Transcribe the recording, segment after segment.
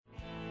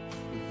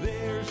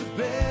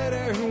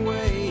better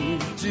way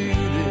to do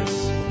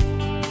this.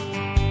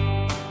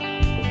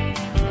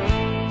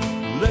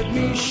 Let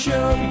me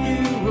show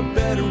you a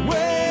better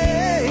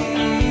way.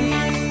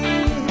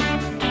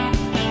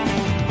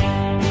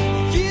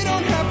 You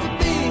don't have to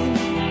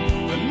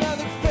be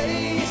another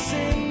face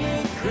in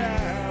the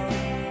crowd.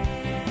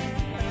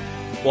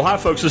 Well, hi,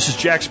 folks. This is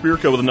Jack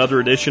Spirko with another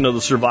edition of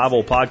the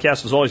Survival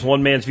Podcast. As always,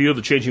 one man's view of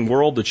the changing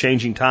world, the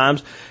changing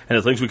times, and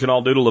the things we can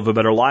all do to live a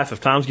better life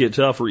if times get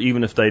tough or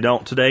even if they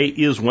don't. Today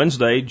is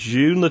Wednesday,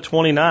 June the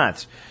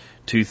 29th.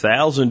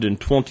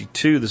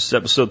 2022. This is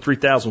episode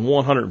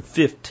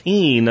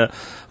 3115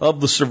 of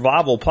the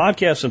Survival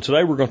Podcast, and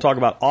today we're going to talk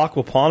about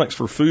aquaponics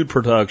for food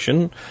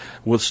production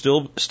with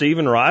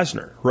Stephen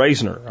Raisner.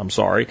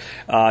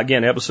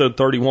 Again, episode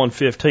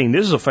 3115.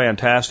 This is a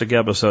fantastic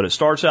episode. It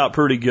starts out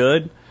pretty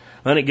good,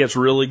 then it gets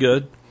really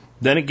good,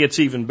 then it gets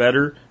even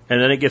better,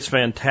 and then it gets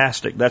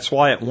fantastic. That's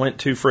why it went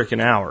 2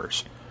 freaking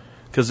hours,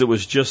 because it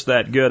was just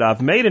that good.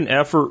 I've made an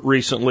effort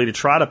recently to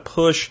try to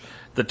push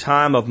the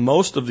time of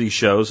most of these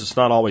shows. It's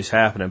not always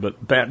happening, but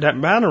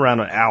about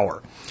around an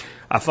hour.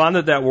 I find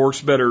that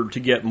works better to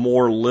get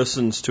more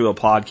listens to a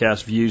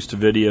podcast, views to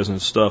videos and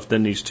stuff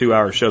than these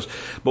 2-hour shows.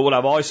 But what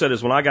I've always said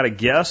is when I got a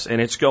guest and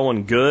it's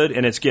going good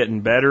and it's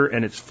getting better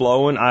and it's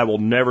flowing, I will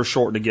never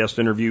shorten a guest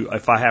interview.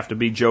 If I have to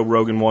be Joe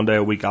Rogan one day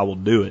a week, I will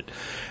do it.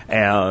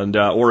 And,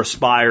 or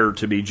aspire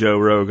to be Joe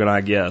Rogan, I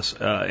guess.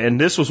 And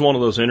this was one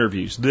of those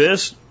interviews.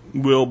 This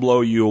will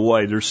blow you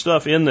away. There's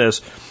stuff in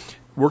this.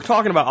 We're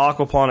talking about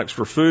aquaponics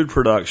for food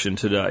production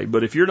today,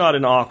 but if you're not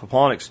in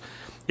aquaponics,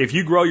 if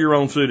you grow your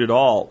own food at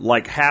all,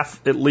 like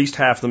at least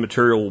half the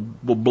material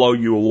will blow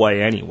you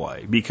away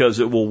anyway, because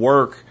it will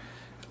work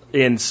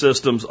in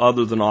systems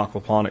other than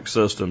aquaponic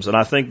systems. And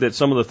I think that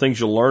some of the things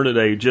you'll learn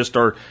today just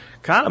are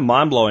kind of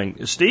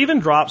mind-blowing. Stephen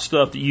dropped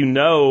stuff that you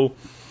know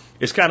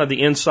is kind of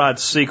the inside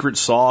secret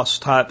sauce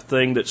type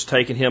thing that's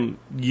taken him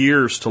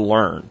years to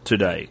learn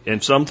today.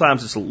 And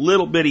sometimes it's a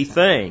little bitty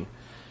thing.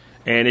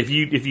 And if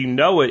you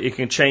know it, it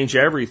can change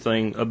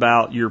everything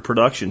about your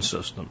production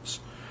systems.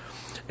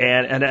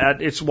 And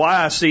it's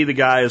why I see the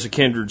guy as a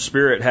kindred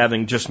spirit,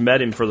 having just met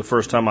him for the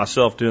first time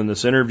myself doing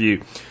this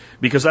interview,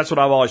 because that's what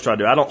I've always tried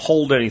to do. I don't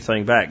hold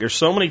anything back. There's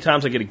so many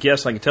times I get a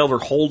guest, I can tell they're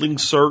holding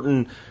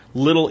certain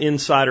little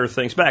insider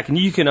things back, and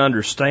you can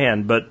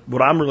understand. But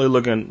what I'm really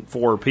looking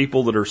for are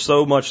people that are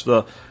so much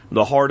the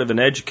heart of an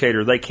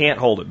educator, they can't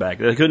hold it back.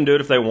 They couldn't do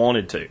it if they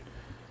wanted to.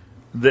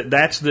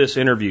 That's this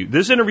interview.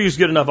 This interview is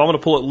good enough. I'm going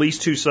to pull at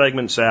least 2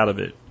 segments out of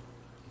it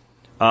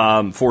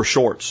for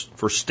shorts,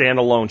 for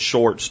standalone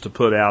shorts to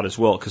put out as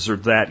well, because they're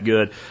that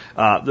good.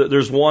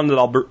 There's one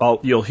that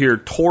you'll hear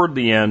toward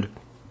the end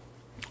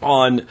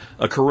on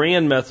a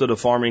Korean method of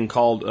farming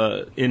called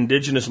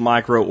indigenous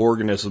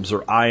microorganisms,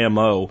 or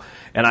IMO.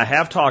 And I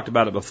have talked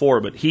about it before,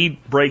 but he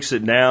breaks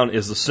it down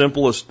as the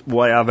simplest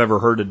way I've ever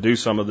heard to do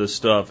some of this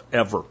stuff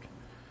ever.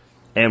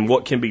 And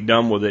what can be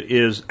done with it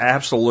is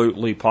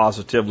absolutely,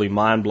 positively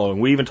mind-blowing.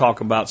 We even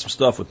talk about some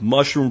stuff with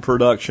mushroom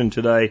production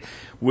today.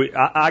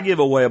 I give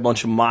away a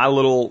bunch of my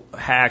little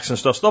hacks and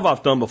stuff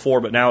I've done before,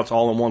 but now it's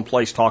all in one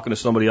place, talking to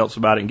somebody else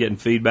about it and getting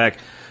feedback.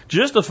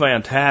 Just a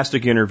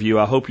fantastic interview.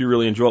 I hope you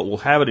really enjoy it. We'll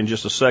have it in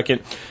just a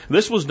second.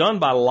 This was done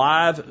by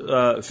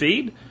live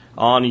feed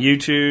on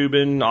YouTube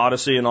and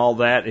Odyssey and all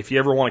that. If you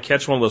ever want to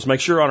catch one of those, make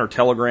sure you're on our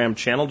Telegram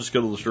channel. Just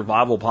go to the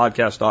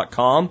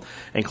survivalpodcast.com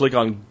and click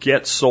on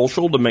Get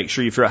Social to make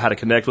sure you figure out how to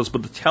connect with us.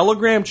 But the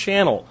Telegram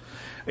channel,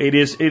 it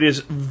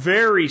is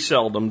very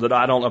seldom that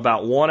I don't,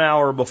 about 1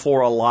 hour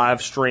before a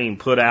live stream,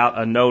 put out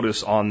a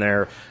notice on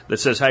there that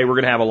says, hey, we're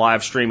going to have a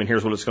live stream and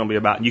here's what it's going to be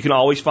about. And you can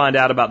always find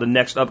out about the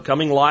next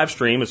upcoming live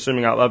stream,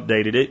 assuming I've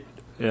updated it.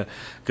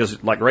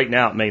 Because like right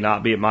now it may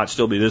not be, it might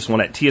still be this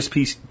one at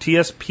tsplive.com.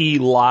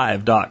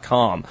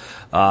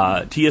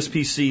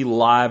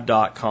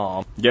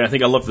 tspclive.com. Yeah, I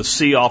think I left the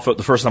C off it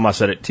the first time I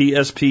said it.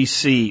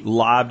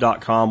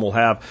 tspclive.com will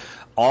have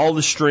all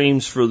the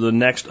streams for the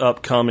next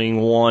upcoming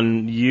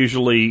one,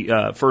 usually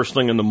first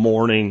thing in the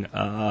morning.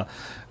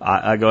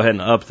 I go ahead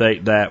and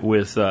update that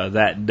with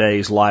that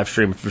day's live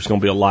stream, if there's going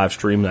to be a live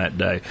stream that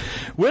day.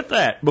 With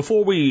that,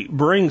 before we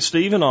bring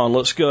Stephen on,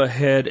 let's go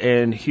ahead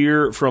and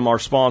hear from our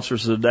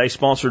sponsors of the day.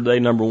 Sponsor today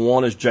number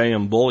 1 is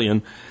JM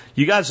Bullion.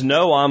 You guys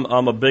know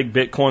I'm a big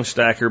Bitcoin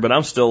stacker, but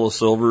I'm still a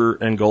silver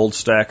and gold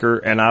stacker,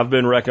 and I've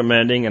been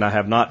recommending, and I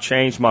have not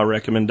changed my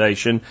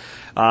recommendation,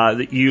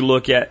 that you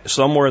look at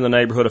somewhere in the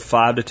neighborhood of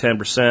 5 to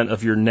 10%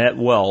 of your net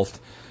wealth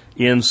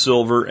in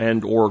silver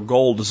and or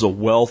gold as a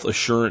wealth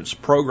assurance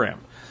program,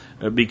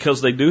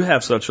 because they do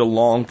have such a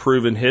long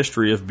proven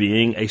history of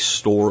being a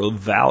store of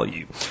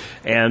value.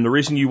 And the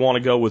reason you want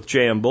to go with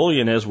JM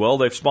Bullion as well,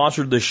 they've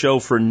sponsored this show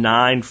for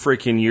 9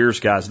 freaking years,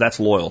 guys. That's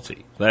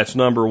loyalty. That's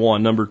number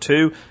 1. Number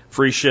 2,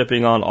 free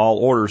shipping on all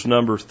orders.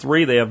 Number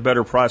 3, they have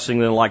better pricing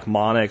than like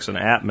Monex and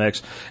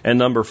APMEX. And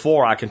number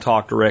 4, I can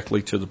talk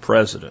directly to the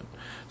president.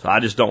 So I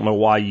just don't know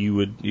why you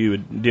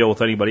would deal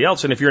with anybody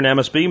else. And if you're an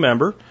MSB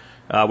member,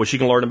 which you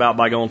can learn about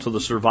by going to the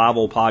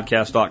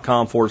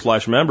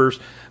survivalpodcast.com/members.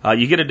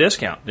 You get a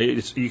discount.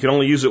 You can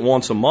only use it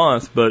once a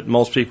month, but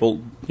most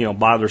people,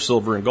 buy their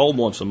silver and gold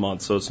once a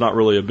month, so it's not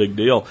really a big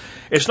deal.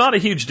 It's not a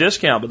huge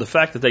discount, but the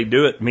fact that they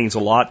do it means a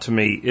lot to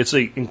me. It's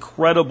an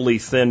incredibly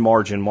thin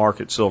margin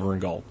market, silver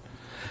and gold.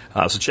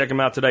 So check them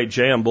out today,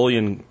 JM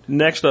Bullion.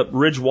 Next up,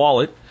 Ridge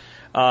Wallet.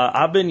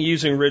 I've been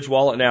using Ridge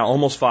Wallet now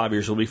almost 5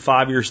 years. It'll be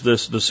 5 years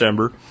this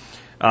December.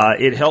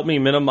 It helped me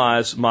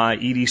minimize my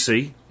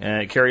EDC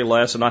and carry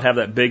less and not have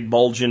that big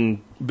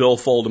bulging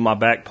billfold in my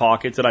back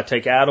pocket that I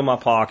take out of my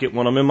pocket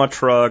when I'm in my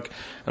truck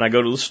and I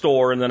go to the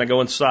store and then I go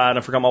inside and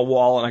I forgot my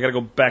wallet and I got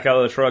to go back out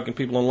of the truck and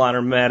people in line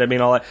are mad at me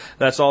and all that.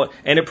 That's all.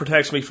 And it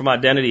protects me from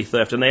identity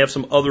theft. And they have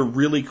some other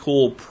really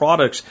cool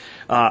products.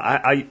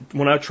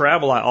 When I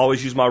travel, I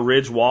always use my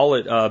Ridge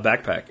Wallet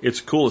backpack. It's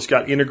cool. It's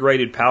got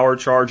integrated power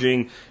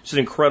charging. It's an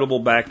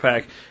incredible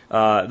backpack.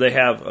 They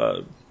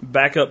have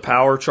backup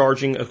power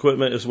charging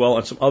equipment as well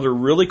and some other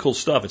really cool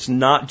stuff. It's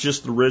not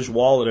just the Ridge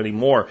Wallet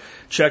anymore.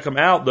 Check them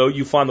out, though.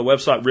 You find the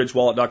website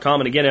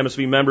ridgewallet.com. And again,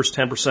 MSB members,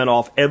 10%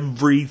 off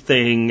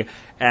everything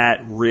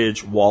at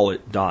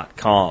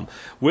ridgewallet.com.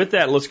 With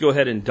that, let's go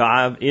ahead and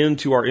dive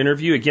into our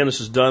interview. Again,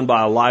 this is done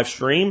by a live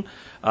stream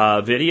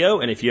video.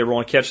 And if you ever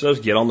want to catch those,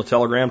 get on the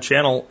Telegram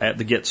channel at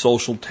the Get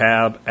Social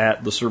tab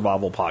at the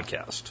Survival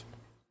Podcast.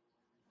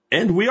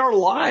 And we are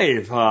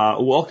live.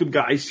 Welcome,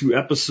 guys, to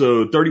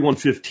episode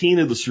 3115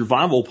 of the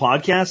Survival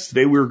Podcast.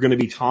 Today we're going to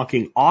be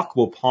talking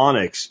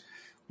aquaponics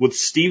with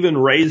Stephen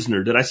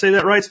Raisner. Did I say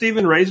that right,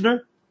 Stephen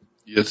Raisner?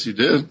 Yes, you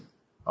did.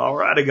 All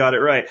right, I got it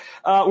right.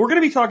 We're going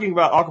to be talking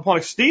about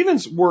aquaponics.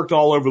 Stephen's worked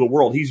all over the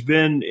world. He's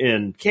been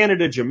in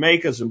Canada,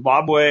 Jamaica,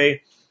 Zimbabwe,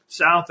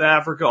 South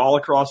Africa, all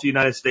across the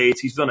United States.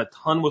 He's done a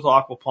ton with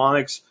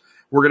aquaponics.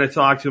 We're going to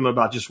talk to him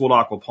about just what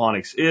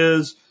aquaponics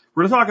is.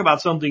 We're going to talk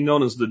about something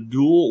known as the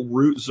dual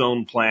root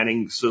zone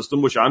planting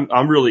system, which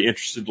I'm really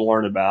interested to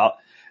learn about.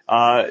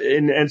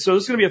 And so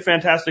this is going to be a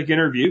fantastic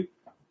interview.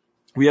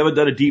 We haven't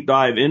done a deep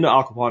dive into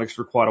aquaponics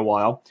for quite a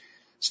while.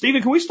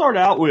 Stephen, can we start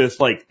out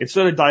with,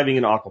 instead of diving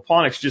into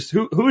aquaponics, just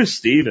who is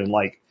Stephen?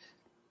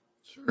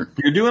 Sure.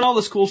 You're doing all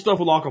this cool stuff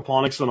with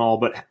aquaponics and all,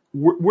 but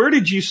where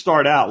did you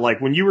start out?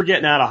 When you were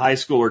getting out of high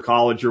school or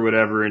college or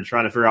whatever and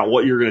trying to figure out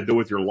what you were going to do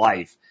with your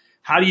life,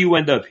 how do you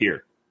end up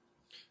here?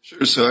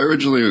 Sure. So I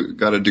originally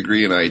got a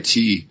degree in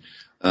IT,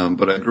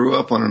 but I grew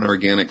up on an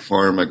organic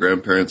farm. My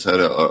grandparents had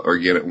a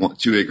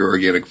 2-acre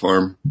organic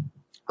farm.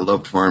 I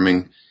loved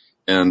farming.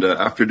 And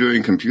after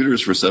doing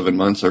computers for 7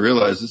 months, I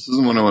realized this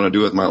isn't what I want to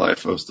do with my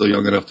life. I was still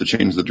young enough to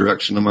change the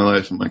direction of my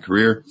life and my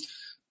career.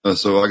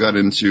 So I got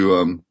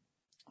into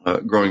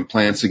growing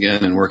plants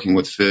again and working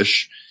with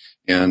fish.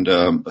 And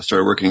I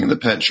started working in the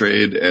pet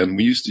trade. And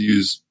we used to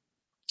use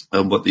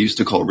what they used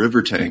to call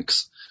river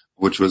tanks,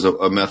 which was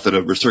a method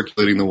of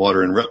recirculating the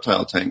water in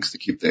reptile tanks to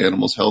keep the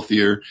animals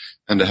healthier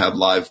and to have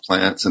live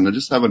plants and to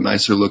just have a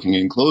nicer looking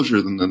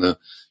enclosure than the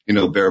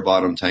bare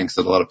bottom tanks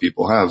that a lot of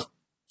people have.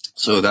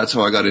 So that's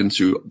how I got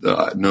into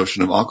the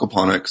notion of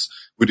aquaponics.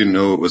 We didn't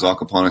know it was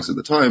aquaponics at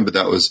the time, but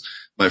that was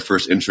my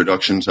first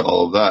introduction to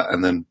all of that.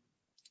 And then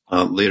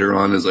later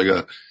on, as I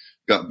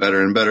got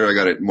better and better, I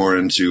got it more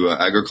into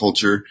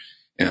agriculture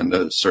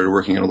and started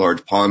working at a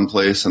large pond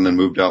place and then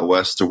moved out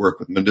west to work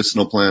with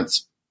medicinal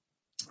plants.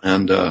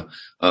 And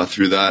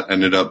through that,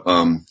 ended up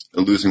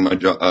losing my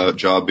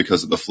job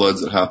because of the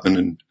floods that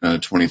happened in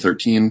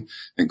 2013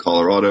 in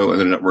Colorado, and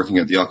ended up working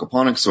at the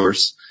aquaponics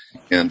source.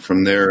 And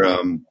from there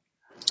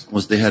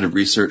was the head of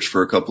research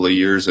for a couple of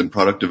years and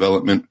product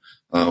development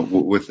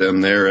with them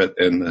there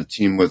and the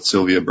team with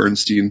Sylvia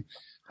Bernstein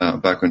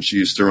back when she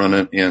used to run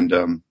it. And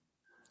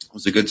it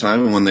was a good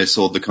time. And when they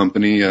sold the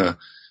company,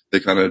 they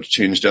kind of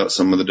changed out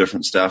some of the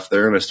different staff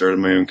there, and I started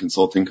my own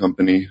consulting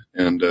company.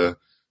 And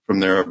from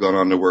there, I've gone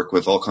on to work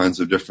with all kinds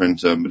of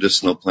different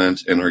medicinal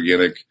plant and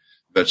organic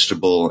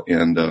vegetable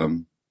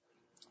and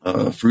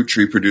fruit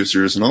tree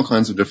producers and all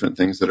kinds of different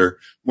things that are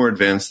more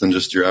advanced than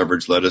just your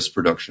average lettuce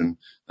production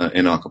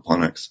in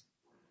aquaponics.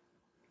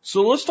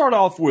 So let's start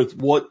off with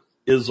what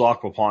is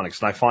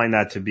aquaponics. And I find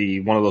that to be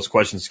one of those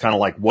questions, kind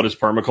of like, what is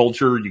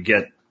permaculture? You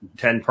get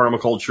 10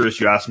 permaculturists,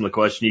 you ask them the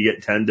question, you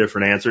get 10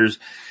 different answers.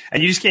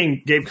 And you just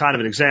gave kind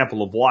of an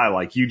example of why,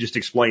 like you just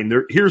explained,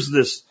 here's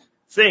this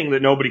thing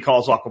that nobody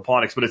calls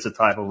aquaponics, but it's a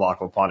type of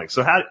aquaponics.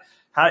 So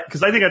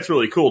because I think that's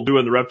really cool,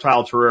 doing the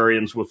reptile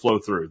terrariums with flow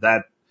through.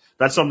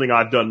 That's something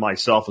I've done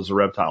myself as a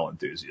reptile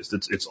enthusiast.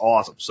 It's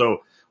awesome.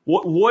 So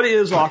what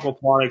is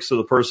aquaponics to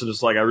the person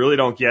who's like, I really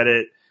don't get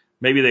it.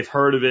 Maybe they've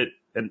heard of it,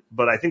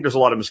 but I think there's a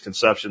lot of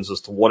misconceptions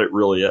as to what it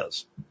really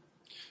is.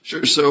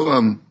 Sure.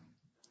 So,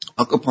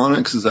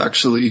 aquaponics is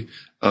actually,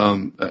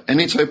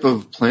 any type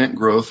of plant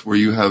growth where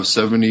you have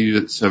 70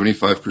 to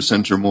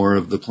 75% or more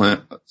of the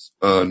plant,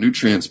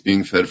 nutrients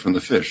being fed from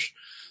the fish.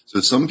 So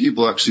some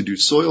people actually do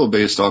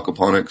soil-based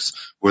aquaponics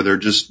where they're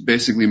just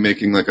basically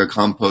making like a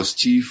compost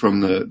tea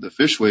from the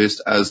fish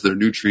waste as their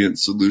nutrient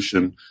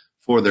solution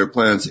for their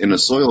plants in a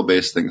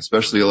soil-based thing,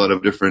 especially a lot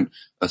of different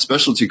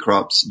specialty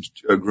crops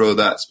grow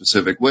that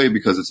specific way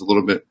because it's a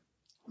little bit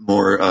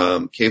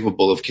more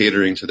capable of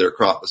catering to their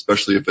crop,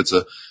 especially if it's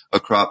a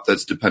crop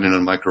that's dependent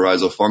on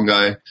mycorrhizal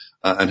fungi,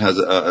 and has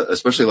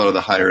especially a lot of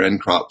the higher end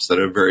crops that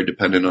are very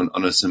dependent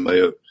on a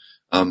symbiote.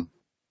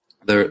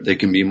 They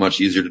can be much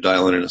easier to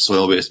dial in a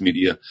soil-based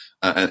media.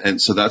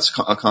 And so that's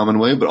a common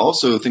way, but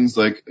also things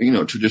like,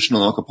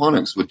 traditional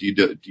aquaponics with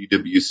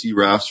DWC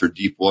rafts or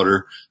deep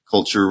water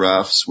culture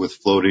rafts with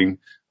floating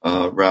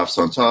rafts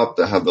on top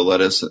that have the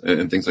lettuce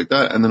and things like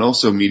that. And then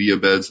also media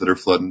beds that are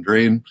flood and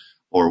drain,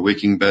 or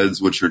wicking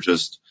beds, which are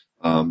just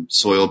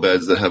soil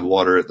beds that have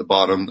water at the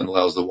bottom that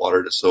allows the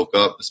water to soak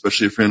up,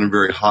 especially if you're in a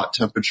very hot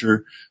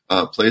temperature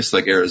place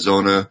like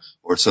Arizona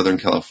or Southern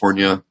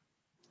California,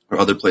 or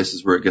other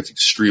places where it gets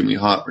extremely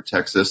hot, or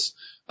Texas.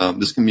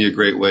 This can be a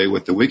great way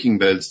with the wicking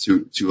beds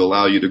to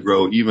allow you to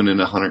grow even in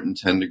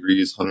 110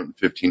 degrees,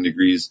 115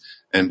 degrees,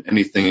 and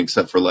anything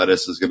except for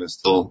lettuce is going to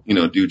still,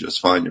 do just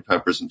fine. Your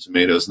peppers and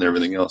tomatoes and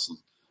everything else,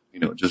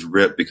 just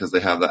rip because they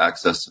have the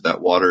access to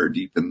that water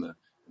deep in the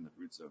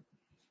root zone.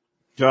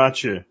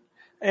 Gotcha.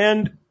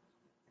 And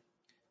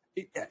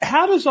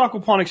how does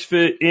aquaponics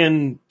fit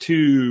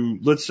into,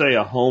 let's say,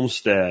 a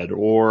homestead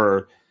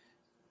or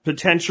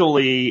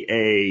potentially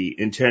a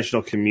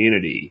intentional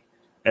community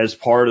as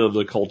part of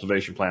the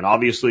cultivation plan?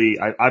 Obviously,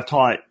 I've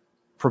taught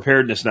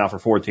preparedness now for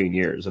 14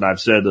 years, and I've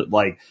said that,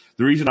 like,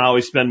 the reason I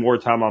always spend more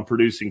time on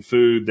producing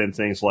food than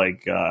things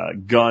like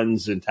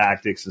guns and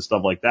tactics and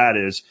stuff like that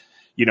is,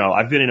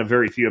 I've been in a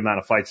very few amount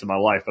of fights in my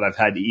life, but I've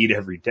had to eat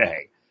every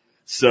day.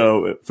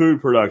 So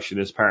food production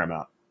is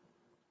paramount.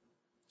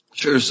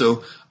 Sure.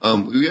 So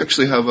we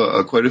actually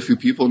have quite a few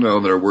people now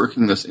that are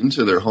working this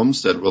into their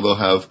homestead, where they'll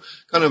have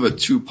kind of a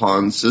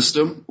 2-pond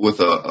system with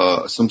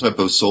some type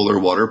of solar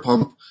water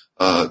pump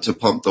to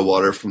pump the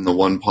water from the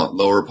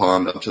lower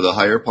pond up to the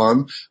higher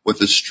pond, with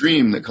a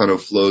stream that kind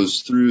of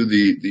flows through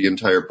the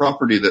entire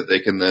property that they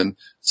can then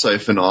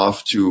siphon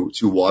off to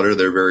water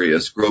their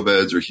various grow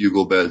beds or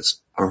hugel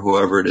beds, or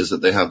whoever it is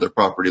that they have their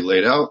property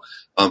laid out.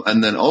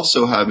 And then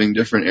also having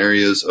different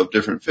areas of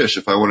different fish.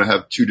 If I want to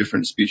have 2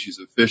 different species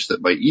of fish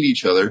that might eat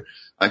each other,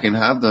 I can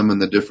have them in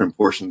the different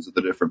portions of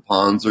the different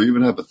ponds, or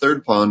even have a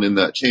third pond in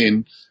that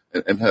chain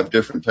and have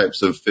different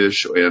types of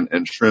fish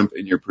and shrimp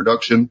in your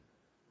production.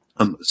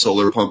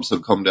 Solar pumps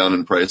have come down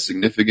in price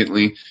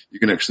significantly. You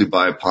can actually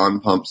buy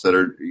pond pumps that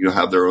are,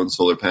 have their own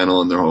solar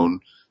panel and their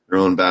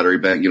own battery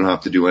bank. You don't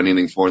have to do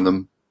anything for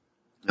them.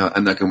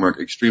 And that can work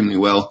extremely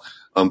well.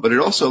 But it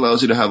also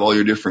allows you to have all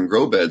your different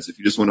grow beds. If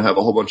you just want to have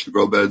a whole bunch of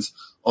grow beds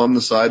on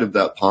the side of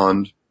that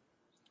pond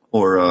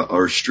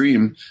or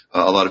stream,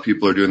 a lot of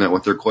people are doing that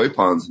with their koi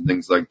ponds and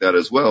things like that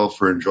as well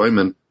for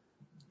enjoyment,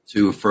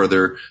 to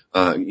further,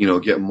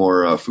 get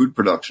more food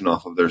production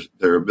off of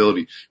their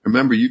ability.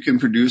 Remember, you can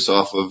produce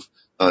off of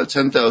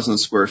 10,000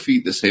 square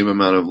feet the same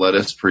amount of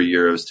lettuce per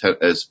year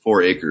as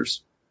 4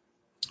 acres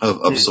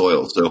of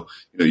soil. So,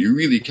 you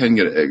really can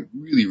get a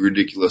really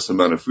ridiculous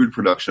amount of food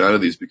production out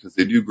of these, because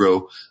they do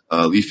grow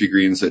leafy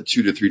greens at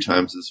 2 to 3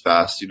 times as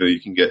fast. You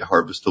can get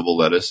harvestable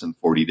lettuce in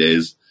 40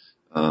 days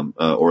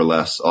or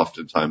less,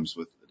 oftentimes,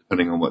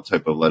 depending on what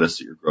type of lettuce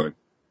that you're growing.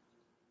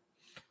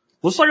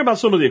 Let's talk about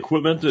some of the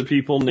equipment that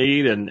people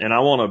need, and I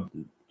want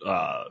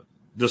to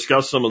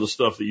discuss some of the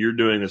stuff that you're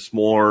doing that's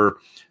more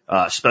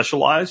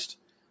specialized,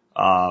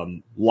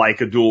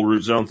 like a dual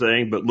root zone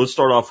thing. But let's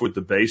start off with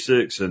the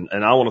basics, and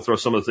I want to throw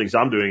some of the things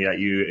I'm doing at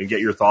you and get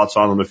your thoughts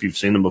on them if you've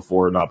seen them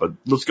before or not. But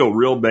let's go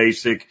real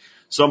basic.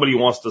 Somebody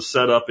wants to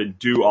set up and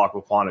do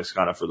aquaponics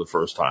kind of for the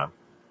first time.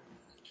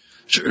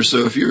 Sure.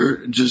 So if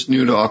you're just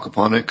new to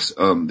aquaponics,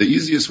 the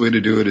easiest way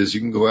to do it is you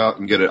can go out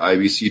and get an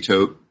IBC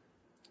tote.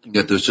 You can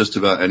get those just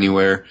about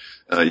anywhere.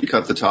 You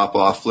cut the top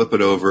off, flip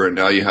it over, and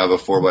now you have a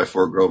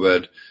 4x4 grow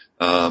bed.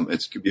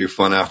 It could be a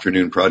fun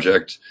afternoon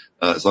project,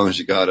 as long as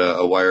you got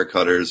a wire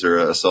cutters or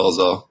a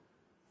sawzall,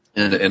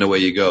 and away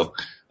you go.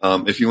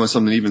 If you want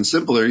something even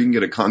simpler, you can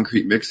get a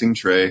concrete mixing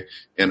tray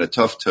and a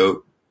tough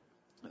tote,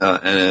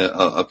 and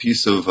a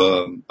piece of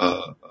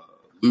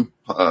loop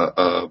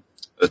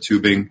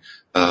tubing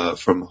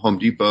from Home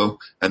Depot,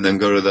 and then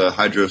go to the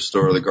hydro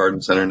store or the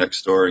garden center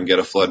next door and get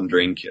a flood and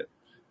drain kit.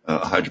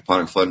 A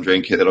hydroponic flood and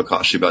drain kit that'll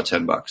cost you about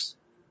 $10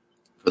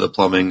 for the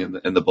plumbing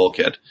and the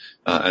bulkhead.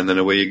 And then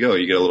away you go.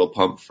 You get a little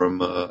pump from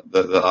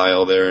the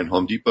aisle there in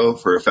Home Depot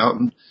for a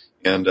fountain,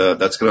 and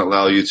that's going to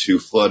allow you to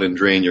flood and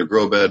drain your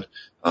grow bed.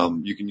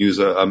 You can use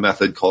a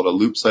method called a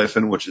loop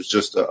siphon, which is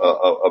just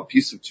a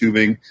piece of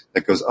tubing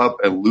that goes up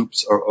and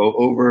loops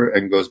over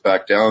and goes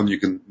back down. You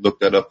can look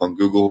that up on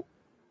Google.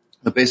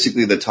 But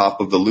basically, the top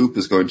of the loop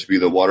is going to be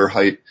the water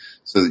height,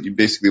 so that you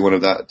basically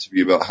wanted that to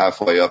be about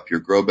halfway up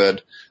your grow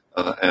bed.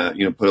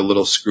 Put a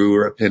little screw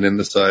or a pin in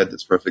the side.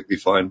 That's perfectly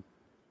fine.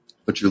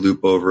 Put your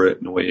loop over it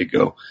and away you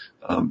go.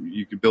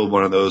 You can build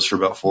one of those for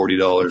about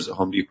 $40 at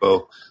Home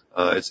Depot.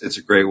 It's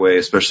a great way,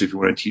 especially if you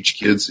want to teach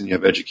kids and you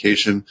have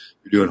education,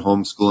 you're doing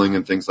homeschooling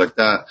and things like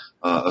that.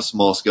 A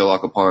small scale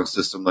aquaponics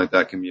system like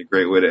that can be a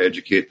great way to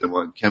educate them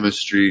on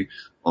chemistry,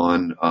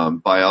 on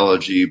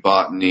biology,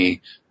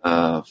 botany,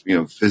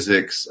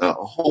 physics, a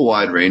whole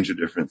wide range of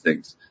different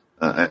things,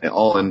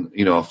 all in,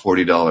 a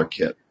 $40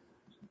 kit.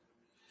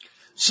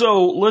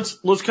 So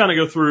let's kind of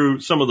go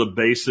through some of the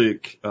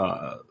basic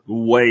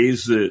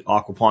ways that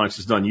aquaponics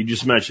is done. You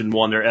just mentioned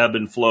one there, ebb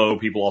and flow.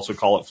 People also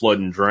call it flood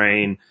and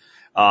drain.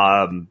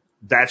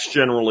 That's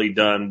generally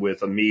done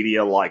with a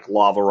media like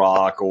lava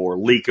rock or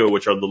Lico,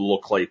 which are the little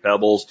clay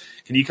pebbles.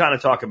 Can you kind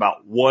of talk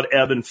about what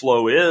ebb and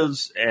flow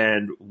is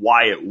and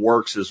why it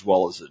works as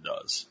well as it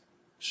does?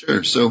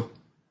 Sure. So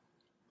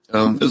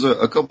there's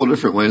a couple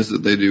different ways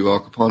that they do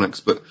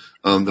aquaponics, but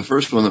the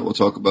first one that we'll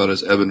talk about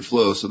is ebb and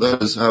flow. So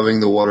that is having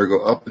the water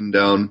go up and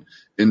down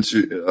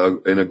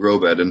into in a grow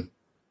bed. And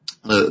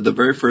the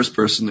very first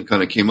person that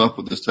kind of came up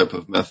with this type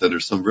of method or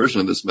some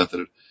version of this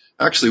method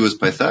actually was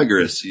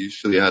Pythagoras. He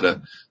usually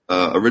had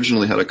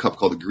originally had a cup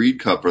called the Greed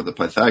cup or the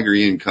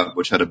Pythagorean cup,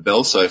 which had a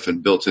bell siphon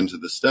built into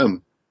the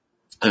stem.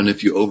 And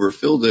if you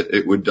overfilled it,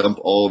 it would dump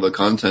all the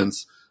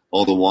contents,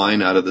 all the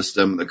wine out of the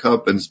stem of the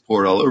cup and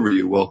pour it all over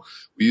you. Well,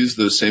 we use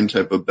those same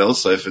type of bell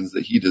siphons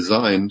that he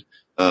designed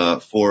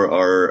for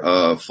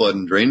our flood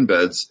and drain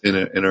beds in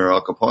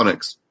our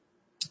aquaponics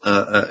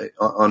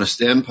on a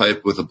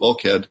standpipe with a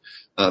bulkhead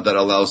that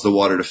allows the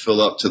water to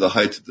fill up to the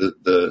height of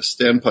the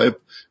standpipe.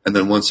 And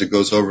then once it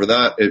goes over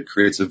that, it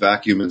creates a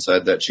vacuum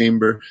inside that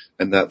chamber,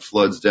 and that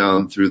floods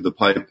down through the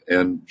pipe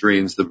and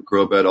drains the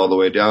grow bed all the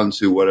way down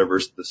to whatever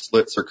the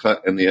slits are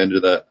cut in the end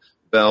of that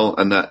bell,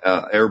 and that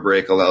air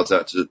brake allows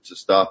that to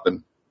stop,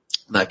 and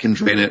that can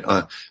drain it.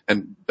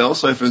 And bell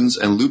siphons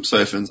and loop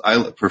siphons,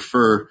 I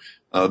prefer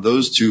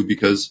those two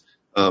because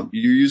you're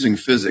using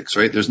physics,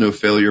 right? There's no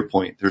failure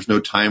point. There's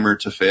no timer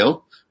to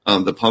fail.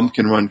 The pump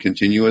can run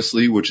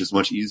continuously, which is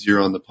much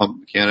easier on the pump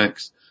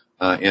mechanics.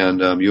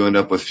 And you end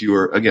up with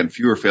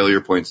fewer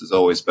failure points is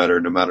always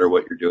better no matter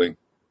what you're doing.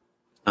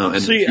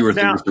 And fewer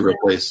things to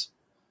replace.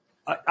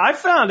 I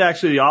found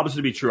actually the opposite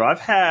to be true.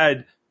 I've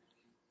had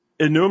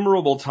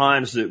innumerable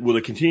times that with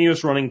a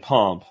continuous running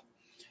pump,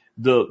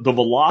 the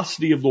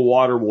velocity of the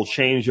water will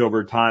change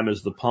over time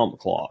as the pump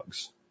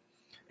clogs.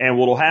 And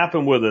what will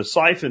happen with a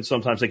siphon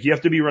sometimes, like you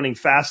have to be running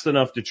fast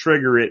enough to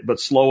trigger it, but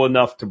slow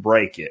enough to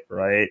break it,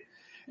 right?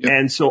 Yep.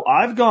 And so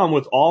I've gone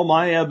with all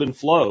my ebb and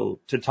flow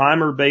to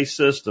timer-based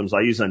systems.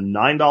 I use a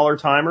 $9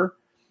 timer.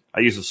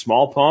 I use a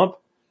small pump,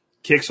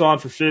 kicks on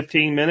for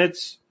 15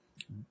 minutes.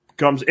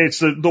 It's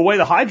the way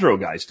the hydro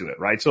guys do it,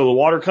 right? So the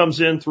water comes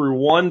in through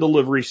one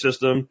delivery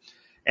system,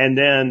 and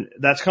then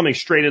that's coming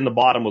straight in the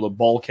bottom with a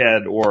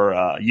bulkhead or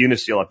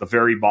uniseal at the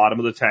very bottom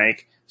of the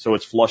tank. So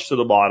it's flush to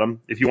the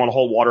bottom. If you want to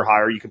hold water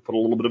higher, you can put a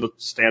little bit of a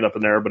stand up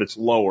in there, but it's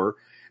lower.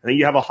 And then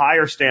you have a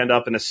higher stand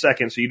up in a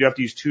second. So you do have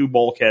to use 2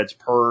 bulkheads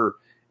per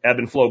ebb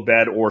and flow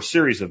bed or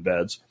series of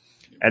beds.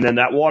 And then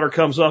that water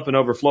comes up and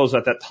overflows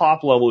at that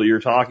top level that you're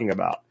talking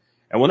about.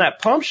 And when that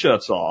pump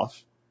shuts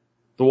off,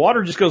 the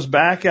water just goes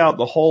back out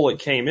the hole it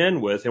came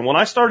in with. And when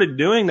I started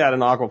doing that in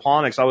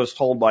aquaponics, I was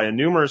told by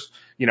numerous,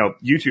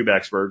 YouTube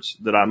experts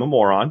that I'm a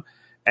moron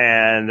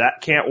and that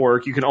can't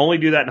work. You can only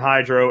do that in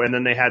hydro. And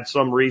then they had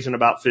some reason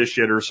about fish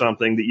shit or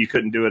something that you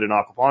couldn't do it in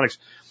aquaponics.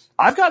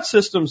 I've got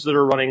systems that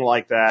are running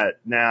like that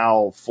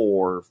now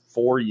for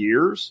 4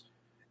 years.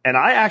 And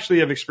I actually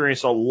have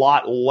experienced a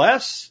lot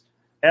less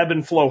ebb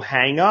and flow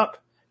hang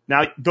up.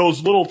 Now,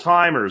 those little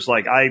timers,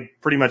 like I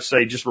pretty much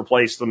say just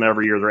replace them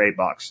every year. They're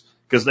 $8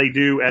 because they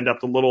do end up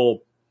the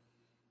little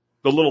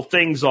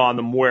things on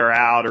them wear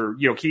out or,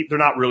 they're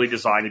not really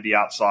designed to be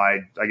outside.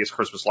 I guess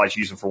Christmas lights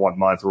use them for 1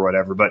 month or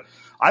whatever. But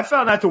I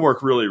found that to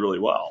work really, really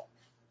well.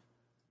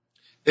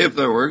 If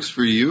that works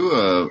for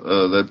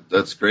you,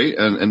 that's great.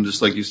 And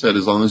just like you said,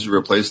 as long as you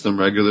replace them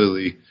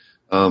regularly,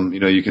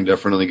 you can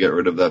definitely get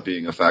rid of that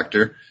being a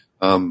factor.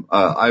 A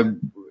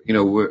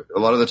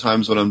lot of the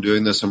times when I'm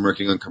doing this, I'm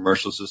working on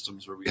commercial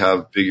systems where we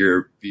have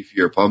bigger,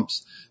 beefier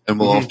pumps, and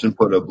we'll often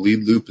put a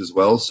bleed loop as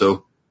well.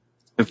 So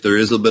if there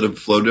is a bit of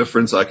flow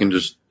difference, I can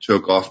just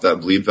choke off that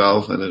bleed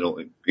valve and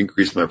it'll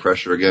increase my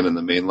pressure again in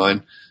the main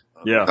line.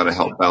 Kind of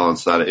help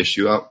balance that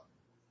issue out.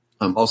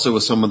 Also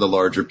with some of the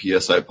larger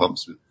PSI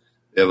pumps,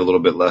 they have a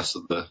little bit less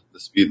of the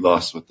speed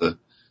loss with the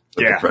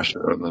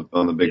pressure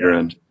on the bigger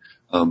end.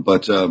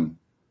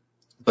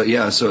 But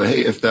yeah, so hey,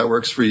 if that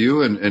works for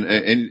you and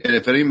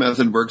if any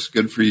method works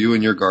good for you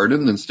in your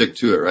garden, then stick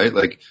to it, right?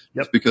 Like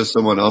just because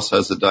someone else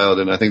has it dialed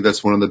in. I think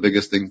that's one of the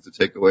biggest things to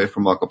take away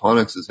from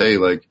aquaponics is, hey,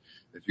 like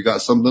if you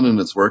got something and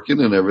it's working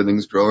and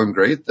everything's growing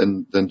great,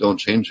 then don't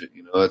change it.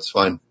 It's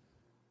fine.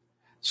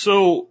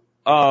 So,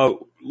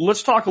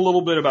 let's talk a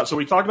little bit about, so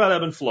we talked about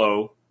ebb and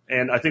flow.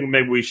 And I think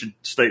maybe we should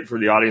state for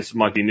the audience that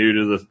might be new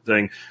to the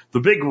thing, the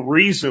big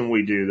reason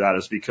we do that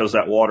is because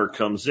that water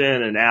comes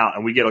in and out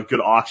and we get a good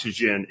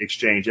oxygen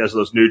exchange as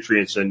those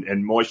nutrients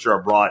and moisture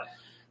are brought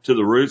to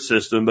the root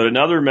system. But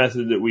another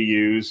method that we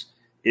use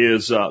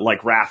is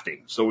like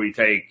rafting. So we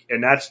take,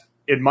 and that's,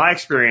 in my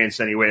experience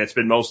anyway, it's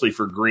been mostly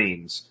for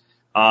greens.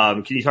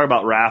 Can you talk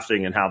about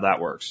rafting and how that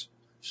works?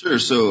 Sure.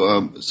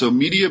 So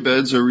media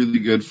beds are really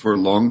good for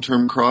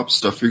long-term crops,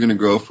 stuff you're going to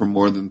grow for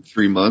more than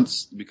 3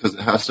 months because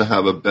it has to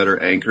have a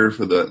better anchor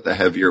for the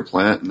heavier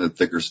plant and the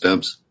thicker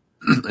stems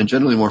and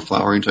generally more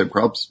flowering type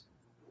crops.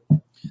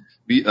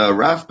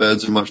 Raft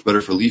beds are much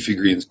better for leafy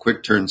greens,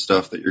 quick turn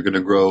stuff that you're going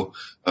to grow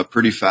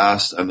pretty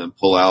fast and then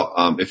pull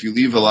out. If you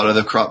leave a lot of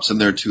the crops in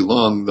there too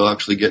long, they'll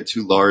actually get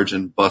too large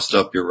and bust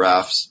up your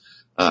rafts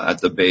at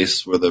the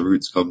base where the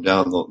roots come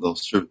down. They'll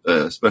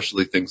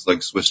especially things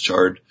like Swiss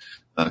chard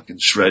can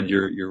shred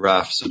your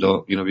raft. So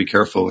don't, be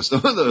careful with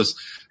some of those.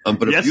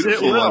 But a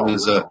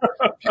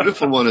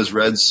beautiful one is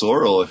red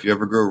sorrel. If you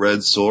ever grow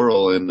red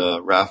sorrel in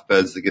raft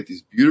beds, they get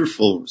these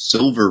beautiful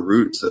silver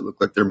roots that look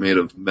like they're made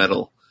of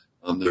metal.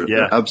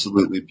 They're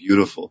absolutely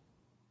beautiful.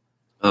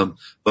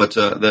 But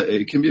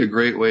it can be a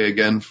great way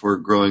again for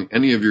growing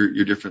any of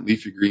your different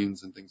leafy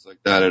greens and things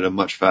like that at a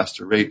much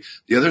faster rate.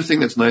 The other thing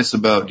that's nice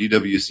about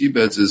DWC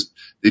beds is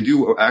they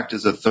do act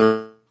as a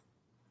thermal,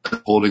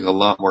 holding a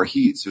lot more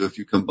heat. So if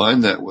you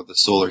combine that with a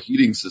solar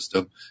heating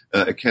system,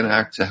 it can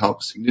act to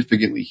help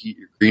significantly heat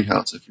your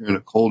greenhouse. If you're in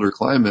a colder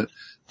climate,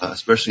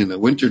 especially in the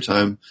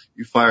wintertime,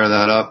 you fire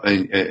that up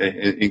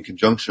in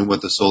conjunction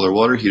with a solar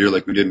water heater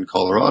like we did in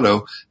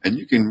Colorado, and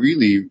you can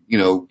really,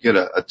 get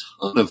a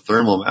ton of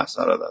thermal mass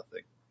out of that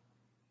thing.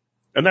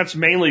 And that's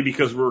mainly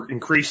because we're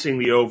increasing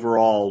the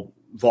overall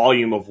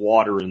volume of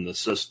water in the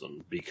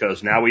system,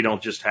 because now we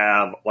don't just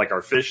have like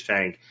our fish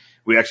tank.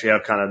 We actually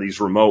have kind of these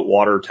remote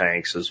water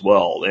tanks as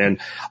well. And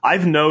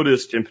I've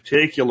noticed in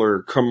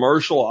particular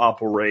commercial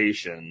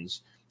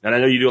operations, and I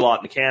know you do a lot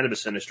in the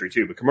cannabis industry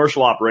too, but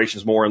commercial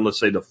operations more in, let's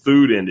say, the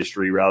food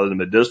industry rather than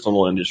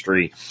medicinal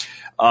industry,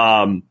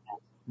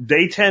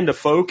 they tend to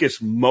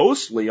focus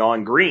mostly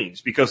on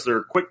greens because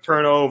they're quick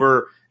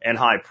turnover and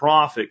high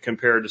profit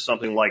compared to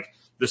something like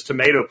this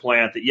tomato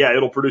plant that,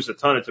 it'll produce a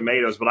ton of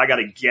tomatoes, but I got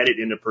to get it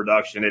into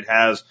production. It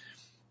has,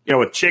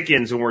 with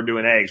chickens when we're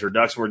doing eggs or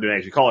ducks when we're doing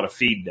eggs, we call it a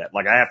feed net.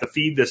 Like I have to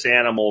feed this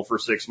animal for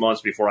 6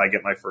 months before I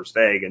get my first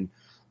egg. And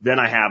then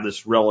I have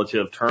this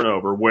relative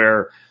turnover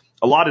where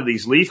a lot of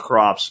these leaf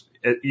crops,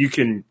 you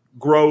can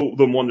grow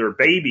them when they're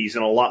babies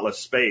in a lot less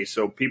space.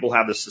 So people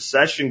have the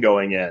succession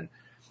going in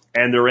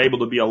and they're able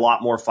to be a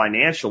lot more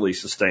financially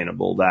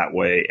sustainable that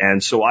way.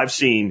 And so I've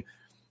seen,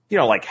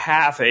 like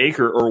half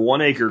acre or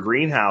 1 acre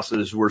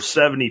greenhouses where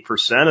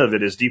 70% of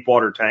it is deep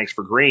water tanks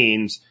for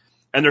greens.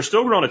 And they're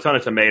still growing a ton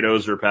of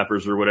tomatoes or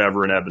peppers or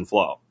whatever in ebb and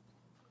flow.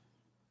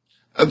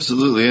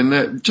 Absolutely. And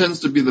that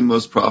tends to be the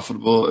most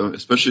profitable,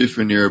 especially if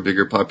you're near a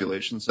bigger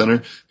population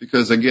center,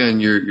 because again,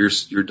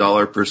 your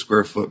dollar per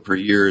square foot per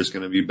year is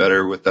going to be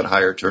better with that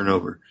higher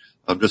turnover.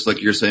 Just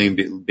like you're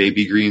saying,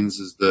 baby greens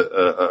is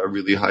a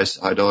really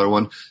high dollar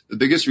one. The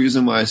biggest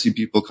reason why I see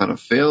people kind of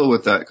fail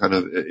with that kind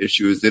of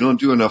issue is they don't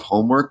do enough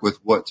homework with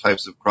what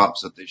types of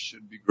crops that they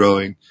should be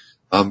growing.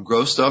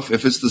 Grow stuff.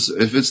 If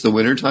it's the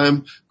winter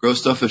time, grow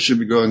stuff that should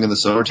be growing in the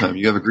summertime.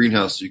 You have a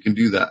greenhouse, so you can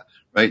do that,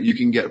 right? You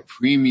can get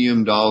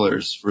premium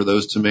dollars for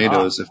those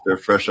tomatoes if they're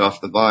fresh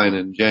off the vine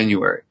in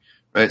January,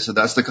 right? So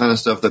that's the kind of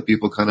stuff that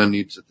people kind of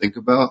need to think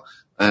about.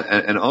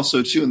 And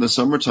also too in the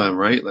summertime,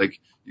 right? Like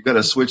you got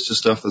to switch to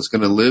stuff that's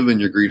going to live in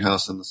your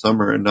greenhouse in the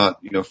summer and not,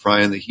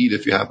 fry in the heat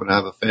if you happen to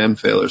have a fan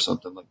fail or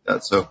something like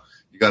that. So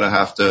you got to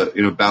have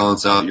to,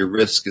 balance out your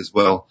risk as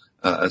well,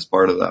 as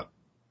part of that.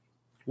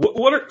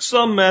 What are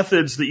some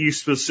methods that you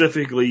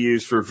specifically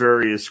use for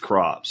various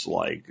crops?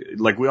 Like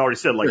we already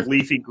said, like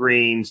leafy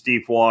greens,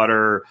 deep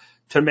water,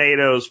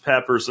 tomatoes,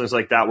 peppers, things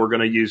like that. We're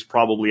going to use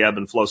probably ebb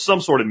and flow, some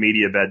sort of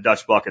media bed,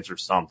 Dutch buckets or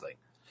something.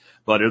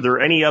 But are there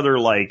any other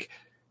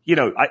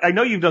I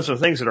know you've done some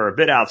things that are a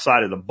bit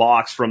outside of the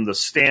box from the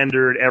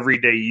standard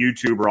everyday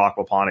YouTuber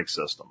aquaponics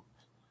system.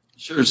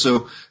 Sure.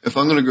 So if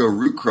I'm going to grow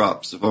root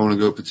crops, if I want to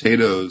grow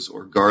potatoes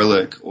or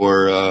garlic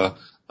or,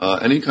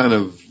 any kind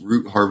of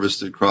root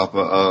harvested crop,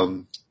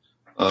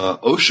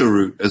 osha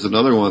root is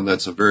another one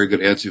that's a very good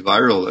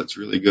antiviral. That's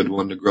a really good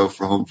one to grow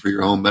for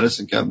your home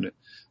medicine cabinet.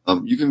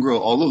 You can grow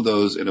all of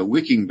those in a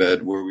wicking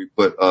bed where we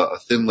put a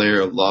thin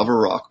layer of lava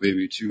rock,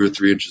 maybe 2 or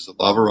 3 inches of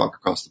lava rock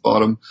across the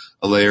bottom,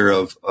 a layer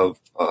of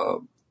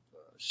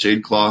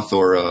shade cloth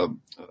or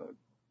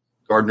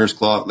gardener's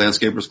cloth,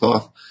 landscaper's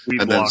cloth,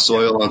 and then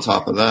soil on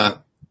top of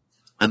that,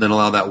 and then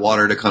allow that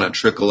water to kind of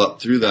trickle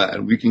up through that,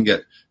 and we can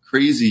get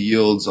crazy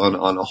yields on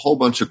a whole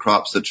bunch of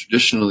crops that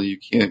traditionally you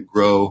can't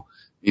grow,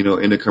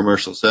 in a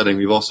commercial setting.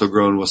 We've also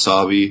grown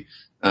wasabi,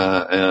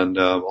 and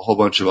a whole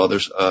bunch of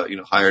others,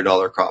 higher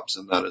dollar crops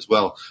in that as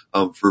well.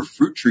 For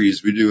fruit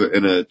trees, we do it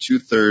in a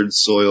 2/3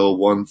 soil,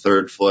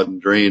 1/3 flood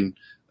and drain,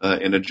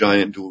 in a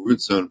giant dual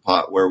root zone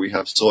pot where we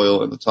have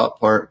soil in the top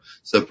part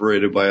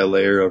separated by a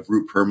layer of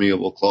root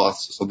permeable cloth,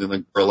 so something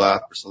like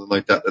burlap or something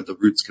like that the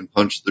roots can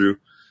punch through.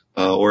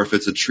 Or if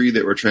it's a tree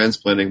that we're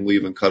transplanting, we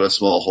even cut a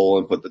small hole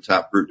and put the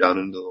taproot down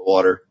into the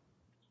water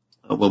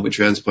when we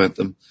transplant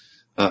them.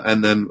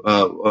 And then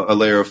a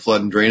layer of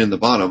flood and drain in the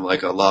bottom,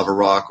 like a lava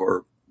rock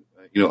or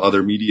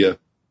other media.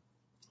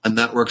 And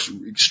that works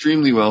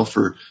extremely well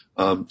for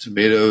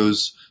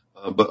tomatoes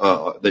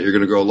that you're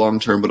going to grow long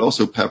term, but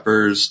also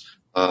peppers,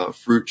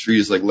 fruit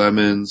trees like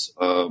lemons,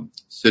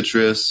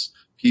 citrus,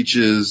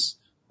 peaches,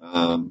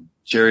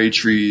 cherry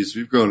trees.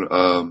 We've grown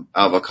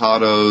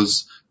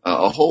avocados,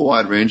 a whole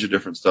wide range of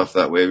different stuff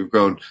that way. We've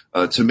grown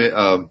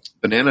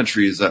banana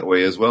trees that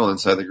way as well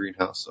inside the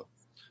greenhouse. So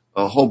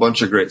a whole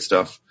bunch of great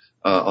stuff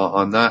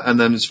on that. And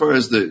then as far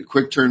as the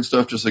quick turn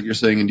stuff, just like you're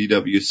saying in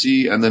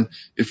DWC, and then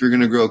if you're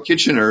going to grow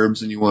kitchen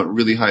herbs and you want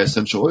really high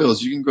essential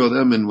oils, you can grow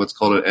them in what's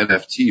called an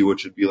NFT,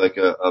 which would be like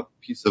a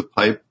piece of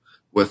pipe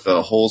with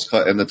holes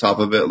cut in the top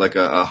of it, like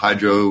a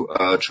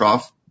hydro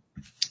trough.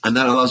 And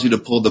that allows you to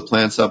pull the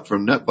plants up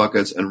from net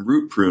buckets and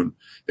root prune.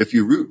 If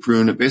you root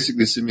prune, it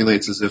basically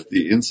simulates as if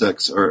the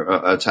insects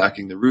are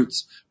attacking the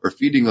roots or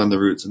feeding on the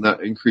roots, and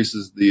that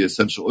increases the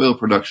essential oil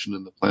production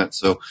in the plant.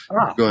 So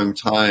growing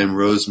thyme,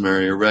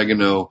 rosemary,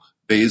 oregano,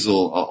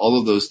 basil, all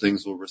of those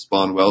things will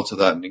respond well to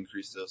that and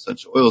increase the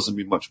essential oils and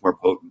be much more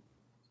potent.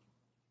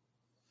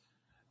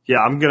 Yeah,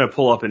 I'm going to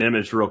pull up an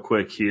image real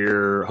quick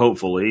here.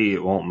 Hopefully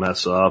it won't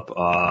mess up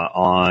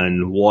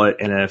on what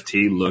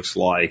NFT looks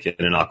like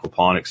in an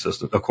aquaponics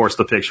system. Of course,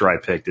 the picture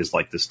I picked is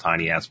like this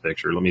tiny ass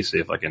picture. Let me see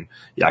if I can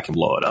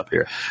blow it up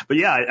here. But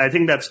yeah, I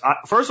think that's,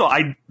 first of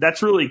all,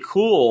 that's really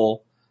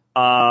cool,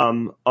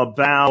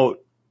 about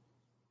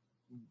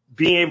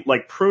being able,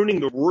 like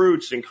pruning the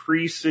roots,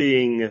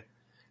 increasing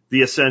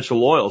the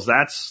essential oils.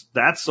 That's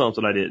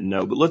something I didn't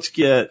know. But let's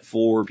get,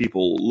 for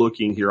people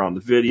looking here on the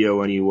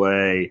video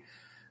anyway,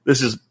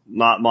 this is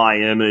not my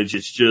image.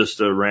 It's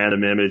just a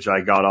random image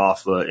I got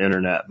off the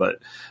internet. But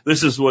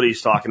this is what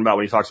he's talking about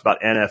when he talks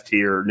about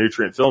NFT or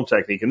nutrient film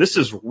technique. And this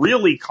is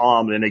really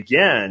common,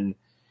 again,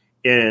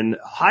 in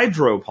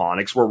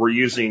hydroponics, where we're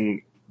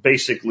using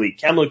basically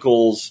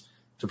chemicals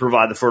to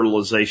provide the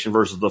fertilization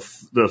versus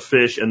the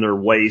fish and their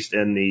waste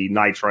and the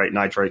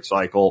nitrate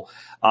cycle.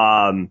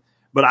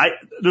 But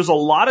there's a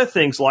lot of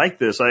things like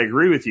this. I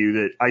agree with you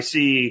that I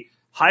see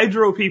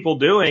hydro people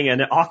doing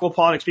and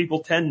aquaponics people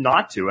tend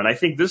not to. And I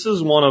think this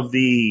is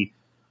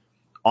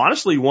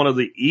honestly one of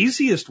the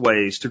easiest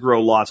ways to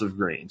grow lots of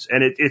greens.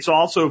 And it's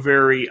also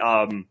very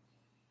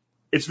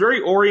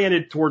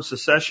oriented towards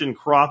succession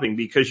cropping,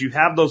 because you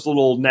have those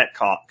little net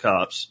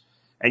cups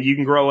and you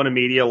can grow in a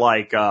media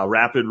like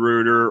Rapid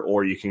Rooter,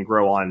 or you can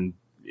grow on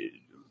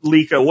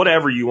Leca,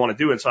 whatever you want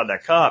to do inside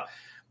that cup.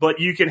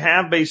 But you can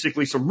have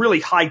basically some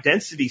really high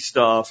density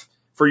stuff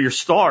for your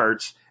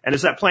starts. And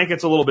as that plant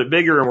gets a little bit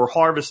bigger and we're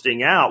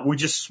harvesting out, we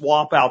just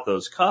swap out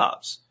those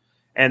cups.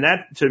 And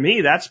that, to me,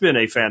 that's been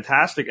a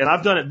fantastic, and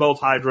I've done it both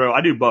hydro,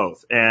 I do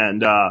both.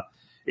 And,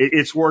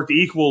 it's worked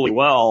equally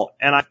well.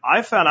 And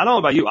I found, I don't know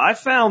about you, I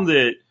found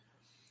that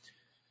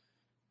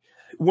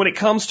when it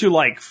comes to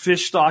like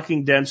fish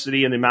stocking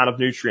density and the amount of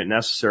nutrient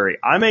necessary,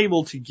 I'm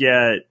able to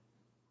get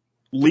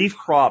leaf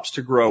crops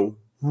to grow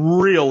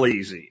real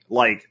easy.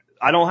 Like,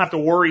 I don't have to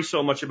worry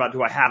so much about,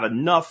 do I have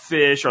enough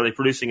fish? Are they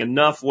producing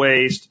enough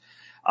waste?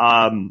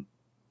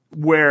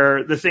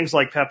 Where the things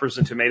like peppers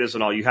and tomatoes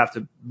and all, you have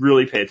to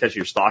really pay attention to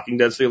your stocking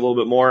density a little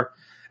bit more.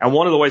 And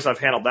one of the ways I've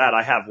handled that,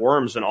 I have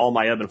worms in all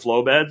my ebb and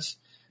flow beds.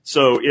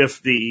 So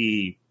if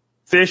the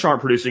fish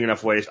aren't producing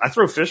enough waste, I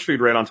throw fish food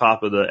right on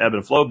top of the ebb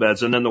and flow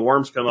beds, and then the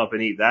worms come up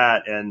and eat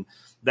that, and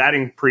that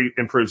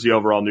improves the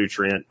overall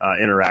nutrient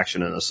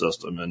interaction in the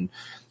system. And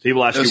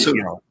people ask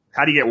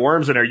how do you get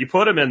worms in there? You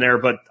put them in there,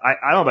 but I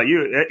don't know about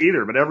you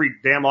either, but every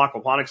damn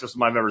aquaponics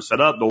system I've ever set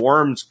up, the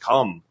worms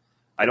come.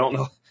 I don't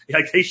know.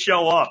 Like, they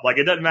show up. Like,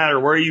 it doesn't matter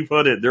where you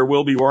put it, there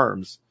will be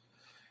worms.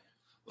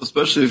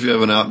 Especially if you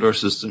have an outdoor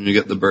system, you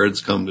get the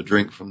birds come to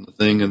drink from the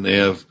thing and they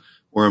have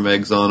worm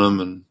eggs on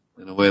them,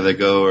 and away they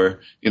go. Or,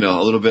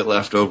 a little bit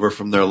left over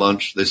from their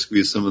lunch, they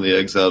squeeze some of the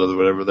eggs out of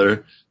whatever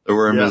their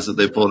worm is that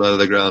they pulled out of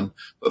the ground.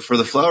 But for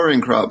the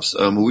flowering crops,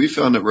 what we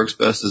found that works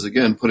best is,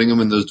 again, putting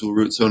them in those dual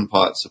root zone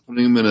pots. So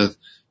putting them in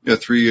a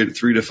 3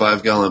 to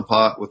 5 gallon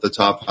pot, with the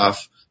top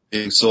half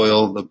being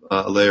soil,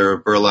 a layer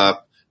of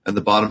burlap, and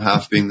the bottom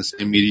half being the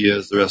same media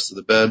as the rest of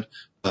the bed.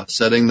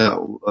 Setting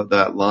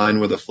that line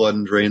where the flood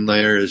and drain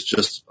layer is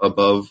just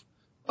above,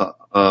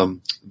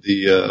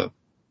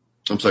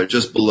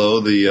 just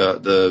below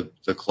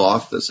the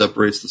cloth that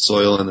separates the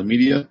soil and the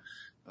media,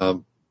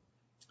 so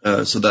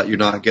that you're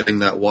not getting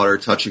that water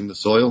touching the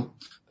soil.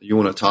 You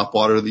want to top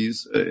water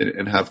these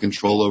and have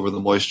control over the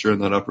moisture in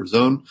that upper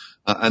zone.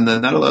 And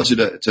then that allows you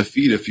to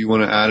feed if you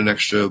want to add an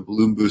extra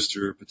bloom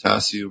booster,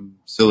 potassium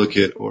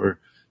silicate, or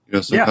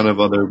some kind of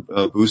other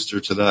booster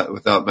to that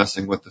without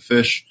messing with the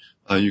fish.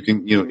 You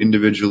can,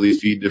 individually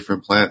feed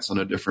different plants on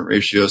a different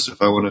ratio. So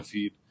if I want to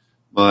feed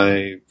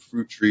my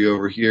fruit tree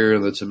over here,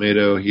 and the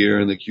tomato here,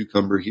 and the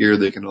cucumber here,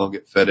 they can all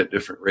get fed at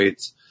different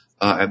rates,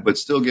 but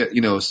still get,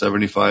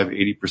 75,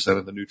 80%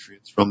 of the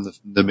nutrients from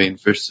the main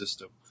fish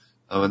system.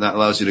 And that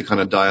allows you to kind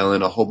of dial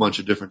in a whole bunch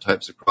of different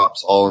types of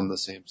crops all in the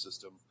same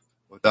system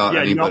without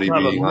anybody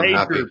being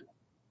unhappy.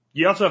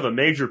 You also have a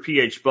major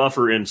pH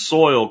buffer in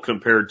soil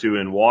compared to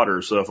in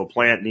water. So if a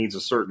plant needs a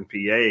certain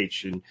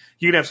pH, and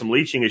you can have some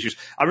leaching issues.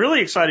 I'm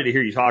really excited to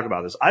hear you talk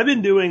about this. I've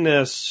been doing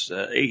this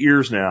 8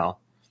 years now.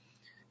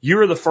 You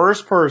are the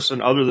first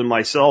person, other than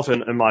myself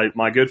and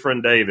my good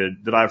friend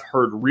David, that I've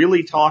heard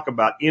really talk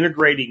about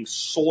integrating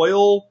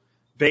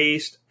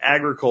soil-based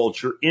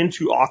agriculture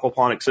into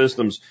aquaponic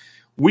systems.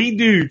 We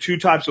do 2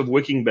 types of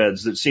wicking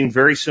beds that seem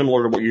very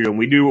similar to what you're doing.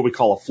 We do what we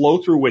call a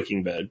flow-through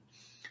wicking bed,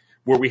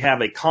 where we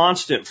have a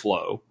constant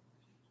flow,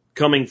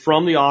 coming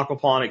from the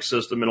aquaponics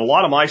system. And a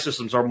lot of my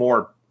systems are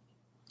more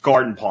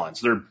garden ponds.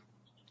 They're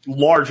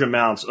large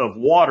amounts of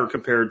water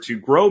compared to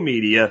grow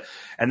media.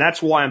 And that's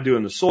why I'm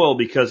doing the soil,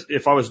 because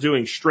if I was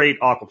doing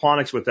straight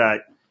aquaponics with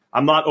that,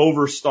 I'm not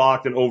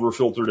overstocked and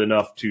overfiltered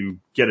enough to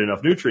get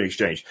enough nutrient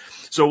exchange.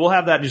 So we'll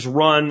have that just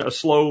run a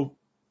slow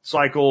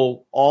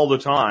cycle all the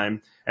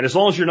time. And as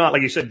long as you're not,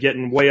 like you said,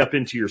 getting way up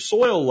into your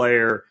soil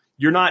layer,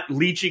 you're not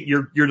leaching,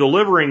 you're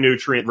delivering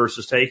nutrient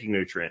versus taking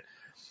nutrient.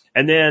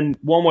 And then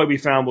one way we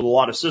found with a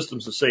lot of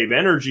systems to save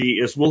energy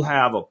is we'll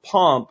have a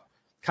pump,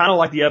 kind of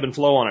like the ebb and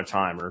flow on a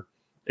timer,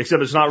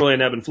 except it's not really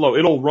an ebb and flow.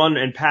 It'll run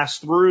and pass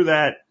through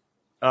that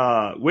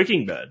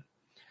wicking bed.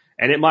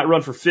 And it might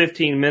run for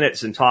 15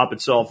 minutes and top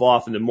itself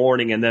off in the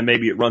morning, and then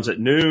maybe it runs at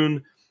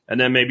noon, and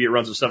then maybe it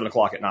runs at 7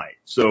 o'clock at night.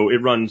 So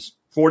it runs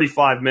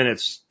 45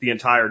 minutes the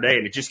entire day,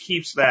 and it just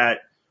keeps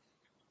that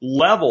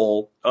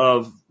level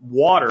of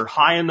water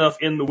high enough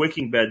in the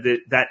wicking bed that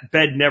that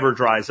bed never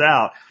dries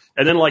out.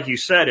 And then, like you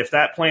said, if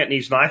that plant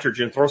needs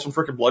nitrogen, throw some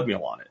frickin' blood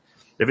meal on it.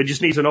 If it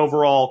just needs an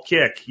overall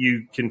kick,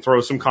 you can throw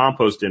some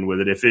compost in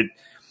with it.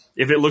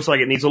 If it looks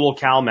like it needs a little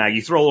CalMag,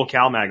 you throw a little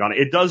CalMag on it.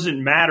 It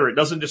doesn't matter. It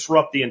doesn't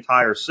disrupt the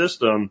entire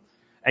system,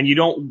 and you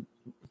don't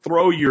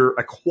throw your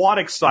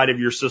aquatic side of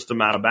your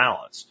system out of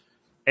balance.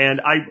 And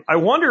I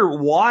wonder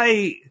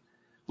why,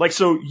 like,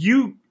 so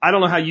I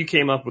don't know how you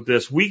came up with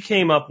this. We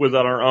came up with it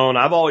on our own.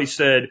 I've always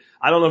said,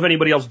 I don't know if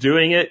anybody else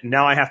doing it.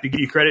 Now I have to give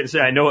you credit and say,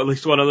 I know at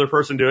least one other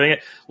person doing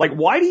it. Like,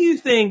 why do you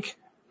think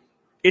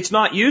it's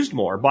not used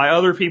more by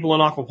other people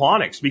in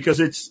aquaponics?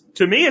 Because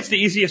to me, it's the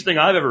easiest thing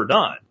I've ever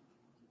done.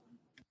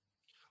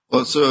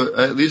 Well, so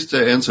at least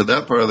to answer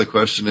that part of the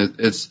question,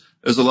 there's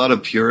a lot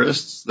of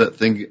purists that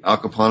think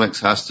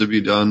aquaponics has to be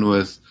done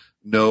with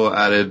no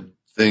added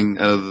thing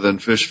other than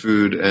fish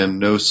food and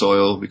no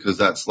soil, because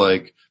that's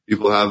like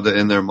people have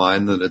in their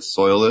mind that it's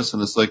soilless.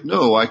 And it's like,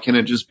 no, why can't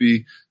it just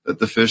be that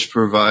the fish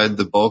provide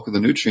the bulk of the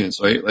nutrients,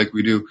 right? Like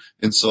we do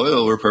in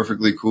soil, we're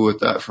perfectly cool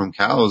with that from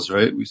cows,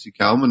 right? We see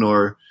cow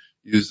manure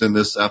used in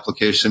this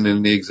application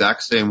in the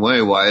exact same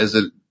way. Why does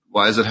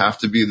it have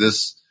to be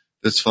this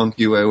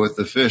funky way with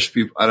the fish?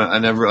 I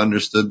never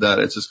understood that.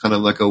 It's just kind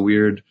of like a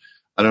weird,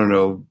 I don't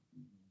know,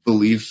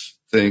 belief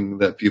thing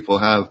that people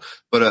have.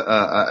 But,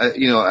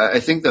 I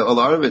think that a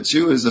lot of it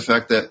too is the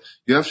fact that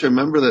you have to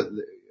remember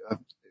that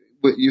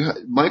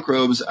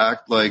microbes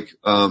act like,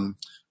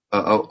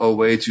 a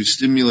way to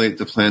stimulate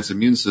the plant's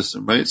immune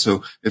system, right?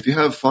 So if you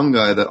have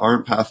fungi that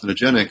aren't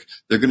pathogenic,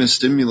 they're going to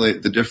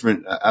stimulate the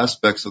different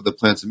aspects of the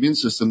plant's immune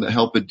system that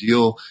help it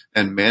deal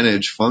and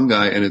manage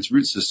fungi and its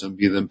root system,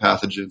 be them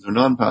pathogens or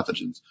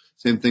non-pathogens.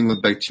 Same thing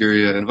with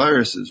bacteria and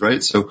viruses,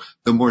 right? So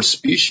the more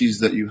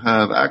species that you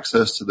have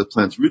access to the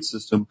plant's root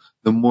system,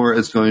 the more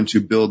it's going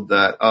to build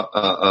that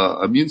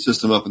immune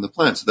system up in the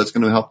plant. So that's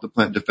going to help the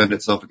plant defend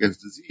itself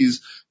against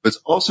disease, but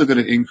it's also going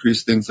to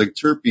increase things like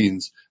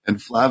terpenes and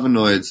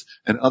flavonoids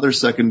and other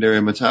secondary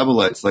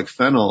metabolites like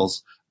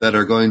phenols that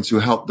are going to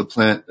help the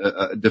plant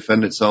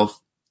defend itself,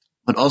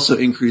 and also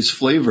increase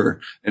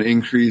flavor and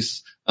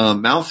increase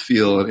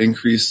mouthfeel and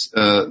increase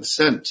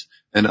scent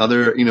and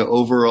other,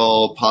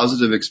 overall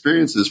positive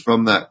experiences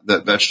from that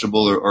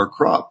vegetable or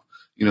crop,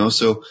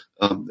 so,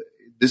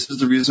 this is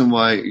the reason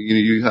why,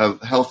 you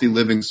have healthy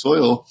living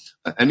soil.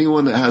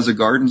 Anyone that has a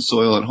garden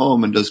soil at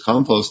home and does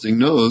composting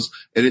knows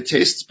that it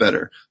tastes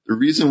better. The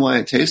reason why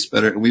it tastes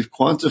better, and we've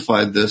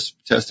quantified this,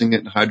 testing it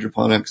in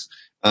hydroponics,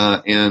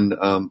 and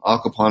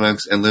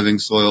aquaponics and living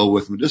soil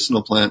with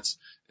medicinal plants,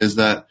 is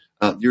that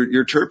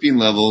your terpene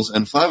levels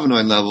and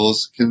flavonoid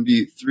levels can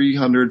be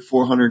 300,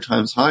 400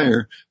 times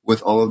higher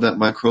with all of that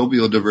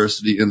microbial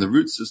diversity in the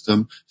root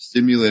system,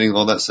 stimulating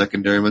all that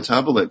secondary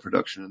metabolite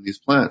production in these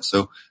plants.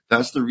 So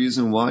that's the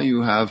reason why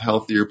you have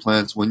healthier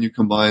plants when you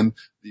combine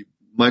the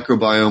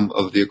microbiome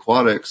of the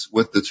aquatics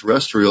with the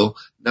terrestrial.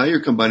 Now you're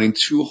combining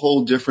two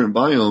whole different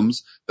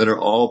biomes that are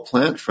all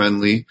plant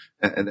friendly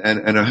and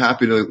are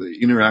happy to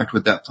interact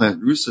with that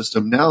plant root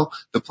system. Now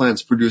the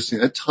plant's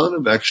producing a ton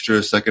of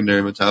extra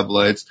secondary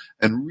metabolites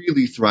and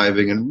really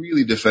thriving and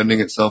really defending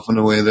itself in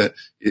a way that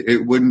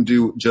it wouldn't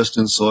do just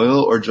in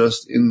soil or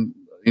just in,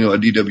 a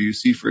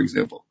DWC, for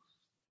example.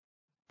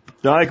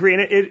 No, I agree.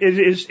 And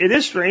it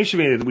is strange to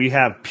me that we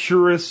have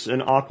purists in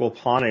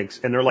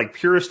aquaponics and they're like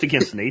purists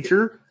against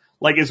nature.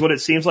 Like is what it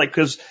seems like,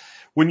 because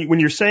when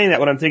you're saying that,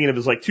 what I'm thinking of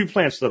is like two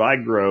plants that I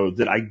grow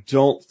that I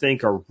don't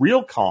think are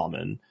real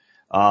common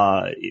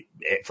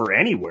for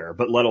anywhere,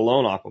 but let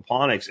alone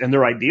aquaponics, and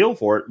they're ideal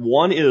for it.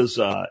 One is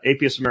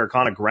Apius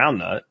americana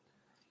groundnut,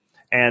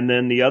 and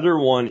then the other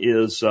one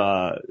is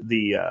the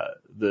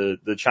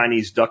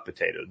Chinese duck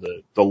potato,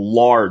 the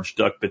large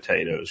duck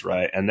potatoes,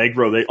 right? And they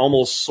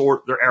almost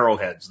they're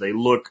arrowheads. They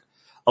look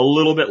a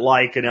little bit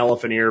like an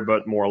elephant ear,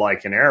 but more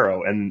like an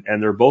arrow, and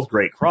they're both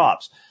great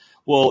crops.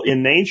 Well,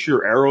 in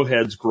nature,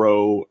 arrowheads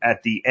grow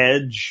at the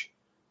edge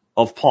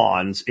of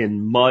ponds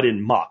in mud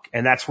and muck,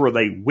 and that's where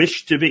they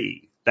wish to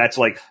be. That's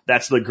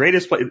the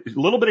greatest place. A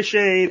little bit of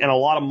shade and a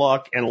lot of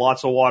muck and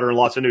lots of water and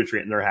lots of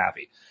nutrient, and they're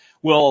happy.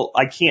 Well,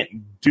 I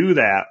can't do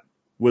that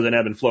with an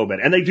ebb and flow bed.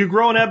 And they do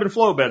grow in ebb and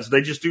flow beds.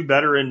 They just do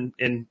better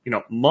in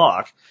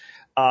muck.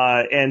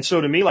 And so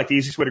to me, like the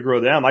easiest way to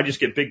grow them, I just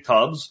get big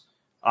tubs.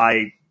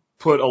 I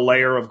put a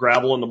layer of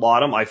gravel in the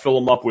bottom. I fill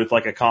them up with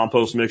like a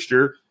compost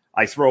mixture.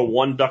 I throw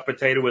one duck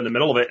potato in the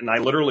middle of it, and I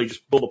literally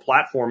just build a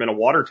platform in a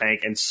water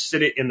tank and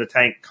sit it in the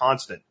tank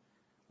constant.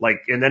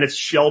 Like, and then it's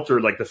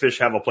sheltered, like the fish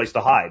have a place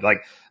to hide.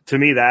 Like, to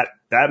me,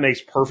 that makes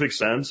perfect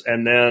sense.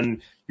 And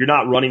then you're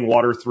not running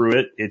water through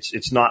it.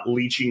 It's not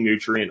leaching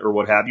nutrient or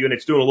what have you. And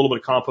it's doing a little bit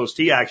of compost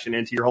tea action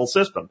into your whole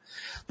system.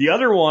 The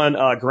other one,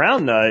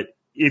 ground nut,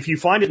 if you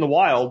find it in the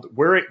wild,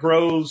 where it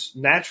grows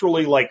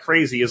naturally like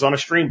crazy is on a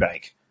stream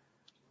bank.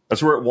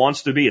 That's where it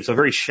wants to be. It's a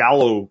very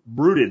shallow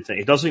rooted thing.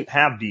 It doesn't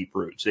have deep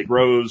roots. It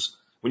grows,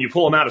 when you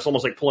pull them out, it's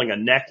almost like pulling a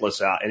necklace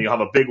out, and you'll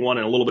have a big one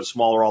and a little bit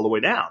smaller all the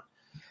way down.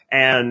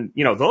 And,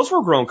 those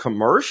were grown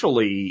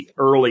commercially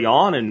early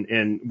on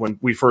in when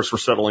we first were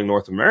settling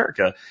North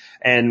America.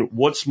 And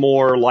what's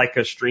more like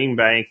a stream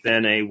bank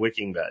than a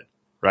wicking bed,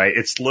 right?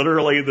 It's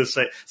literally the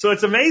same. So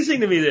it's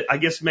amazing to me that I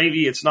guess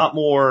maybe it's not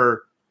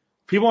more,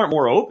 people aren't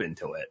more open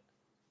to it.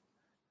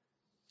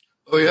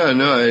 Oh yeah,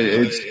 no,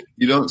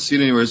 you don't see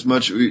it anywhere as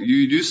much.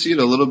 You do see it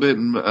a little bit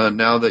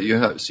now that you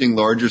have seeing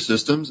larger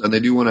systems, and they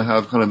do want to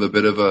have kind of a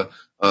bit of a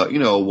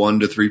 1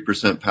 to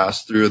 3%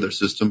 pass through of their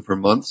system per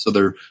month. So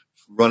they're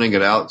running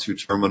it out to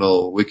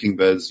terminal wicking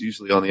beds,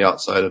 usually on the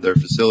outside of their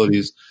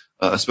facilities,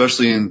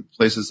 especially in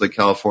places like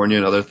California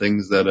and other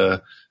things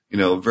that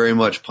very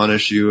much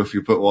punish you if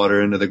you put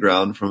water into the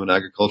ground from an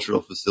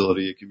agricultural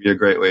facility. It can be a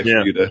great way for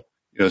you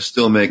to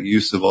still make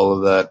use of all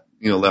of that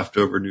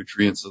leftover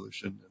nutrient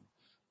solution.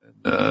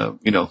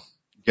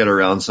 Get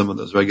around some of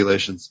those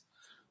regulations.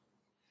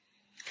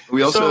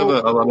 We also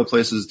have a lot of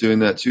places doing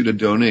that too, to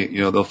donate.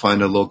 They'll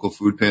find a local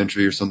food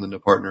pantry or something to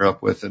partner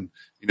up with and,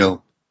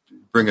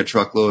 bring a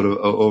truckload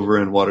over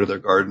and water their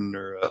garden,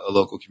 or a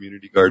local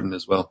community garden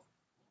as well.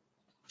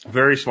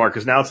 Very smart,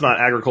 because now it's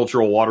not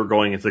agricultural water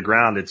going into the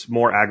ground. It's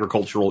more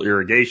agricultural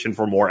irrigation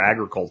for more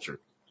agriculture,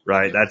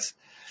 right?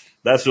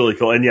 That's really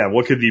cool. And yeah,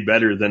 what could be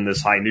better than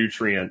this high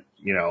nutrient,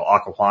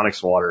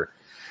 aquaponics water?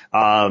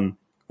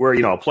 Where,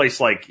 a place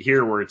like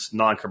here where it's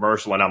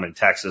non-commercial, and I'm in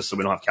Texas, so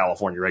we don't have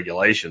California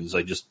regulations.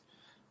 I just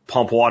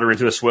pump water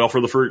into a swale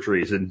for the fruit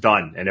trees and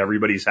done, and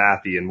everybody's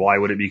happy. And why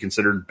would it be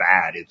considered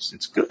bad?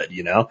 It's good,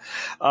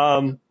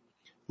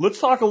 Let's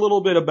talk a little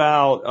bit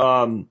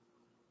about,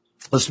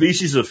 the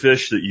species of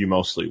fish that you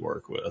mostly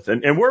work with.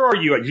 And where are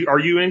you? Are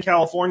you in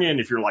California? And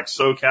if you're like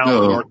SoCal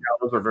or North Cal,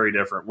 those are very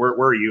different. Where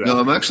are you at? No,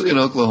 I'm actually in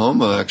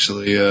Oklahoma,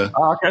 actually.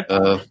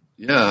 Okay.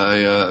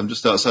 I'm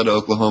just outside of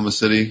Oklahoma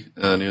City,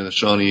 near the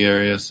Shawnee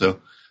area.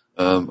 So,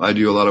 I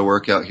do a lot of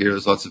work out here.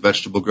 There's lots of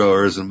vegetable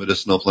growers and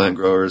medicinal plant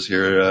growers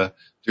here,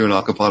 doing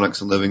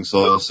aquaponics and living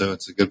soil. So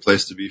it's a good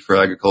place to be for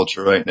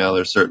agriculture right now.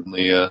 There's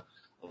certainly, a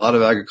lot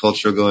of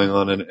agriculture going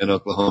on in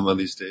Oklahoma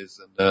these days,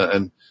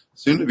 and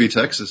soon to be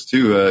Texas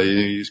too. You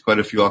use quite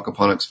a few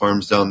aquaponics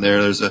farms down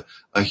there. There's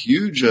a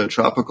huge,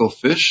 tropical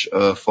fish,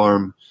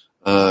 farm,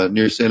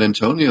 near San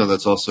Antonio.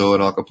 That's also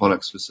an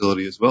aquaponics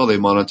facility as well. They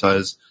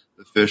monetize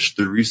the fish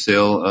through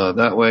resale,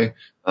 that way.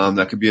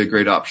 That could be a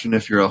great option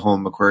if you're a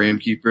home aquarium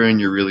keeper and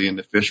you're really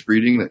into fish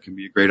breeding. That can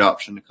be a great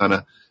option to kind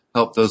of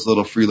help those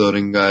little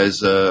freeloading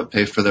guys,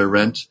 pay for their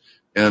rent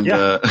and,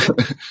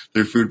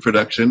 their food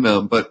production.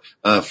 But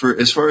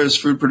as far as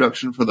food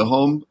production for the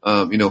home,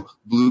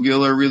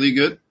 bluegill are really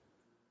good.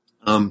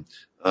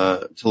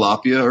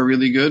 Tilapia are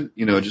really good.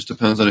 It just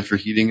depends on if you're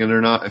heating it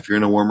or not. If you're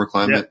in a warmer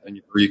climate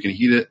or you can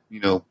heat it,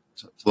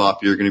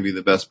 tilapia are going to be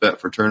the best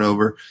bet for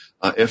turnover.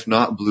 If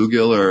not,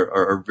 bluegill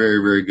are very,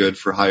 very good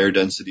for higher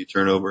density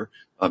turnover.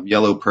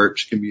 Yellow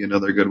perch can be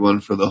another good one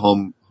for the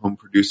home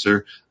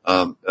producer.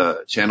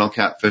 Channel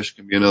catfish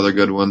can be another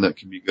good one that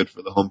can be good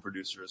for the home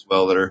producer as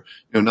well, that are,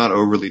 not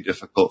overly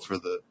difficult for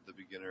the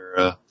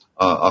beginner,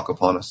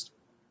 aquaponist.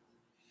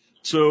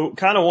 So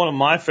kind of one of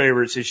my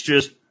favorites is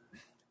just,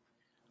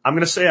 I'm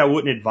going to say I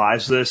wouldn't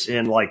advise this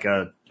in like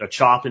a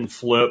chop and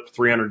flip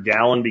 300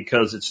 gallon,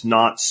 because it's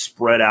not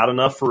spread out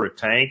enough for a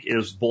tank,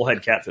 is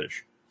bullhead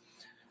catfish.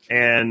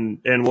 And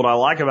what I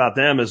like about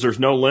them is there's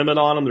no limit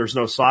on them. There's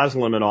no size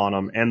limit on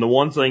them. And the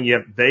one thing,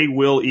 they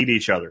will eat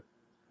each other,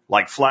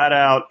 like flat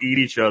out eat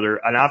each other.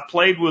 And I've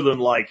played with them.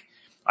 Like,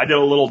 I did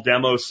a little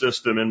demo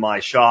system in my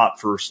shop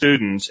for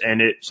students,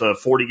 and it's a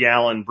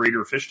 40-gallon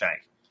breeder fish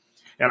tank.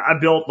 And I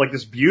built like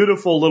this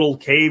beautiful little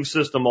cave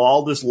system,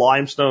 all this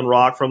limestone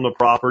rock from the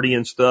property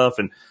and stuff,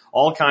 and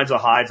all kinds of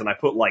hides. And I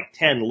put like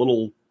 10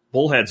 little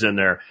bullheads in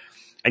there.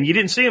 And you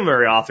didn't see them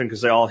very often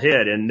because they all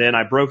hid. And then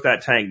I broke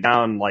that tank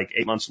down like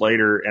 8 months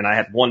later, and I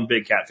had one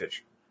big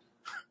catfish.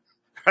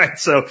 Right.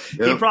 So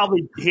he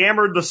probably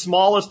hammered the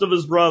smallest of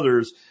his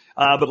brothers.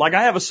 But like,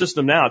 I have a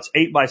system now. It's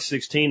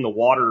 8x16. The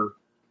water,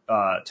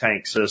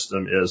 tank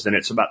system is, and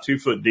it's about 2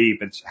 foot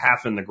deep. It's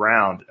half in the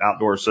ground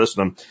outdoor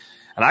system.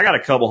 And I got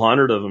a couple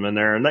hundred of them in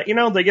there, and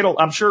they get,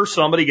 I'm sure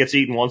somebody gets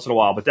eaten once in a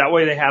while, but that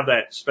way they have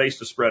that space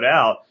to spread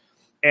out.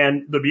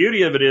 And the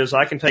beauty of it is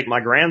I can take my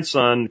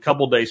grandson a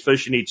couple of days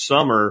fishing each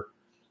summer,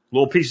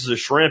 little pieces of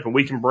shrimp, and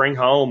we can bring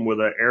home with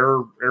an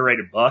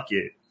aerated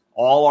bucket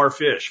all our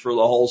fish for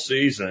the whole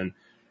season.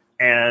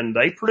 And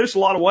they produce a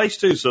lot of waste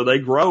too, so they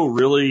grow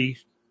really,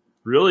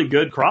 really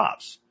good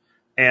crops.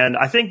 And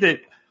I think that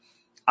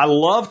I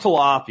love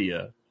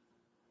tilapia,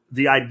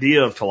 the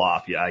idea of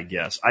tilapia, I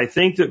guess. I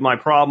think that my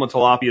problem with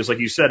tilapia is, like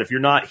you said, if you're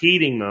not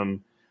heating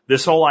them,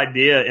 this whole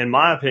idea, in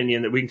my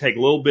opinion, that we can take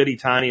little bitty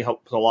tiny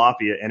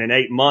tilapia and in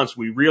 8 months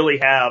we really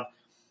have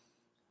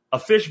a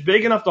fish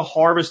big enough to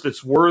harvest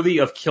that's worthy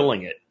of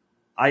killing it.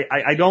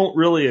 I don't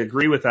really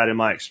agree with that in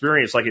my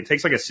experience. Like, it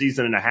takes like a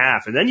season and a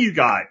half, and then you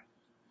got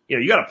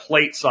a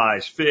plate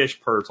size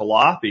fish per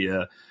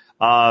tilapia.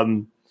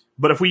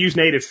 But if we use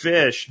native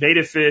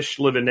fish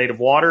live in native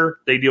water.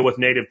 They deal with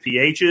native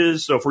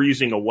pHs. So if we're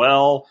using a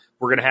well,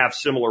 we're going to have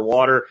similar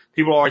water.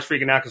 People are always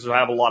freaking out because I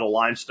have a lot of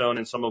limestone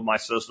in some of my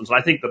systems. And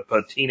I think the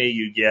patina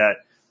you get,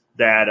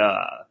 that,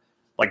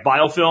 like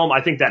biofilm,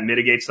 I think that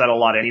mitigates that a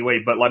lot anyway.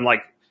 But I'm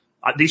like,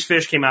 these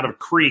fish came out of a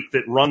creek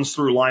that runs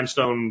through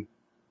limestone.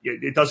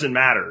 It doesn't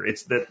matter.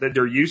 It's that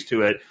they're used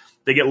to it.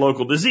 They get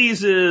local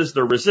diseases.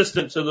 They're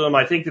resistant to them.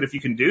 I think that if you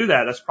can do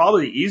that, that's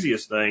probably the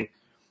easiest thing.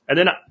 And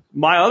then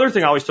my other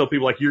thing I always tell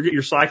people, like,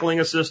 you're cycling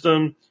a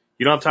system.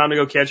 You don't have time to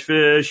go catch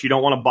fish. You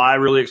don't want to buy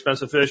really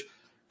expensive fish.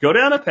 Go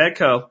down to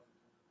Petco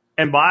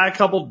and buy a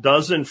couple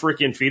dozen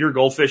freaking feeder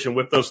goldfish and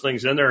whip those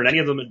things in there. And any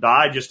of them that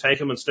die, just take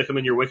them and stick them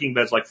in your wicking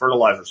beds like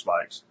fertilizer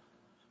spikes.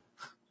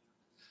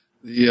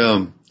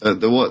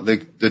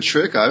 The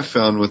trick I've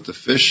found with the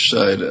fish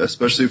side,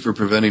 especially for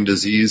preventing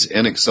disease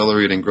and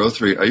accelerating growth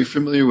rate, are you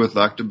familiar with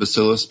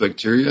lactobacillus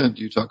bacteria?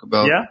 Do you talk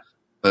about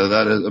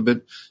that a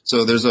bit?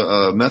 So there's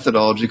a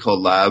methodology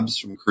called labs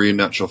from Korean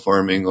natural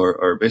farming,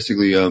 or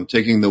basically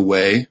taking the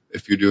whey.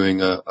 If you're doing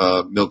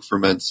milk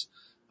ferments,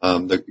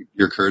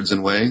 your curds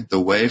and whey, the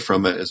whey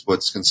from it is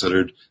what's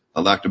considered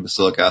a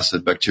lactobacillic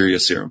acid bacteria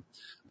serum.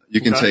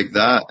 You can take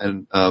that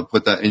and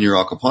put that in your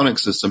aquaponics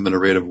system at a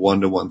rate of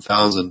 1 to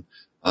 1,000,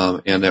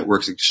 and that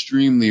works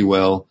extremely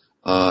well.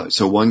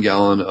 So 1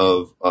 gallon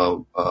of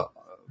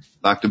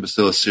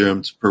lactobacillus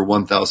serums per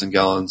 1,000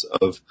 gallons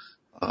of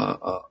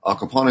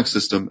aquaponics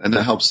system, and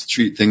that helps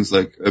treat things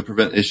like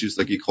prevent issues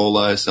like E.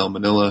 coli,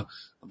 salmonella,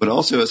 but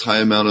also has high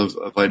amount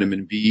of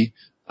vitamin B.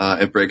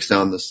 It breaks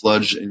down the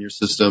sludge in your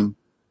system.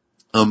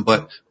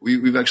 But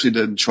we've actually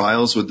done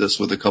trials with this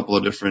with a couple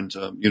of different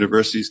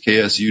universities.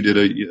 KSU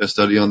did a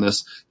study on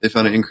this. They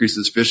found it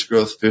increases fish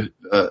growth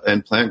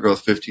and plant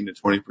growth 15 to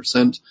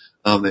 20%.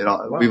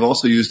 We've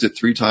also used it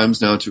 3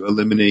 times now to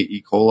eliminate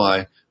E.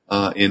 coli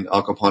in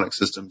aquaponic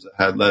systems that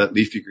had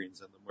leafy greens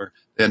in them, where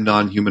they had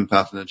non-human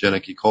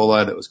pathogenic E.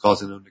 coli that was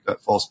causing them to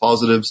get false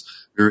positives.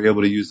 We were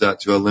able to use that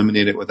to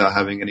eliminate it without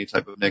having any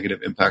type of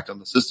negative impact on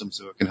the system,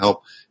 so it can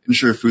help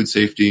ensure food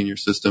safety in your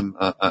system.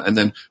 And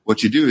then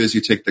what you do is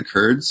you take the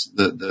curds,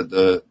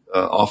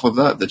 off of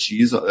that, the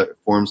cheese that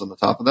forms on the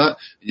top of that,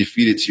 and you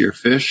feed it to your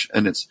fish,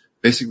 and it's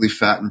basically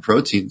fat and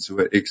protein, so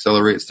it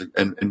accelerates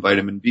and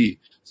vitamin B.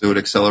 So it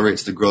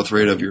accelerates the growth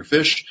rate of your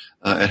fish.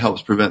 It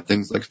helps prevent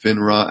things like fin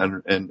rot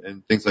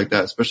and things like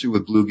that, especially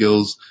with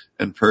bluegills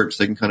and perch.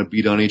 They can kind of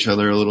beat on each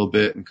other a little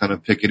bit and kind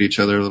of pick at each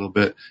other a little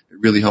bit. It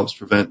really helps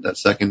prevent that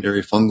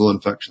secondary fungal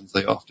infections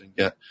they often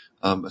get,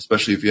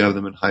 especially if you have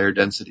them in higher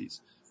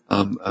densities.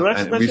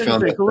 That's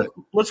interesting.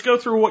 Let's go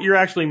through what you're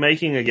actually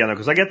making again,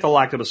 because I get the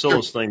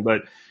lactobacillus thing,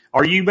 but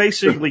are you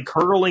basically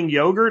curdling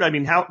yogurt? I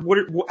mean, how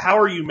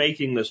are you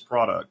making this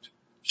product?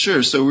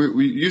 Sure. So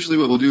we usually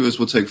what we'll do is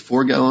we'll take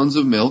 4 gallons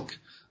of milk.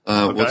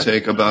 We'll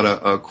take about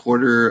a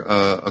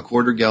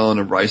quarter gallon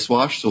of rice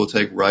wash. So we'll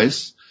take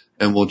rice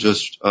and we'll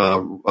just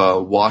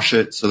wash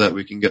it so that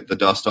we can get the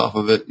dust off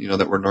of it,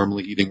 that we're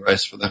normally eating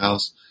rice for the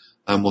house.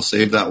 We'll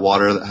save that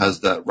water that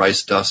has that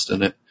rice dust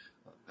in it,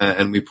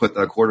 and we put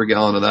a quarter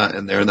gallon of that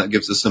in there, and that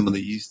gives us some of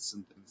the yeasts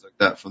and things like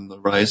that from the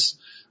rice.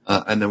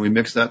 And then we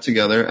mix that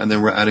together, and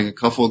then we're adding a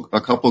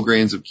couple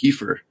grains of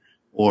kefir,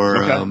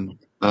 or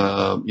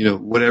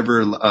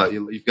whatever,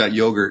 you've got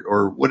yogurt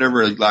or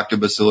whatever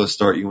lactobacillus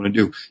start you want to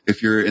do.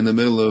 If you're in the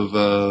middle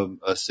of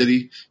a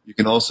city, you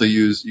can go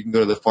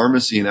to the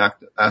pharmacy and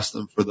ask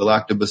them for the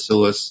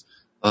lactobacillus,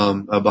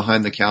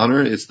 behind the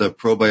counter. It's the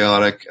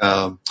probiotic,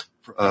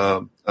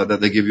 that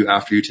they give you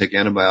after you take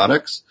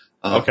antibiotics.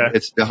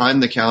 It's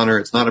behind the counter.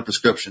 It's not a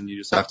prescription. You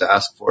just have to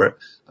ask for it.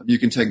 You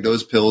can take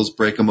those pills,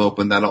 break them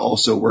open. That'll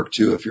also work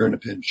too if you're in a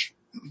pinch.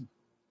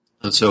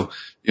 And so,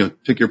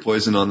 pick your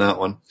poison on that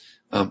one.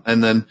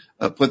 And then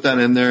put that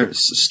in there,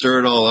 stir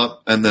it all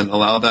up, and then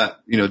allow that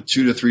 2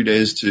 to 3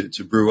 days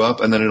to brew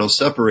up, and then it'll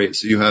separate.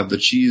 So you have the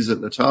cheese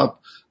at the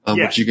top,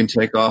 which you can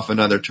take off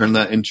and either turn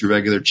that into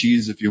regular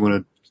cheese if you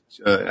want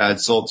to add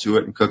salt to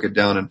it and cook it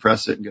down and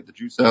press it and get the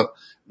juice out.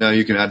 Now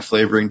you can add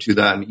flavoring to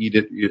that and eat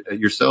it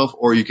yourself,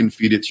 or you can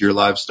feed it to your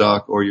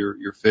livestock or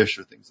your fish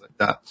or things like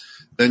that.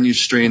 Then you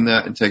strain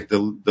that and take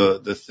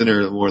the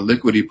thinner, more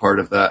liquidy part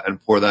of that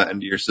and pour that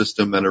into your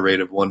system at a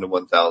rate of 1 to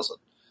 1,000.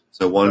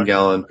 So 1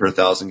 gallon per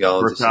 1,000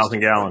 gallons. Per 1,000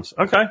 gallons.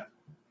 Okay.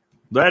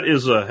 That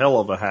is a hell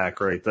of a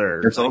hack right there.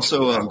 It's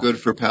also good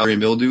for powdery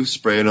mildew.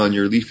 Spray it on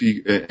your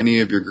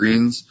any of your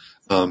greens.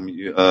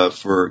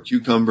 for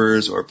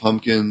cucumbers or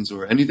pumpkins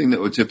or anything that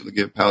would typically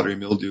get powdery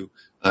mildew.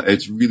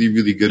 It's really,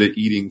 really good at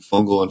eating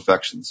fungal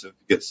infections. So if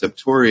you get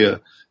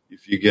septoria,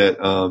 if you get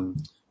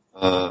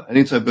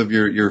any type of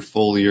your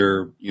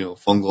foliar,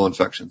 fungal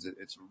infections,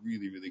 it's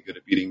really, really good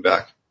at beating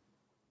back.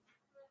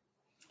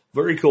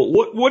 Very cool.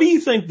 What do you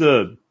think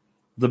the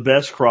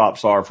best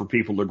crops are for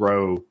people to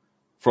grow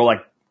for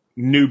like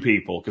new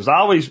people? Because I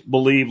always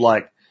believe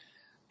like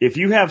if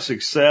you have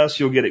success,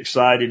 you'll get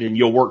excited and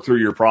you'll work through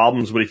your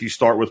problems. But if you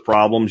start with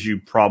problems, you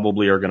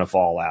probably are going to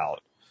fall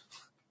out.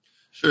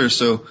 Sure.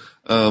 So,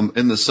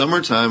 in the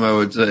summertime, I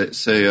would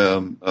say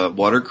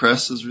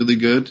watercress is really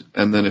good.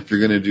 And then if you're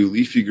going to do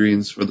leafy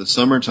greens for the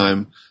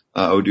summertime,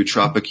 I would do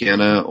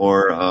Tropicana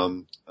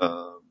or,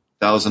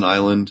 Thousand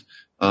Island,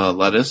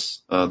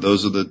 lettuce.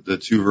 Those are the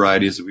two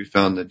varieties that we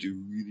found that do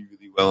really,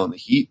 really well in the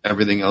heat.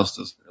 Everything else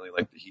doesn't really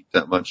like the heat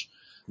that much.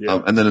 Yeah.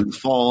 And then in the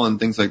fall and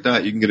things like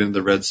that, you can get into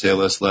the red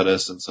salus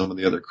lettuce and some of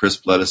the other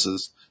crisp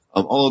lettuces.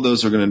 All of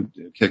those are going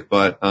to kick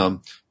butt.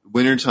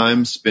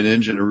 Wintertime,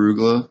 spinach and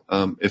arugula.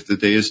 If the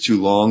day is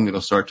too long,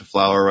 it'll start to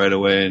flower right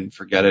away and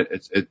forget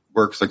it. It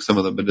works like some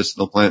of the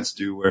medicinal plants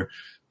do where,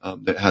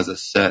 it has a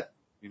set,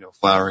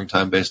 flowering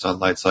time based on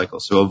light cycle.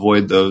 So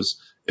avoid those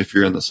if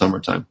you're in the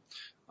summertime.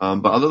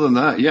 But other than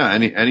that, yeah,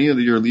 any of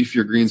your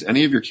leafier greens,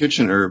 any of your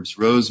kitchen herbs,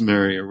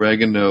 rosemary,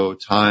 oregano,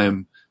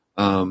 thyme,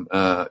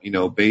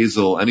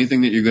 basil,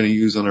 anything that you're going to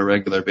use on a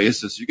regular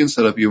basis, you can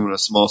set up even a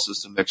small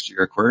system next to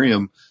your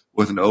aquarium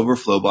with an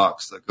overflow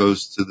box that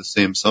goes to the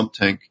same sump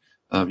tank.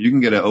 You can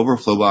get an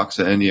overflow box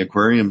at any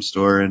aquarium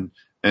store and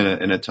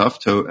a tough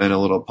tote and a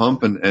little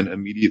pump and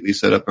immediately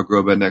set up a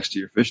grow bed next to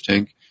your fish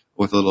tank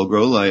with a little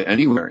grow light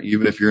anywhere.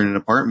 Even if you're in an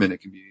apartment,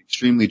 it can be an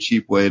extremely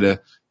cheap way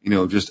to,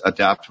 just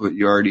adapt to what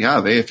you already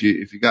have. Hey, if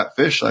you got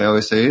fish, I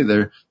always say, hey,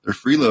 they're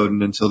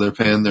freeloading until they're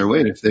paying their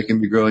weight. If they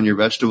can be growing your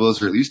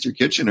vegetables or at least your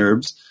kitchen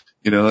herbs,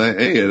 hey,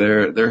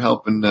 they're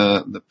helping,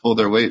 pull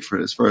their weight for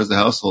as far as the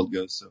household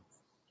goes. So.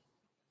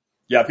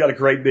 Yeah, I've got a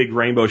great big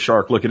rainbow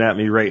shark looking at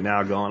me right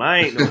now going,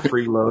 I ain't no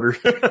freeloader.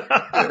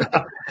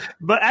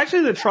 But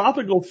actually the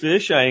tropical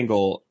fish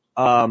angle,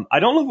 I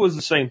don't know if it was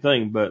the same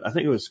thing, but I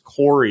think it was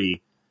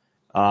Corey,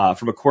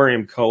 from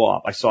Aquarium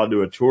Co-op. I saw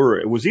do a tour.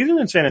 It was either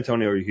in San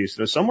Antonio or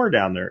Houston or somewhere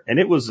down there. And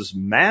it was this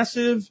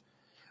massive,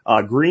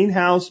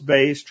 greenhouse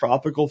based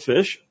tropical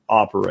fish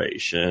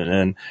operation.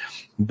 And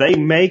they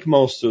make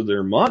most of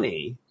their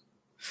money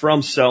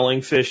from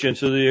selling fish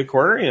into the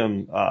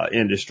aquarium,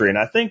 industry. And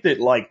I think that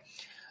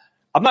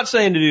I'm not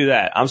saying to do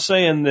that. I'm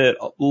saying that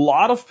a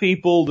lot of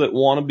people that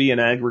want to be in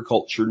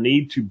agriculture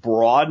need to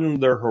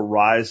broaden their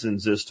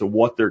horizons as to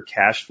what their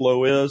cash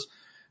flow is.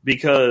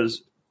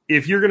 Because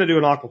if you're going to do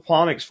an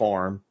aquaponics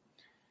farm,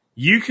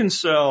 you can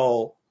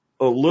sell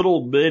a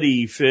little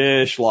bitty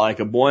fish like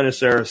a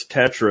Buenos Aires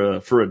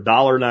tetra for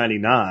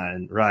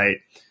 $1.99, right?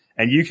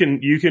 And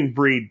you can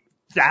breed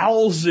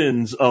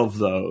thousands of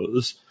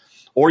those,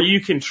 or you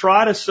can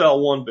try to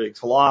sell one big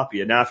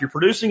tilapia. Now, if you're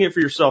producing it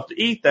for yourself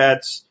to eat,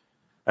 that's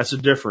a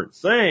different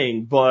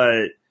thing,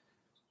 but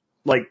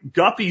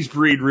guppies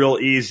breed real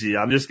easy.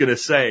 I'm just going to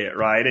say it,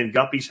 right? And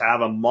guppies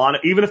have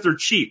even if they're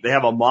cheap, they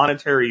have a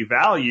monetary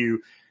value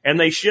and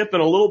they ship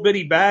in a little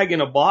bitty bag in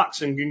a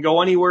box and can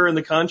go anywhere in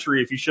the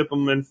country if you ship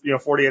them in,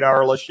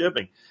 48-hour less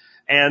shipping.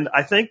 And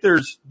I think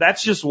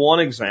that's just one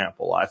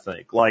example, I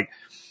think.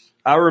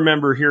 I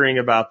remember hearing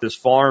about this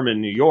farm in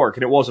New York,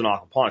 and it wasn't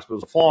aquaponics, but it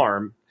was a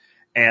farm,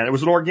 and it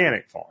was an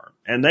organic farm.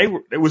 And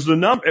it was the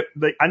number,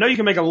 I know you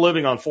can make a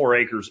living on 4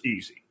 acres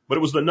easy, but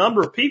it was the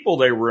number of people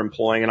they were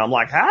employing. And I'm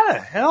like, how the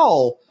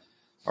hell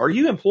are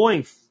you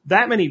employing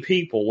that many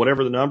people,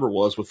 whatever the number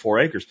was with 4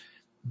 acres?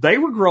 They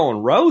were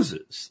growing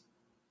roses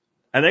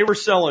and they were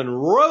selling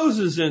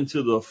roses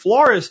into the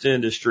florist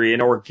industry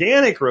and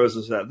organic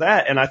roses at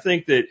that. And I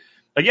think that,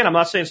 again, I'm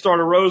not saying start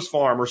a rose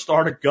farm or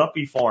start a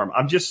guppy farm.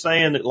 I'm just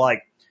saying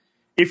that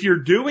if you're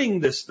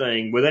doing this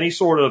thing with any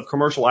sort of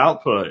commercial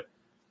output,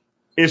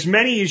 as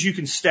many as you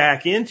can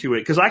stack into it,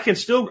 because I can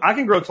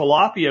grow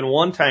tilapia in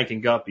one tank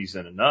and guppies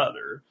in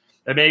another.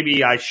 And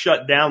maybe I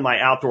shut down my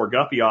outdoor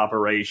guppy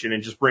operation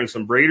and just bring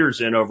some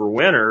breeders in over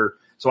winter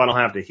so I don't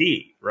have to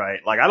heat, right?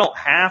 I don't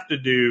have to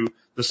do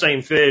the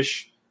same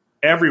fish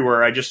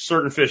everywhere.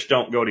 Certain fish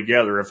don't go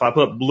together. If I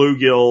put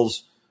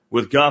bluegills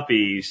with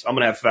guppies, I'm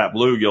going to have fat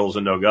bluegills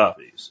and no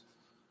guppies.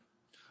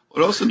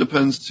 It also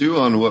depends, too,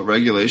 on what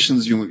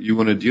regulations you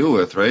want to deal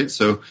with, right?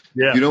 So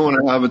you don't want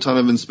to have a ton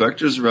of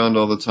inspectors around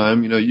all the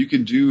time. You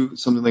could do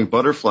something like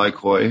butterfly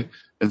koi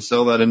and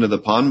sell that into the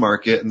pond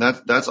market. And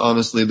that's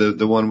honestly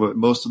the one with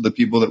most of the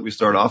people that we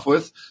start off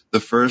with the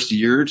first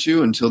year or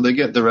two until they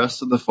get the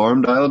rest of the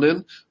farm dialed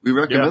in. We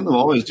recommend them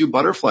always do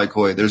butterfly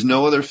koi. There's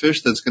no other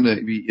fish that's going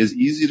to be as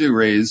easy to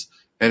raise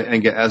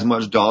and get as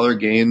much dollar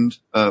gained,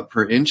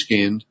 per inch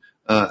gained.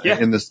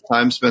 In this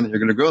time spent that you're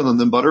going to grow them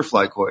than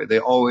butterfly koi. They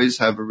always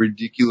have a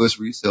ridiculous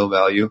resale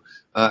value.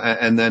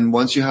 And then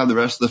once you have the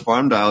rest of the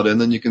farm dialed in,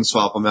 then you can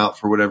swap them out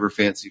for whatever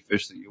fancy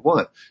fish that you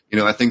want.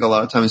 I think a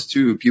lot of times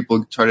too,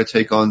 people try to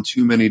take on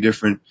too many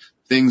different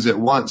things at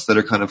once that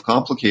are kind of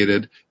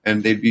complicated,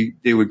 and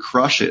they would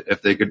crush it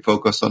if they could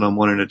focus on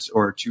one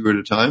or two at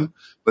a time,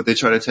 but they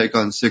try to take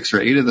on 6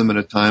 or 8 of them at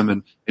a time,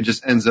 and it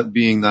just ends up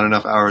being not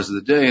enough hours of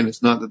the day. And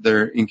it's not that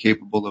they're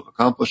incapable of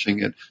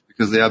accomplishing it,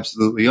 because they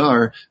absolutely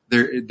are.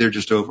 They're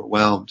just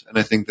overwhelmed. And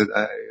I think that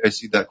I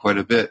see that quite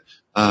a bit,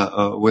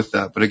 with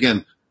that. But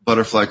again,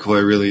 butterfly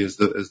koi really is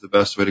the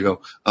best way to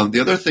go.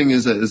 The other thing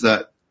is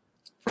that,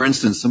 for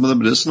instance, some of the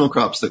medicinal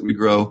crops that we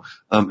grow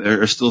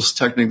are still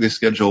technically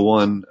Schedule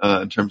 1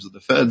 in terms of the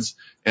feds,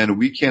 and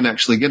we can't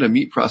actually get a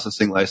meat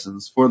processing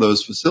license for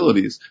those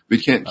facilities. We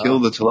can't kill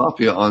the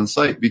tilapia on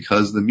site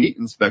because the meat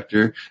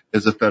inspector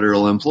is a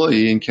federal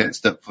employee and can't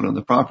step foot on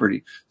the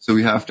property. So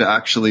we have to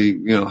actually,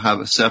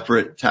 have a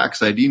separate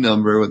tax ID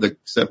number with a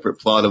separate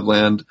plot of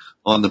land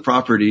on the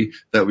property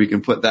that we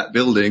can put that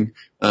building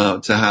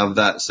to have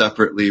that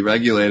separately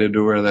regulated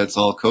to where that's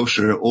all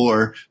kosher,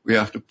 or we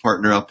have to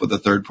partner up with a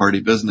third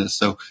party business.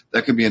 So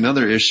that could be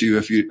another issue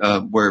if you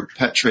where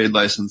pet trade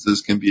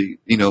licenses can be,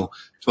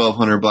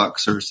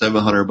 $1,200 or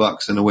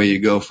 $700, and away you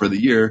go for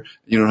the year.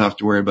 You don't have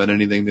to worry about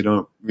anything. They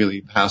don't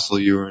really hassle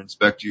you or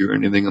inspect you or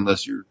anything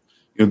unless you're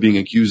being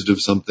accused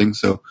of something.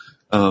 So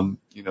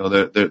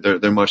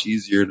they're much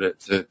easier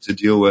to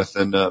deal with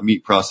than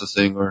meat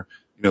processing or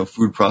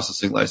food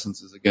processing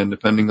licenses, again,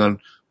 depending on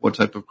what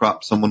type of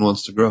crop someone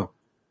wants to grow.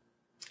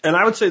 And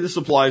I would say this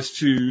applies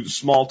to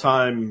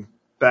small-time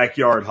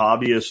backyard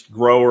hobbyist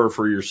grower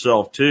for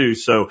yourself, too.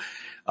 So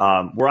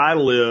where I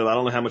live, I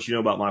don't know how much you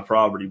know about my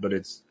property, but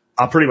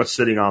I'm pretty much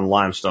sitting on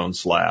limestone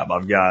slab.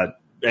 I've got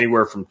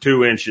anywhere from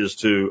 2 inches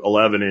to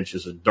 11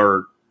 inches of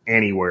dirt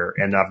anywhere,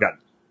 and I've got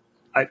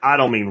I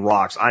don't mean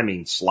rocks, I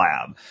mean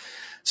slab.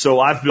 So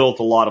I've built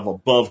a lot of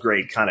above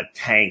grade kind of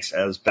tanks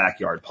as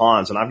backyard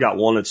ponds, and I've got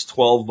one that's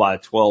 12 by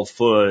 12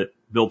 foot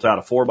built out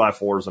of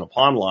 4x4s and a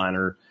pond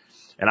liner.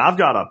 And I've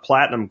got a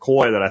platinum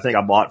koi that I think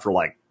I bought for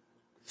like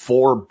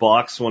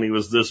 $4 when he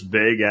was this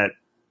big at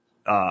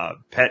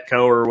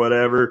Petco or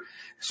whatever,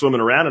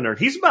 swimming around in there.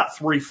 He's about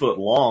 3 foot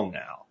long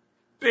now.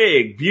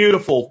 Big,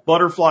 beautiful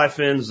butterfly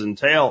fins and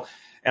tail.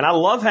 And I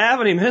love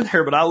having him in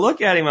there, but I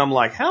look at him, I'm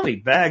like, how many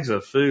bags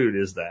of food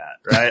is that?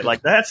 Right?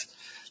 Like that's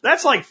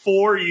like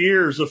 4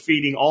 years of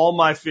feeding all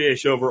my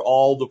fish over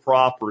all the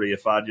property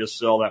if I just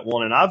sell that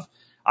one. And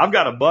I've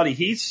got a buddy,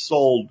 he's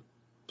sold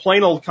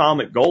plain old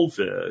comic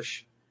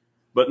goldfish,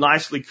 but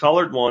nicely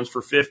colored ones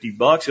for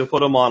 $50. He'll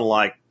put them on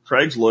like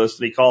Craigslist,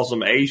 and he calls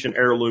them Asian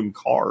heirloom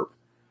carp.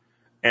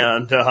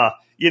 And,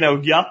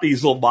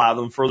 yuppies will buy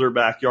them for their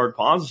backyard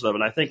ponds and stuff.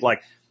 And I think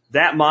like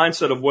that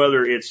mindset of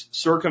whether it's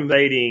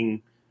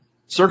circumventing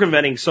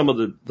some of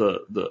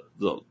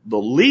the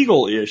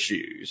legal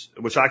issues,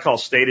 which I call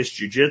status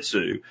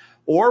jujitsu,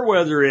 or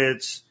whether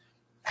it's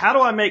how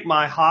do I make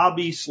my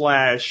hobby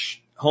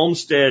 /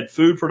 homestead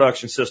food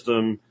production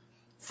system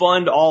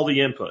fund all the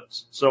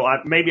inputs. So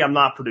maybe I'm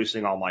not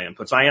producing all my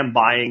inputs. I am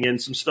buying in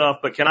some stuff,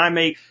 but can I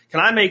make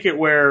it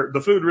where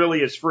the food really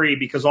is free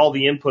because all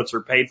the inputs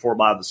are paid for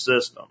by the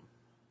system?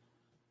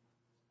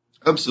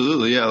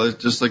 Absolutely. Yeah.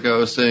 Just like I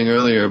was saying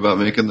earlier about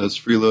making those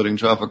freeloading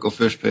tropical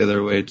fish pay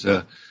their way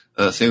to,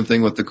 same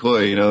thing with the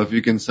koi. If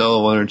you can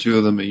sell 1 or 2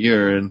 of them a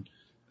year and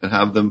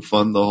have them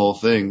fund the whole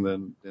thing,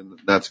 then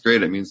that's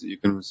great. It means that you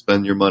can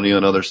spend your money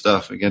on other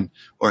stuff again,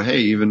 or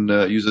hey, even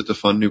use it to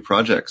fund new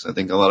projects. I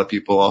think a lot of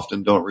people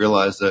often don't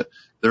realize that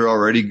they're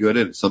already good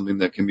at something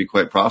that can be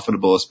quite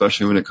profitable,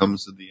 especially when it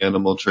comes to the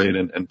animal trade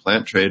and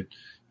plant trade.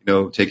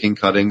 Taking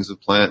cuttings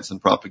of plants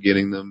and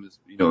propagating them is,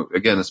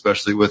 again,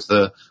 especially with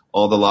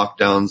all the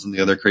lockdowns and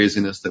the other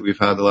craziness that we've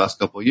had the last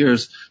couple of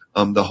years,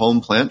 the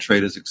home plant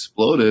trade has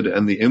exploded,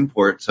 and the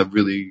imports have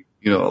really,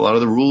 a lot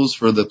of the rules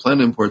for the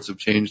plant imports have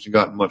changed and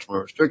gotten much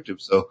more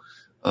restrictive. So,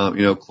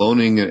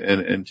 cloning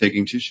and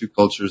taking tissue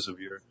cultures of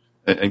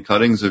and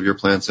cuttings of your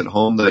plants at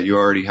home that you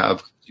already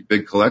have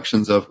big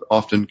collections of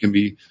often can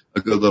be a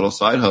good little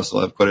side hustle.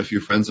 I have quite a few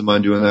friends of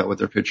mine doing that with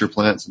their pitcher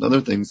plants and other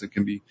things that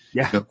can be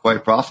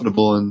quite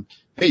profitable. And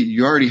hey,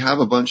 you already have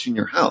a bunch in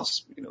your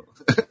house,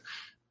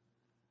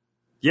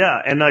 Yeah,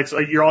 and that's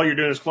all you're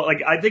doing is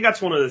like I think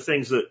that's one of the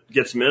things that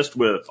gets missed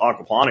with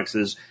aquaponics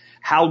is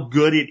how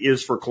good it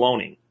is for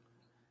cloning.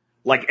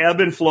 Like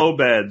ebb and flow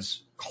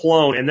beds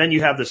clone, and then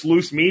you have this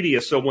loose media.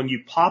 So when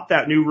you pop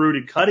that new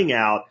rooted cutting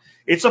out,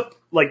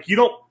 you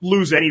don't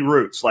lose any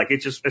roots. Like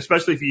it just,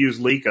 especially if you use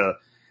Leica.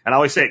 And I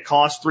always say it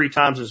costs 3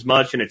 times as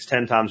much and it's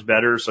 10 times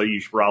better. So you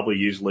should probably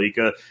use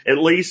Leica. At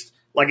least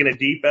like in a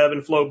deep ebb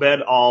and flow bed,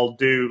 I'll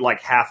do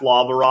like half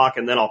lava rock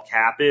and then I'll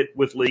cap it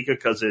with Leica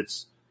because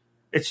it's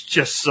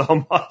just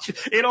so much.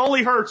 It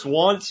only hurts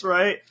once,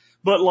 right?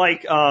 But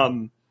like,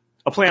 a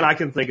plant I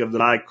can think of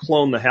that I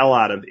clone the hell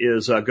out of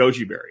is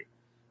goji berry.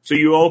 So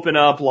you open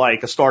up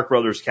like a Stark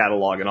Brothers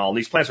catalog and all.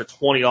 These plants are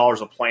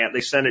 $20 a plant.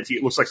 They send it to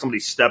you. It looks like somebody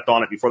stepped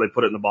on it before they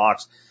put it in the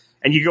box.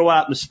 And you go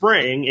out in the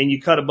spring and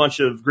you cut a bunch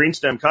of green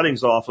stem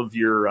cuttings off of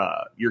your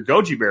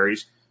goji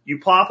berries. You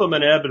pop them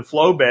in an ebb and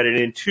flow bed, and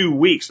in 2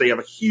 weeks they have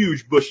a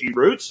huge bushy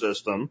root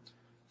system.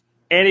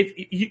 And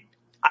if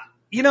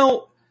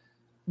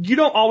you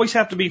don't always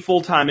have to be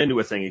full-time into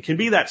a thing. It can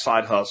be that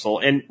side hustle.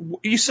 And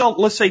you sell,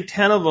 let's say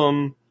 10 of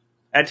them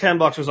at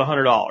 $10 was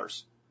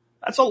 $100.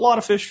 That's a lot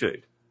of fish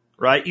food,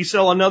 right? You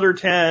sell another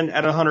 10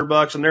 at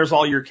 $100 and there's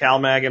all your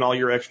CalMag and all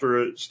your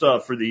extra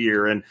stuff for the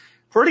year. And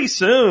pretty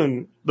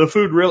soon the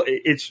food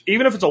really,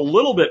 even if it's a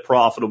little bit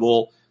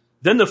profitable,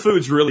 then the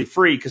food's really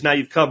free because now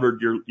you've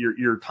covered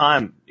your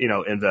time,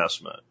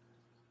 investment.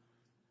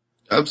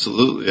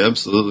 Absolutely,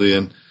 absolutely.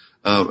 And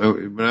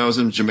when I was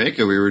in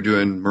Jamaica, we were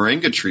doing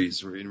moringa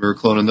trees. We were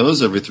cloning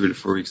those every 3 to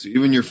 4 weeks.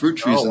 Even your fruit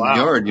trees in the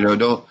yard,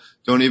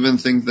 don't even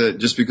think that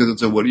just because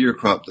it's a woodier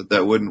crop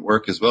that wouldn't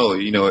work as well.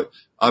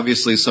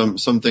 Obviously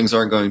some things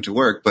aren't going to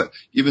work, but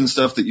even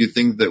stuff that you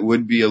think that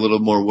would be a little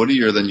more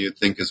woodier than you'd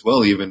think as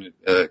well, even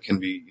can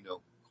be,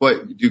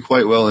 do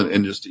quite well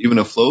and just even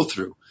a flow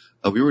through.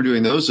 We were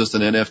doing those just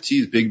in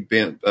NFTs, big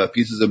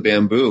pieces of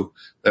bamboo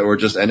that were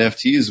just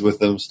NFTs with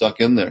them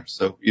stuck in there.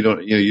 So you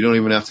don't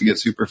even have to get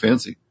super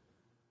fancy.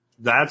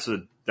 That's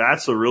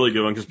a really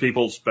good one because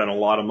people spend a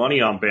lot of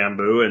money on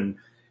bamboo, and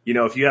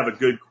if you have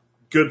a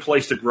good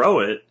place to grow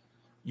it,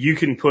 you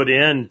can put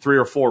in 3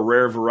 or 4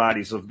 rare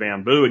varieties of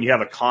bamboo, and you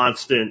have a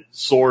constant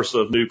source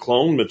of new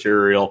clone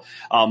material.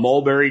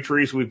 Mulberry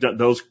trees, we've done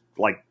those,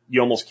 like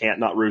you almost can't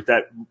not root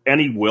that.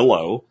 Any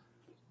willow.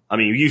 I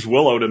mean, you use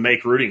willow to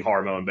make rooting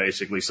hormone,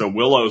 basically. So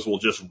willows will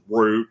just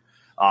root.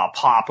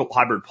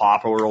 Hybrid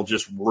poplar will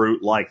just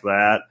root like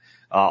that.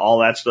 All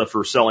that stuff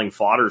for selling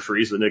fodder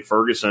trees that Nick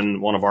Ferguson,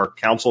 one of our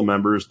council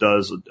members,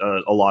 does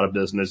a lot of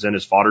business in,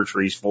 his fodder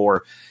trees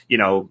for,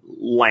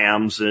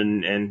 lambs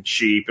and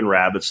sheep and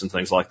rabbits and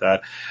things like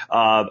that.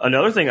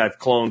 Another thing I've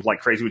cloned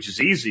like crazy, which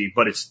is easy,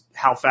 but it's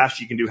how fast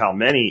you can do how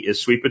many,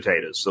 is sweet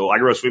potatoes. So I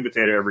grow sweet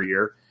potato every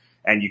year.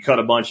 And you cut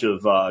a bunch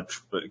of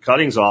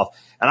cuttings off.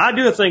 And I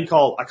do a thing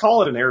I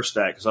call it an air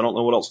stack because I don't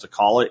know what else to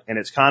call it. And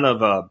it's kind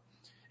of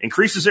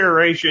increases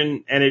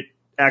aeration and it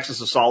acts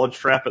as a solids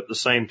trap at the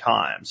same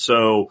time.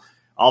 So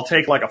I'll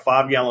take like a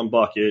 5-gallon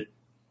bucket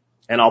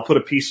and I'll put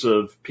a piece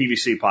of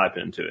PVC pipe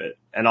into it.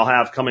 And I'll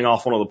have coming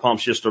off one of the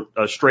pumps just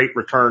a straight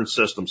return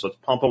system. So it's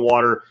pumping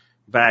water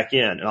back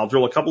in. And I'll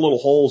drill a couple little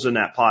holes in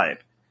that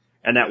pipe.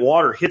 And that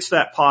water hits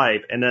that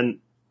pipe and then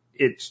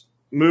it's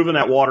moving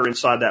that water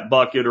inside that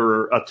bucket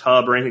or a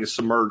tub or anything that's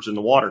submerged in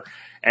the water.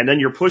 And then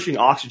you're pushing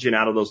oxygen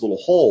out of those little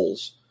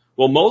holes.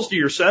 Well, most of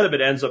your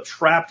sediment ends up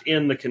trapped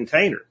in the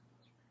container.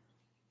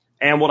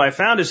 And what I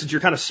found is that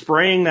you're kind of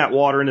spraying that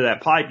water into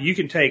that pipe. You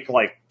can take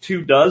like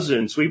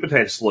 24 sweet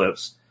potato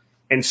slips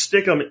and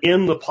stick them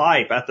in the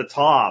pipe at the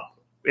top.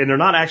 And they're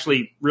not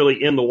actually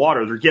really in the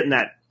water. They're getting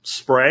that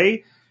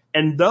spray.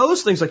 And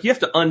those things, like you have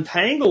to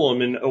untangle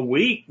them in a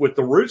week with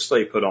the roots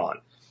they put on.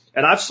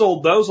 And I've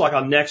sold those like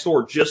on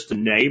Nextdoor just to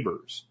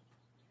neighbors.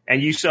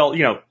 And you sell,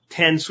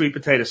 10 sweet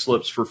potato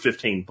slips for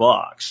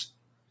 $15.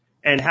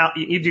 And how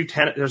you do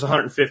 10, there's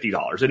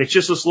 $150. And it's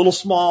just this little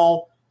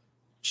small,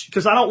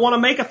 because I don't want to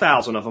make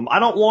 1,000 of them. I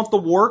don't want the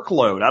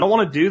workload. I don't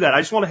want to do that.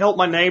 I just want to help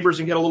my neighbors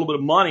and get a little bit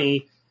of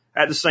money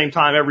at the same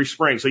time every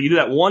spring. So you do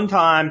that one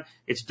time.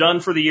 It's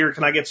done for the year.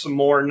 Can I get some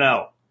more?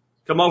 No.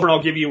 Come over and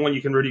I'll give you one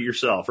you can root it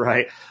yourself,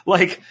 right?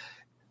 Like,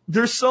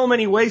 there's so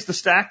many ways to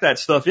stack that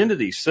stuff into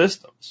these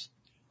systems.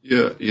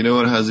 Yeah,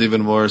 what has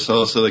even more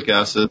salicylic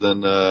acid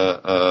than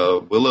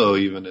willow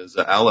even is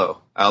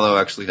aloe. Aloe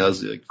actually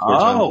has like 4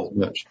 times as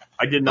much.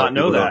 I did not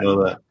know that. Don't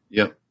know that.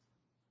 Yep.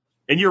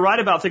 And you're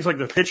right about things like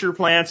the pitcher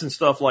plants and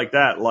stuff like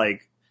that.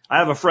 Like, I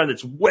have a friend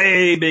that's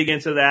way big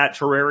into that,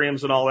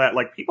 terrariums and all that.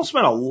 Like, people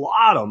spend a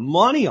lot of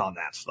money on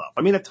that stuff.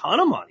 I mean, a ton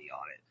of money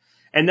on it.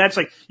 And that's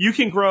like, you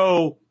can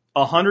grow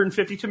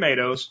 150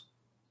 tomatoes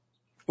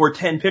or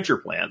 10 pitcher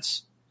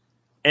plants.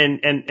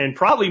 And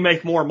probably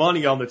make more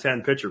money on the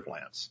 10 pitcher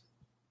plants.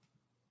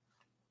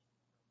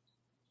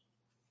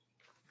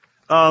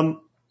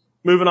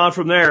 Moving on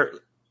from there,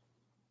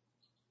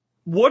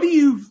 what do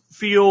you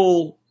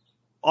feel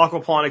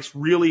aquaponics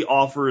really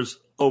offers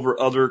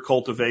over other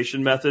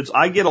cultivation methods?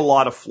 I get a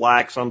lot of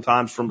flack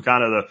sometimes from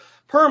kind of the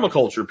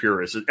permaculture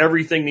purists that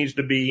everything needs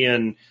to be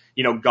in,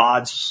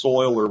 God's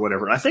soil or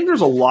whatever. And I think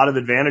there's a lot of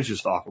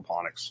advantages to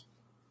aquaponics.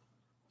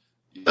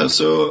 Yeah,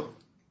 so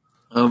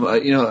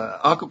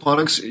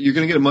aquaponics, you're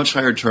going to get a much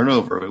higher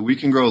turnover. We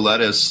can grow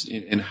lettuce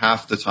in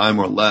half the time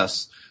or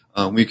less.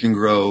 We can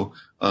grow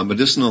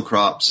medicinal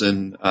crops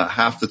in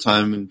half the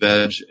time in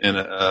veg and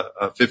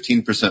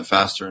 15%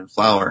 faster in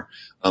flower.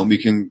 We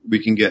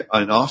can get,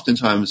 and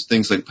oftentimes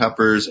things like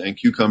peppers and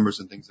cucumbers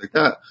and things like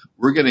that,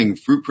 we're getting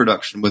fruit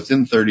production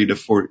within 30 to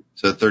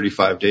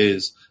 35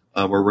 days.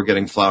 Where we're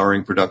getting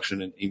flowering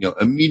production and,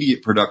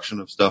 immediate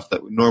production of stuff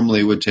that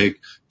normally would take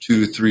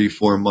 2, 3,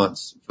 4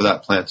 months for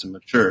that plant to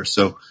mature.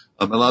 So,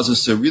 allows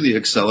us to really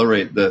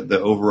accelerate the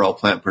overall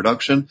plant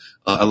production,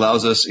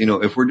 allows us,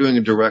 if we're doing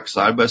a direct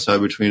side by side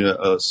between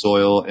a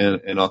soil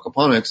and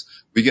aquaponics,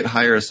 we get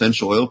higher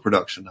essential oil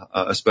production,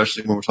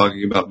 especially when we're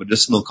talking about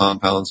medicinal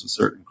compounds with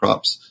certain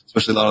crops,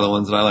 especially a lot of the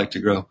ones that I like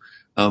to grow.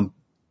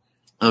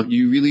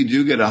 You really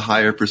do get a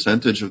higher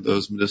percentage of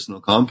those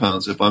medicinal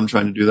compounds. If I'm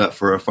trying to do that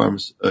for a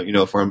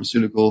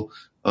pharmaceutical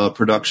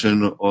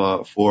production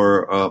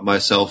for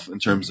myself in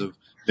terms of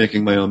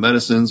making my own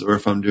medicines or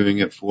if I'm doing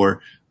it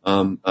for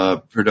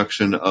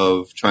production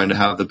of trying to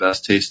have the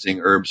best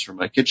tasting herbs for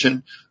my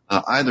kitchen.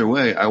 Either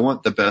way, I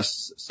want the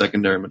best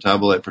secondary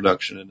metabolite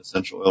production and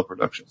essential oil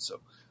production. So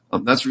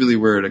that's really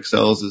where it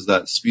excels, is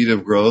that speed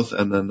of growth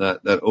and then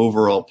that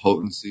overall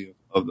potency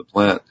of the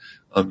plant.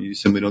 You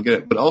simply don't get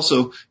it. But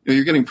also,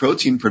 you're getting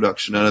protein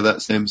production out of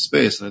that same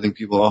space. And I think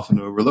people often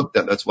overlook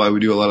that. That's why we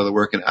do a lot of the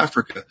work in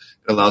Africa.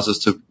 It allows us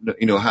to,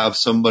 have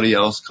somebody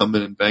else come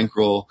in and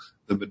bankroll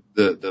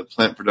the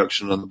plant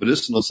production on the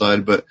medicinal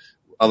side, but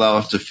allow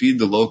us to feed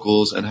the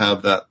locals and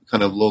have that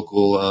kind of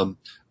local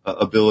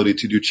ability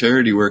to do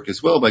charity work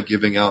as well by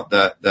giving out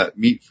that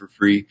meat for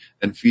free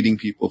and feeding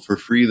people for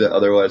free that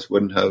otherwise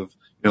wouldn't have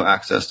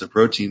access to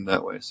protein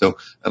that way. So it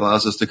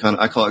allows us to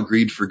I call it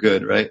greed for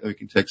good, right? We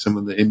can take some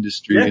of the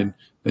industry and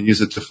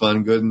use it to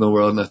fund good in the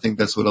world. And I think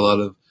that's what a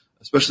lot of,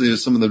 especially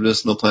some of the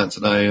medicinal plants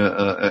that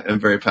I am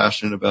very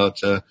passionate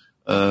about,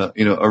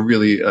 are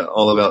really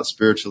all about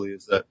spiritually,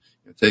 is that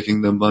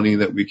taking the money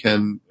that we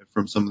can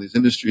from some of these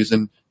industries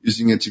and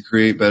using it to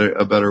create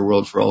a better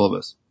world for all of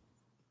us.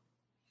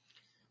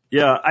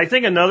 Yeah, I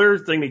think another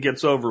thing that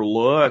gets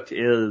overlooked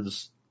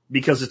is,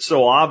 because it's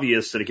so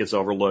obvious that it gets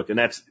overlooked, and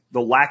that's the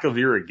lack of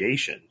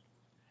irrigation,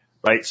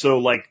 right? So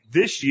like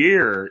this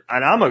year,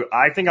 and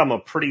I think I'm a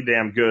pretty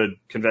damn good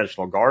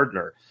conventional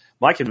gardener.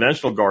 My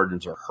conventional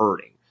gardens are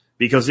hurting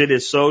because it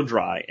is so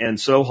dry and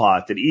so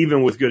hot that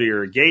even with good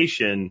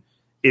irrigation,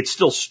 it's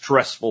still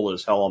stressful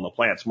as hell on the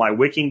plants. My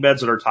wicking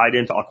beds that are tied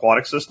into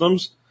aquatic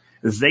systems,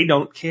 they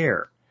don't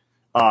care.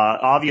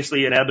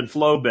 Obviously an ebb and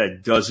flow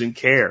bed doesn't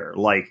care.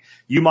 Like,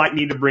 you might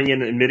need to bring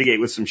in and mitigate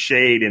with some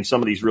shade in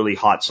some of these really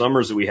hot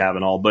summers that we have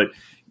and all, but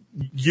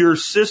your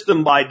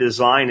system by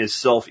design is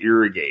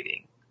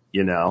self-irrigating,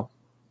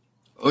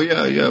 Oh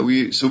yeah.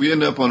 We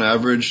end up on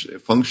average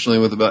functionally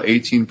with about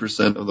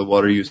 18% of the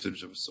water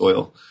usage of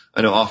soil.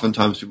 I know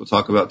oftentimes people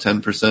talk about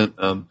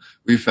 10%.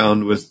 We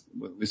found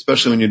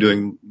especially when you're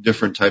doing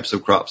different types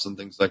of crops and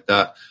things like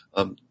that,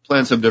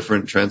 plants have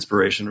different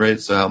transpiration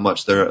rates, so how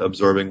much they're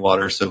absorbing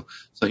water. So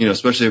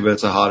especially if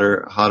it's a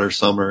hotter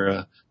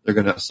summer, they're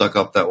going to suck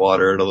up that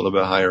water at a little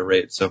bit higher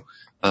rate. So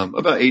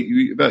about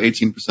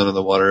 18% of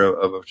the water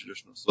of a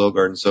traditional soil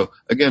garden. So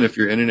again, if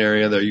you're in an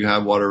area that you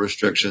have water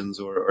restrictions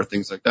or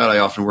things like that, I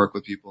often work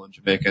with people in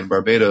Jamaica and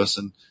Barbados,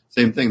 and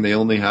same thing. They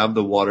only have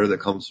the water that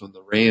comes from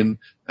the rain,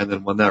 and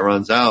then when that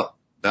runs out,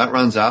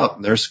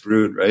 and they're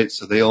screwed, right?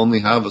 So they only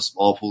have a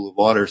small pool of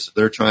water, so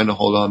they're trying to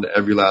hold on to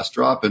every last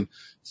drop and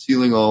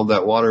sealing all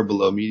that water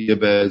below media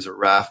beds or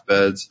raft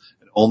beds,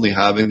 and only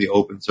having the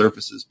open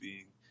surfaces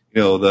being,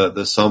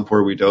 the sump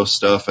where we dose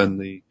stuff and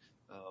the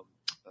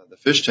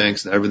fish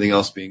tanks and everything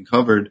else being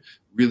covered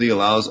really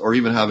allows, or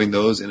even having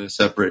those in a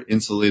separate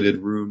insulated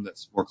room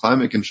that's more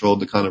climate controlled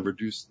to kind of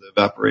reduce the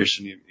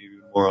evaporation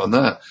even more on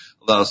that,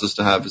 allows us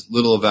to have as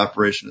little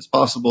evaporation as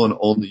possible and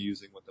only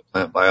using what the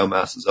plant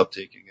biomass is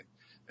uptaking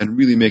and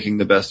really making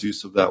the best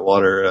use of that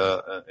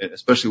water,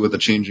 especially with the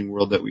changing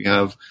world that we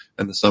have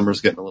and the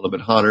summer's getting a little bit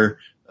hotter.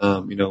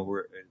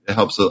 It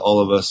helps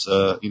all of us,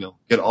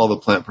 get all the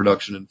plant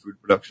production and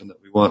food production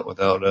that we want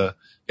without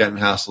getting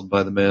hassled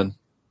by the man.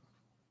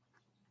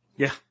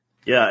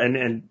 Yeah,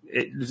 and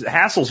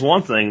hassle's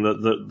one thing.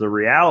 The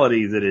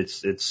reality that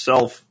it's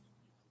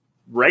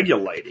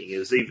self-regulating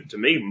is, even to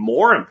me,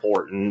 more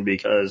important,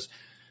 because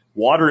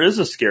water is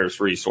a scarce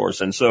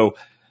resource. And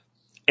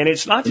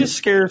it's not just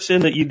scarce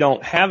in that you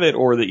don't have it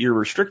or that you're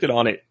restricted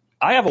on it.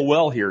 I have a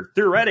well here.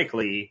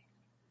 Theoretically,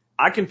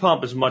 I can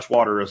pump as much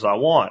water as I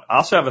want. I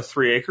also have a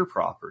 3-acre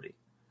property.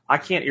 I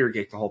can't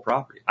irrigate the whole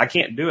property. I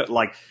can't do it.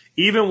 Like,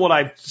 even what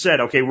I've said,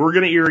 okay, we're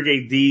going to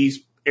irrigate these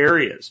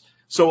areas.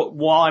 So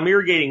while I'm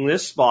irrigating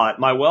this spot,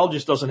 my well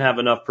just doesn't have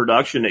enough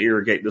production to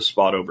irrigate this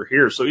spot over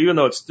here. So even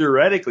though it's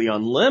theoretically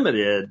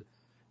unlimited,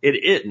 it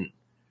isn't.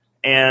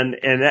 And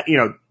that,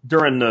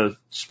 during the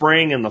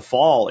spring and the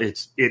fall,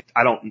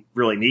 I don't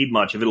really need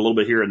much of it. A little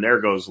bit here and there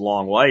goes a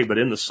long way. But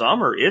in the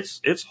summer,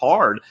 it's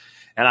hard.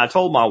 And I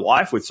told my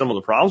wife, with some of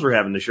the problems we're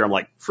having this year, I'm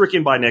like,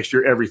 freaking by next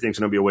year, everything's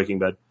going to be a wicking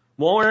bed.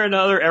 One way or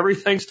another,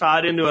 everything's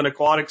tied into an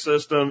aquatic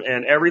system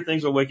and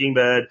everything's a wicking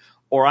bed,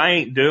 or I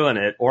ain't doing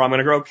it, or I'm going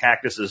to grow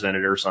cactuses in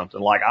it or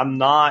something. Like, I'm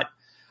not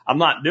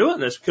doing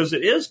this, because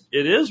it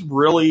is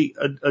really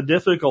a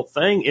difficult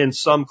thing in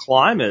some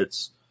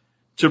climates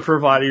to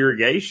provide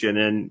irrigation.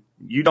 And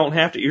you don't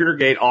have to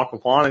irrigate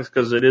aquaponics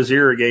because it is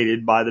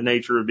irrigated by the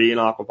nature of being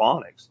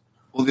aquaponics.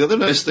 Well, the other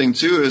nice thing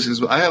too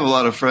is I have a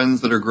lot of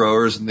friends that are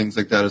growers and things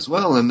like that as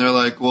well. And they're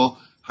like, well,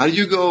 how do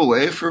you go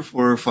away for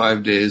 4 or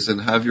 5 days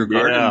and have your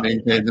garden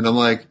maintained? And I'm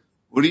like,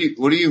 what do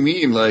you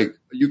mean? Like,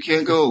 you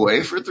can't go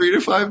away for 3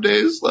 to 5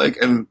 days, like,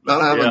 and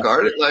not have a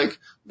garden? Like,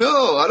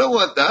 no, I don't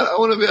want that. I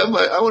want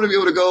to be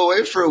able to go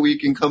away for a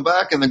week and come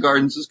back and the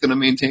garden's just going to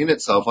maintain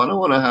itself. I don't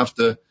want to have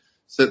to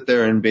sit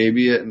there and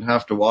baby it and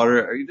have to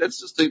water it. That's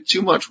just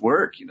too much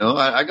work,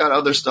 I got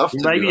other stuff to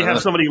do. Maybe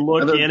have somebody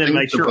look in and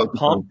make sure a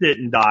pump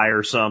didn't die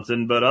or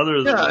something, but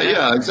other than that.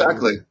 Yeah,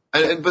 exactly.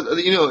 But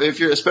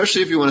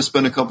especially if you want to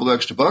spend a couple of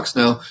extra bucks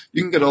now,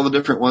 you can get all the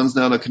different ones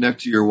now to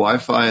connect to your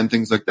Wi-Fi and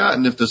things like that.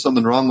 And if there's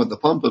something wrong with the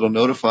pump, it'll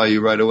notify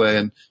you right away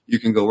and you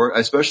can go work.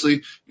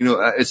 Especially,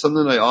 it's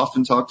something that I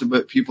often talk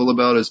to people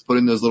about is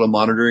putting those little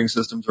monitoring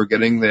systems or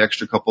getting the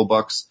extra couple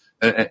bucks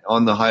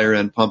on the higher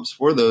end pumps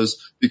for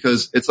those,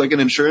 because it's like an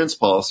insurance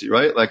policy,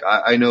 right? Like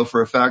I know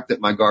for a fact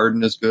that my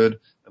garden is good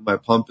and my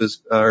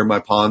my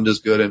pond is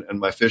good and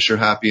my fish are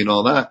happy and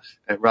all that.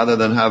 And rather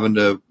than having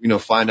to,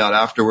 find out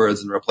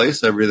afterwards and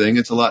replace everything,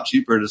 it's a lot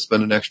cheaper to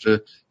spend an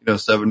extra,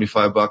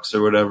 $75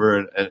 or whatever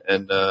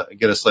and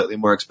get a slightly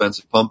more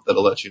expensive pump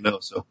that'll let you know.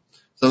 So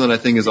something I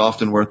think is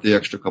often worth the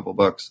extra couple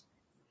bucks.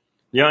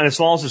 Yeah, and as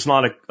long as it's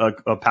not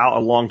a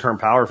long-term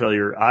power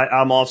failure,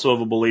 I'm also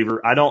of a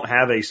believer. I don't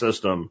have a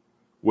system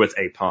with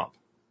a pump.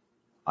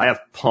 I have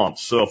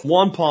pumps. So if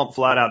one pump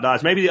flat out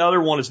dies, maybe the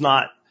other one is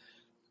not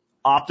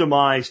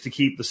optimized to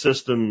keep the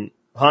system,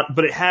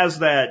 but it has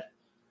that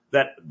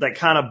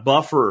kind of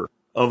buffer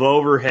of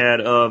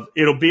overhead of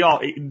it'll be all,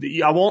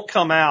 I won't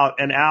come out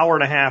an hour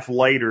and a half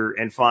later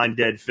and find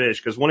dead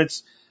fish, because when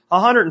it's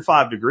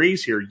 105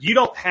 degrees here, you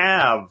don't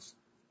have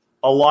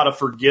a lot of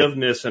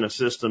forgiveness in a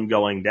system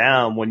going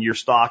down when you're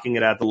stocking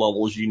it at the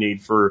levels you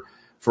need for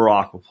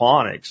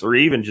aquaponics or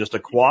even just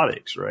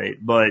aquatics, right?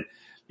 But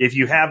if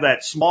you have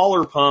that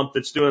smaller pump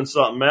that's doing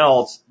something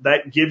else,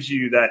 that gives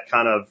you that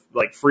kind of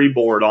like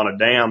freeboard on a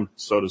dam,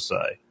 so to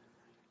say.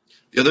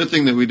 The other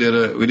thing that we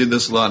did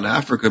this a lot in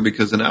Africa,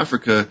 because in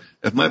Africa,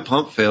 if my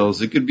pump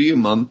fails, it could be a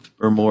month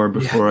or more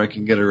before I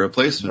can get a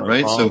replacement,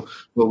 right? So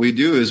what we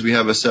do is we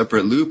have a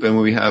separate loop, and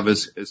what we have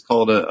is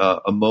called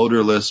a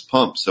motorless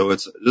pump. So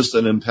it's just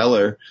an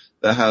impeller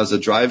that has a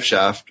drive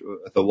shaft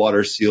with a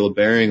water sealed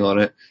bearing on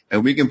it,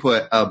 and we can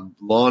put a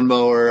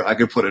lawnmower, I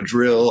can put a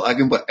drill, I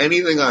can put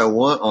anything I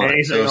want on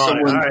it.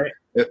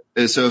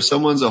 So if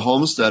someone's a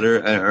homesteader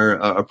or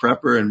a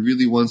prepper and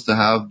really wants to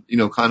have,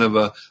 kind of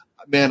a,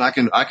 man, I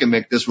can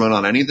make this run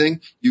on anything,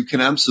 you can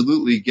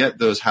absolutely get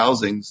those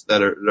housings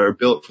that are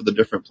built for the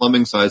different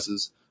plumbing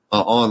sizes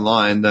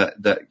online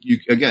that you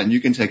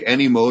can take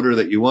any motor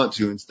that you want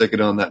to and stick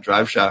it on that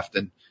drive shaft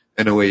and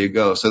away you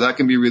go. So that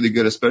can be really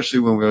good, especially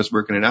when we was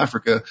working in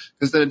Africa,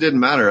 because then it didn't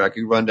matter. I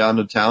could run down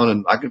to town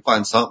and I could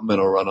find something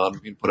that'll run on.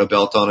 We can put a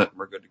belt on it and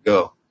we're good to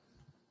go.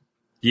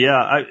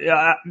 Yeah,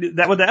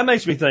 what that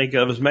makes me think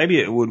of is maybe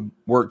it would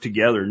work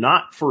together,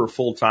 not for a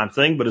full-time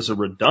thing, but as a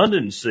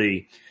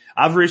redundancy.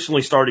 I've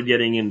recently started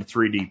getting into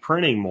 3D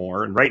printing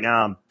more, and right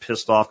now I'm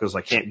pissed off because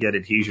I can't get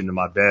adhesion to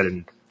my bed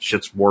and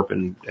shit's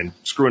warping and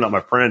screwing up my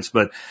prints.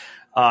 But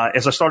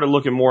as I started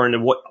looking more into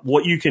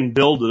what you can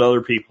build that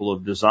other people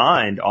have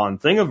designed on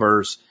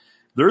Thingiverse,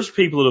 there's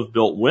people that have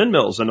built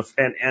windmills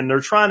and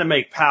they're trying to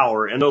make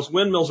power, and those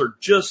windmills are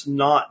just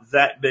not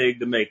that big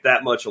to make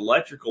that much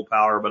electrical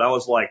power. But I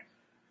was like,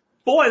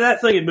 boy,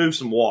 that thing would move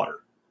some water.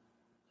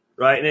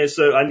 Right. And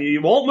so you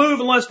won't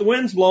move unless the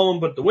wind's blowing,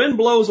 but the wind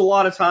blows a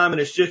lot of time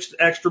and it's just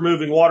extra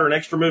moving water, and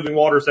extra moving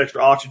water is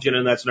extra oxygen,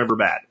 and that's never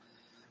bad.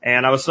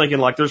 And I was thinking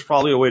like there's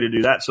probably a way to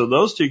do that. So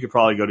those two could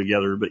probably go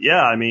together. But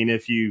yeah, I mean,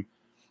 if you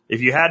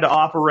had to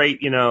operate,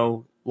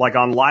 like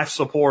on life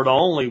support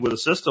only with a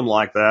system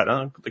like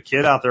that, put the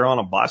kid out there on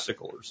a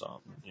bicycle or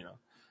something,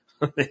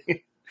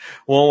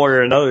 one way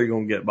or another, you're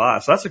going to get by.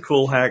 So that's a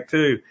cool hack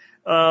too.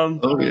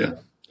 Oh yeah.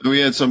 We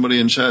had somebody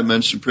in chat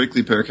mention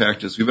prickly pear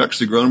cactus. We've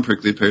actually grown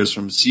prickly pears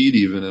from seed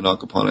even in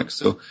aquaponics.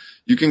 So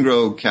you can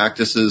grow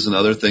cactuses and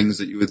other things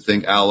that you would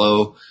think,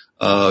 aloe,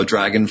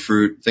 dragon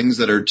fruit, things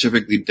that are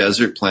typically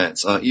desert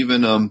plants,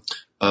 even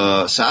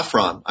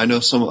saffron. I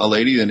know a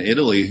lady in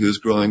Italy who's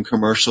growing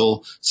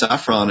commercial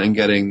saffron and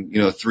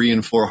getting, 3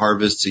 and 4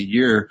 harvests a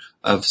year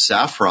of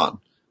saffron.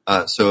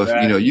 So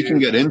if, you can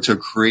get into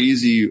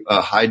crazy,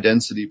 high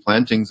density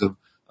plantings of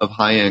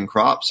high-end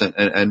crops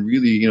and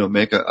really,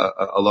 make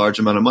a large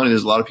amount of money.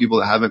 There's a lot of people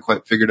that haven't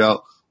quite figured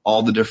out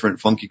all the different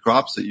funky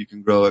crops that you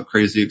can grow at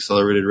crazy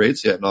accelerated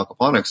rates yet in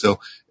aquaponics. So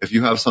if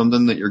you have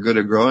something that you're good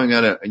at growing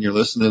at it and you're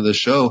listening to this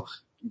show,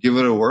 give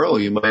it a whirl.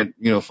 You might,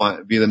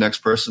 be the next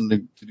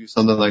person to do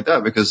something like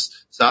that, because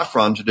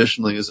saffron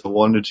traditionally is a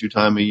 1 to 2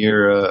 time a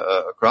year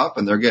a crop,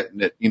 and they're getting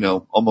it,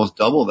 almost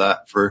double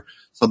that for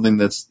something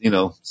that's,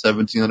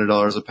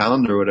 $1,700 a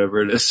pound or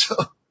whatever it is. So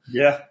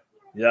yeah.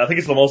 Yeah, I think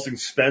it's the most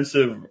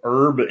expensive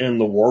herb in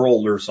the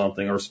world or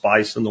something, or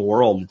spice in the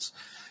world. It's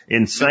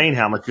insane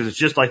how much, because it's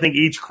just, I think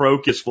each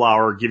crocus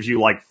flower gives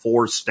you like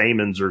 4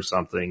 stamens or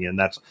something, and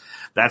that's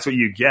what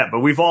you get.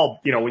 But we've all,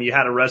 when you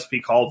had a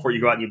recipe called for,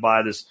 you go out and you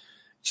buy this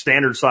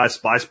standard size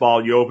spice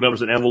ball, you open up,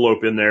 there's an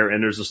envelope in there,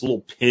 and there's this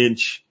little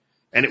pinch,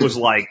 and it was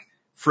like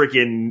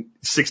freaking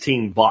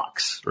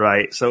 $16,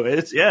 right? So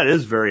it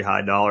is very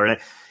high dollar. And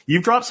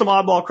you've dropped some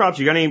oddball crops.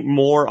 You got any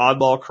more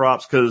oddball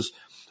crops? Because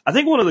I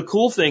think one of the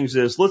cool things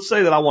is, let's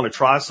say that I want to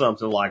try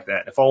something like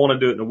that. If I want to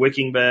do it in a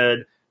wicking bed,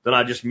 then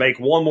I just make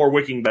one more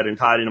wicking bed and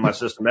tie it into my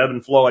system. Ebb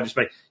and flow,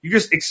 you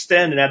just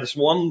extend and add this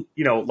one,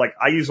 like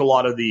I use a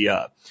lot of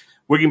the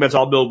wicking beds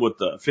I'll build with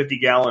the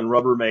 50-gallon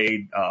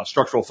Rubbermaid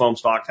structural foam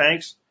stock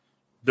tanks.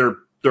 They're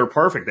they're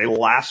perfect. They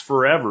last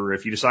forever.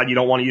 If you decide you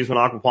don't want to use them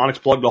in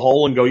aquaponics, plug the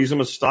hole and go use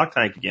them as a stock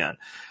tank again.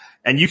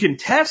 And you can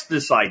test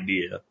this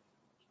idea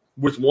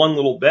with one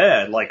little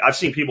bed. Like I've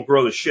seen people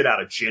grow the shit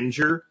out of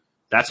ginger.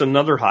 That's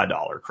another high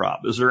dollar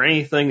crop. Is there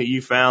anything that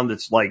you found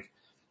that's like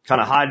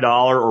kind of high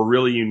dollar or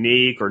really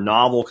unique or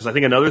novel? Because I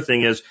think another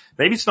thing is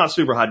maybe it's not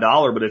super high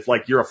dollar, but if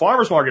like you're a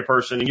farmer's market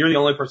person and you're the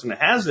only person that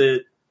has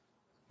it,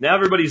 now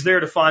everybody's there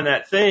to find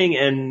that thing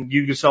and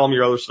you can sell them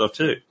your other stuff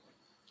too.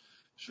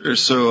 Sure.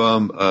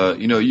 So,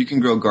 you can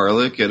grow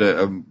garlic at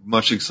a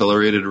much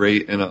accelerated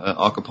rate in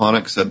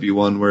aquaponics. That'd be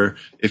one where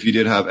if you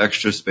did have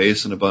extra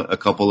space and a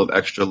couple of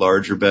extra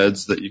larger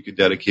beds that you could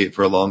dedicate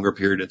for a longer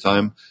period of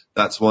time,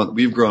 that's one.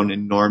 We've grown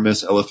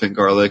enormous elephant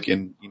garlic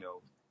in,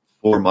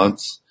 4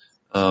 months,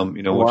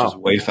 which is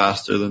way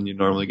faster than you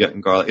normally get in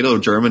garlic. It'll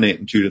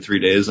germinate in 2 to 3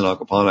 days in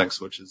aquaponics,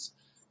 which is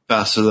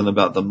faster than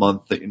about the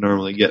month that you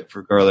normally get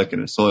for garlic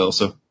in a soil.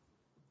 So,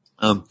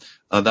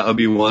 that would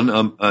be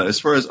one. As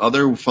far as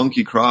other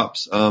funky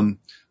crops,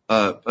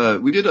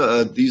 we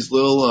did, these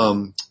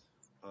little,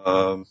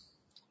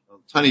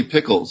 tiny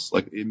pickles,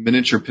 like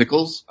miniature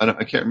pickles.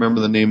 I can't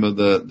remember the name of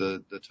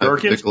the type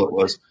of pickle it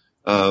was.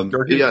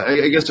 Yeah,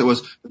 I guess it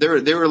was.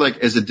 They were like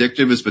as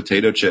addictive as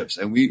potato chips,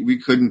 and we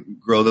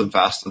couldn't grow them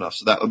fast enough.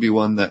 So that would be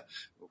one that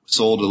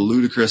sold a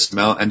ludicrous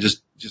amount and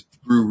just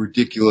grew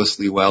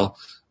ridiculously well.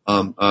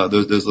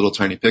 Those little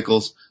tiny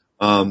pickles.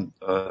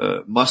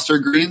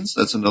 Mustard greens,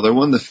 that's another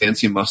one, the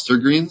fancy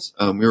mustard greens.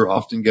 We were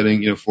often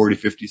getting, 40,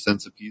 50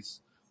 cents a piece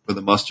for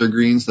the mustard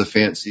greens, the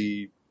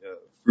fancy,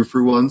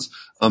 frou-frou ones.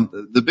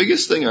 The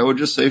biggest thing I would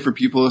just say for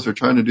people if they're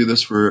trying to do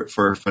this for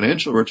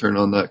financial return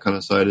on that kind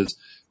of side is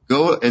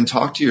go and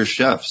talk to your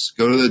chefs.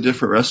 Go to the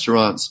different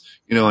restaurants,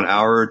 an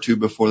hour or two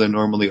before they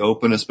normally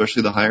open,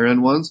 especially the higher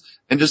end ones,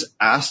 and just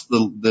ask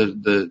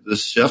the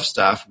chef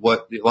staff a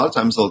lot of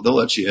times they'll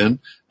let you in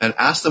and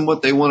ask them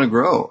what they want to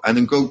grow and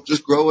then go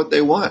just grow what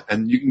they want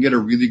and you can get a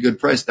really good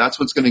price. That's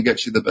what's going to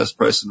get you the best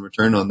price in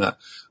return on that.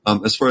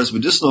 As far as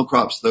medicinal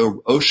crops though,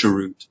 osha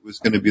root was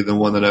going to be the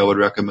one that I would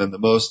recommend the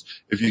most.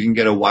 If you can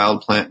get a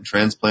wild plant and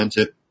transplant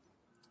it.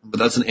 But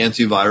that's an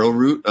antiviral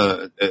root.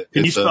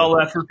 Can you spell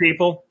that for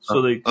people?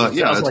 So they,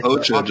 yeah, it's like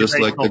OSHA, just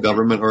like the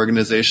government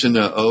organization,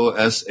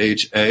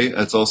 OSHA.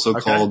 It's also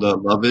called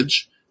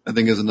lovage, I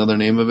think is another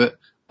name of it.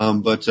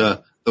 But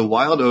the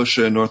wild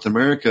OSHA in North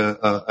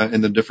America,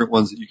 and the different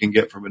ones that you can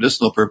get for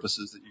medicinal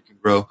purposes that you can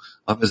grow,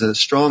 is a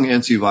strong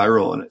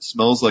antiviral and it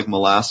smells like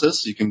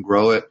molasses. You can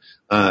grow it,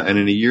 and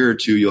in a year or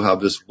two you'll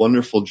have this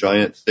wonderful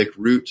giant thick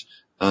root.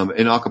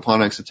 In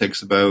aquaponics, it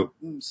takes about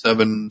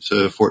 7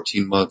 to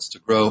 14 months to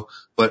grow,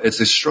 but it's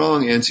a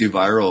strong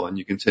antiviral and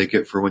you can take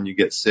it for when you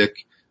get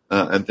sick,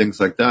 and things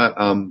like that.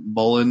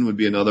 Mullein would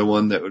be another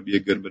one that would be a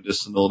good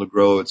medicinal to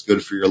grow. It's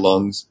good for your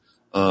lungs.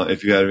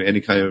 If you have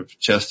any kind of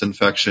chest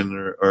infection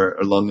or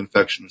lung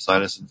infection or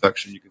sinus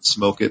infection, you can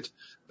smoke it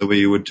the way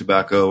you would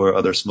tobacco or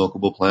other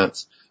smokable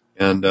plants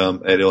and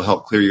it'll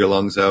help clear your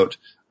lungs out.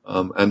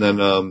 And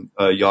then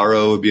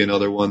yarrow would be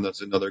another one that's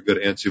another good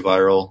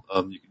antiviral.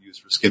 You can use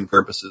for skin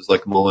purposes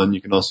like mullein.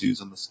 You can also use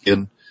on the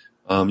skin.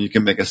 You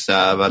can make a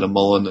salve out of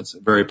mullein that's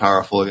very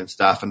powerful against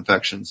staph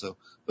infection. So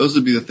those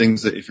would be the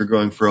things that if you're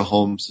going for a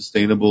home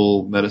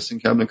sustainable medicine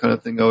cabinet kind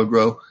of thing, I would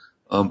grow.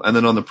 And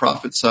then on the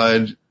profit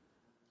side,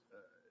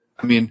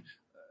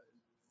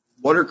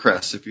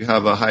 watercress, if you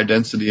have a high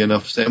density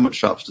enough sandwich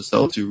shops to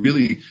sell to,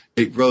 really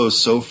it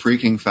grows so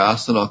freaking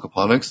fast in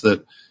aquaponics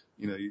that,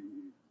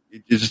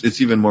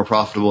 it's even more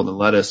profitable than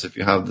lettuce if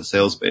you have the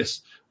sales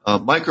base.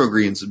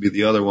 Microgreens would be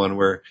the other one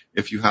where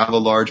if you have a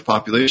large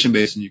population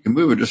base and you can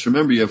move it, just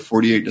remember you have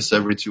 48 to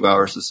 72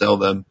 hours to sell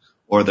them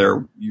or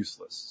they're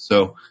useless.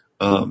 So,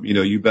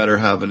 you better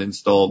have an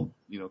installed,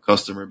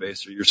 customer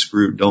base or you're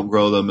screwed. Don't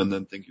grow them and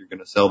then think you're going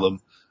to sell them.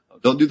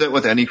 Don't do that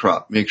with any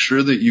crop. Make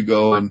sure that you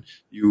go and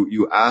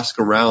you ask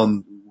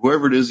around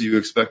whoever it is you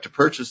expect to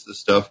purchase this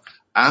stuff,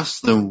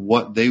 ask them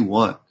what they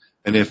want.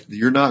 And if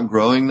you're not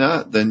growing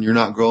that, then you're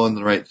not growing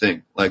the right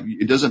thing. Like,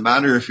 it doesn't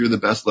matter if you're the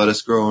best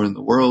lettuce grower in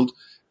the world.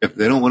 If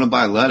they don't want to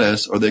buy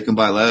lettuce or they can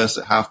buy lettuce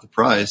at half the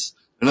price,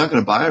 they're not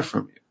going to buy it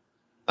from you.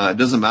 It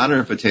doesn't matter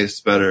if it tastes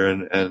better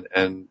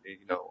and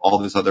all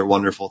these other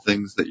wonderful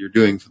things that you're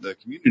doing for the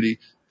community.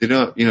 They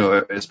don't,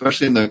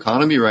 especially in the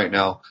economy right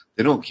now,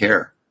 they don't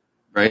care,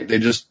 right?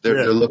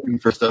 They're looking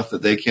for stuff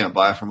that they can't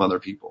buy from other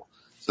people.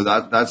 So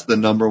that's the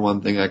number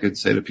one thing I could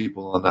say to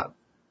people on that.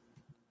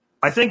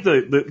 I think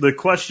the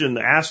question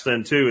to ask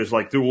then too is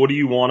like, what do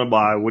you want to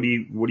buy? What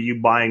are you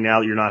buying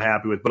now that you're not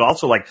happy with? But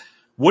also like,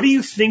 what do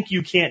you think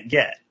you can't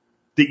get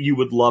that you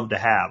would love to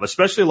have?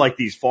 Especially like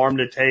these farm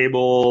to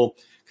table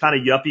kind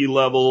of yuppie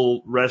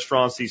level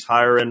restaurants, these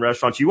higher end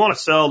restaurants. You want to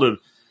sell to,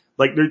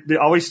 like they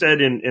always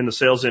said in the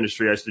sales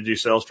industry, I used to do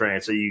sales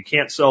training. So you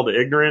can't sell to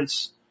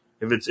ignorance.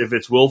 If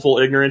it's willful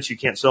ignorance, you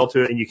can't sell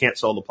to it and you can't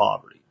sell to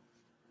poverty.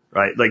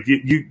 Right? Like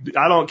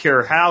I don't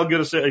care how good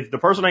if the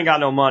person ain't got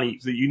no money,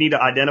 you need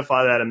to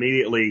identify that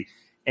immediately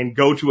and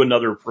go to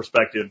another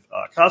prospective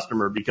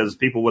customer because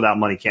people without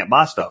money can't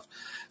buy stuff.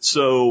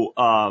 So,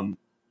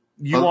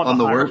 you want on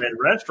the the higher work end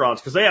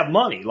restaurants because they have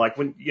money. Like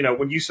when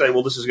you say,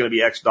 well, this is going to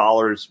be X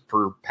dollars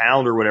per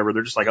pound or whatever,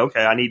 they're just like,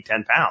 okay, I need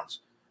 10 pounds.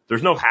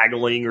 There's no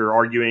haggling or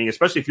arguing,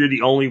 especially if you're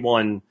the only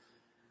one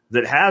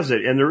that has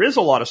it. And there is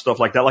a lot of stuff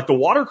like that. Like the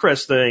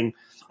watercress thing,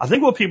 I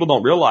think what people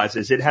don't realize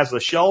is it has the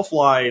shelf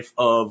life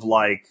of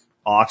like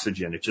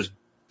oxygen. It just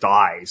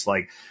dies.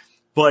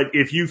 But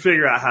if you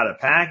figure out how to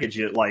package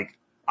it, like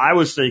I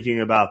was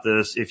thinking about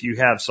this, if you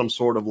have some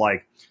sort of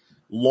like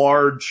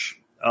large,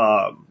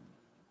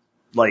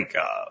 like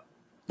a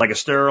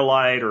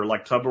Sterilite or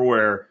like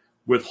Tupperware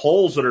with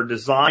holes that are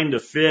designed to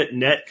fit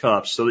net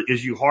cups. So that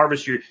as you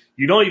harvest you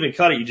don't even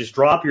cut it. You just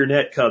drop your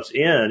net cups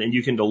in and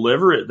you can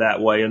deliver it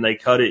that way and they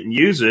cut it and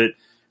use it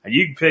and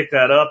you can pick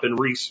that up and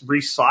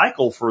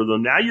recycle for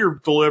them. Now you're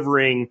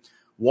delivering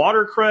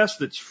watercress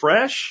that's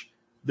fresh,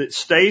 that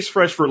stays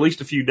fresh for at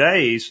least a few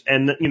days.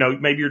 And,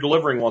 maybe you're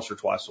delivering once or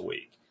twice a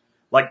week.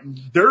 Like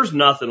there's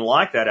nothing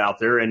like that out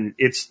there. And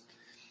it's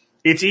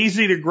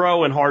easy to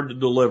grow and hard to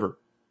deliver.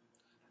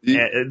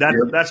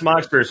 That's my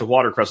experience with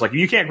watercress. Like, if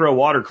you can't grow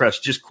watercress,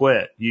 just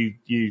quit.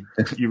 You're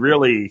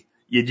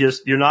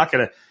not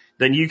going to,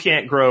 then you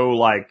can't grow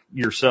like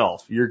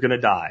yourself. You're going to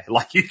die.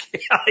 Like you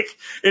can't,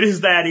 it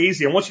is that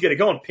easy. And once you get it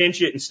going,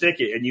 pinch it and stick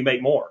it and you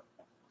make more.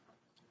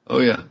 Oh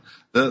yeah.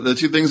 The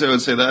two things I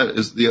would say that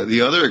is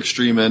the other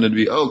extreme end would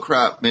be, oh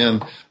crap,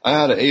 man, I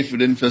had an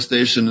aphid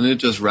infestation and it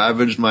just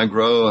ravaged my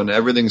grow and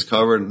everything's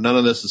covered and none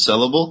of this is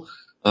sellable.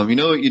 You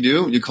know what you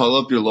do? You call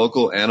up your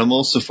local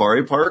animal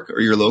safari park or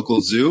your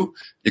local zoo.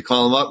 You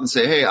call them up and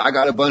say, hey, I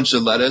got a bunch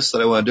of lettuce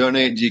that I want to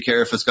donate. Do you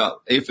care if it's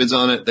got aphids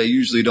on it? They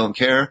usually don't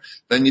care.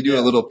 Then you do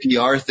a little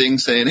PR thing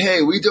saying,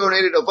 hey, we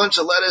donated a bunch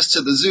of lettuce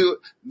to the zoo.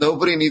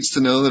 Nobody needs to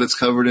know that it's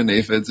covered in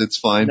aphids. It's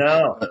fine.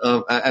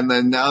 No. And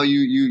then now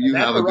you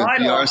have a good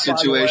PR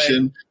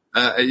situation.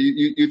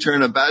 You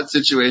turn a bad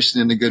situation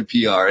into good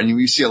PR. And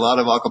we see a lot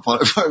of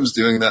aquaponic farms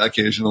doing that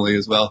occasionally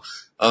as well.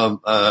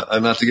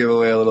 Not to give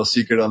away a little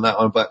secret on that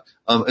one, but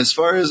as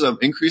far as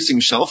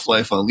increasing shelf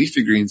life on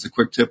leafy greens, a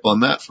quick tip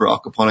on that for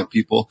aquaponic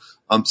people.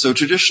 So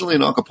traditionally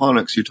in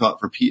aquaponics, you're taught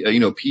for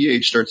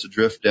pH starts to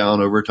drift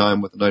down over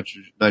time with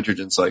the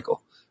nitrogen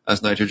cycle.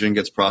 As nitrogen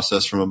gets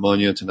processed from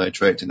ammonia to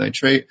nitrite,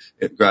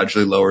 it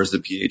gradually lowers the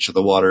pH of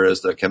the water as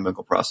the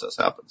chemical process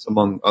happens,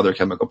 among other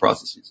chemical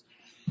processes.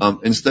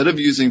 Instead of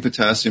using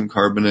potassium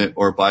carbonate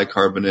or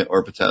bicarbonate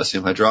or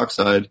potassium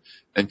hydroxide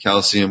and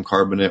calcium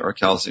carbonate or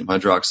calcium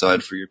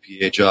hydroxide for your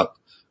pH up,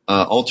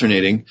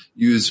 alternating,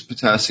 use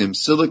potassium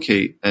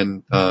silicate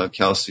and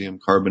calcium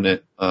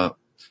carbonate.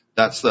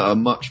 That's a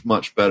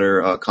much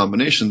better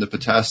combination. The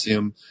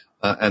potassium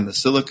and the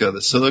silica.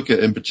 The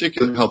silica in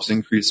particular helps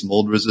increase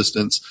mold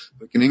resistance,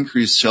 but can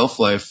increase shelf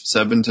life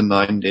 7 to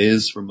 9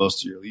 days for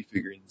most of your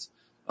leafy greens.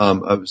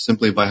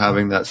 Simply by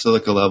having that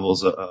silica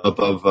levels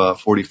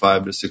above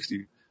 45 to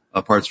 60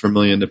 parts per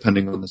million,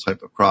 depending on the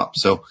type of crop.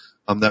 So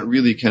that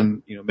really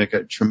can make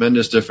a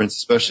tremendous difference,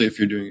 especially if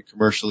you're doing it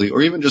commercially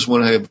or even just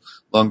want to have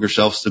longer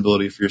shelf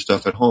stability for your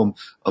stuff at home.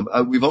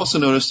 We've also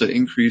noticed an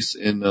increase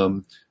in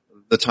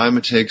the time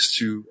it takes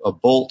to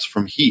bolt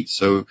from heat.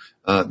 So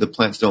the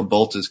plants don't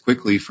bolt as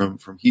quickly from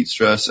heat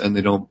stress, and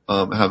they don't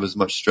have as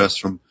much stress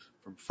from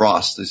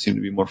frost. They seem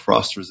to be more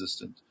frost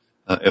resistant.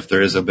 If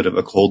there is a bit of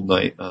a cold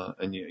night,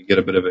 and you get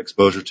a bit of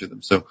exposure to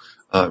them. So,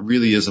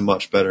 really is a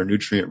much better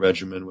nutrient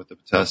regimen with the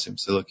potassium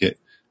silicate,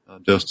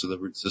 dose to the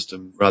root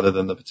system rather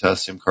than the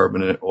potassium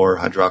carbonate or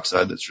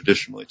hydroxide that's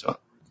traditionally taught.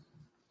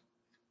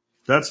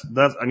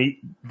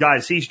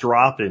 Guys, he's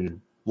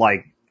dropping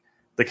like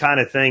the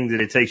kind of thing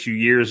that it takes you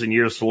years and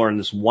years to learn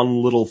this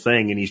one little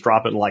thing, and he's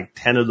dropping like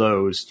 10 of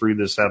those through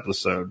this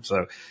episode.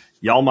 So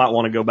y'all might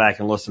want to go back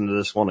and listen to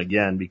this one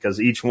again because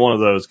each one of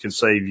those can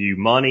save you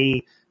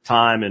money,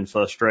 time, and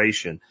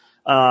frustration.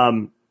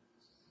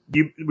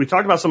 We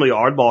talked about some of the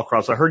oddball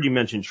crops. I heard you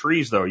mention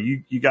trees, though.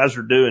 You guys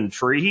are doing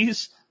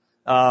trees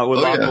with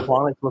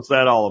aquaponics. What's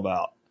that all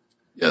about?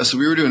 Yeah, so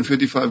we were doing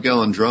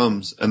 55-gallon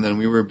drums, and then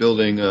we were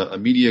building a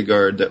media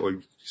guard that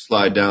would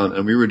slide down,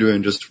 and we were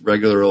doing just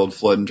regular old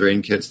flood and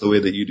drain kits the way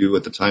that you do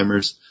with the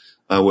timers,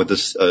 with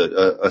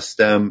a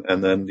stem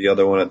and then the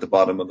other one at the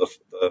bottom of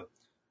the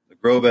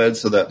grow bed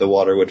so that the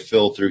water would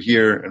fill through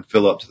here and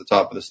fill up to the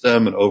top of the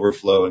stem and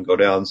overflow and go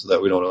down so that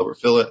we don't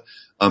overfill it.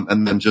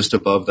 And then just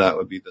above that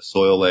would be the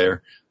soil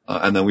layer.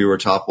 And then we were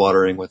top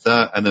watering with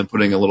that and then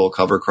putting a little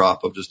cover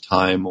crop of just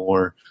thyme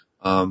or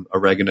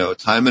oregano.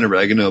 Thyme and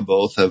oregano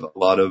both have a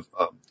lot of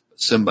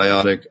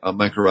symbiotic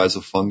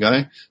mycorrhizal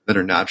fungi that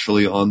are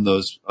naturally on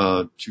those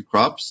two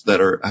crops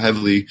that are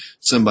heavily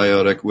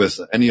symbiotic with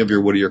any of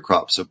your woodier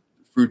crops. So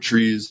fruit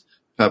trees,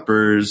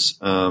 peppers,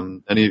 a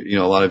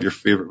lot of your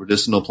favorite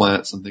medicinal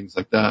plants and things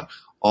like that,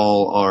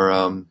 all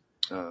are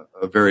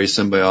very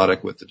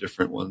symbiotic with the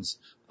different ones.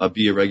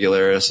 B.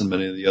 irregularis and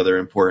many of the other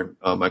important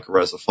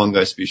mycorrhizal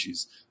fungi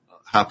species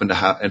happen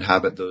to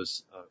inhabit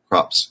those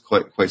crops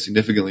quite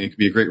significantly. It can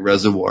be a great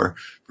reservoir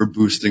for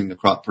boosting the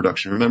crop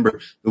production. Remember,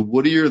 the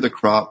woodier the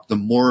crop, the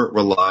more it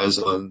relies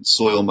on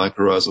soil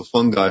mycorrhizal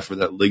fungi for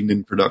that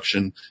lignin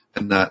production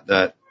and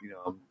that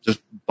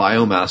just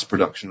biomass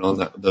production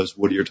on those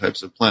woodier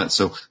types of plants.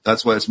 So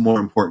that's why it's more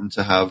important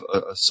to have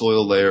a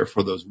soil layer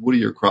for those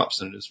woodier crops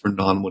than it is for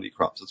non-woody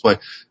crops. That's why,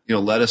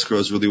 lettuce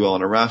grows really well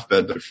on a raft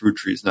bed, but a fruit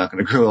tree is not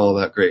going to grow all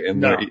that great.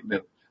 And they're eating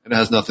it. And it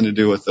has nothing to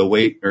do with the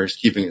weight or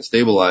keeping it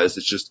stabilized.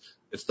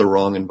 It's the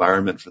wrong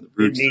environment for the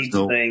roots. It needs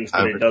things,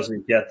 but it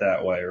doesn't get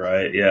that way,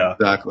 right? Yeah.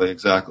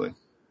 Exactly.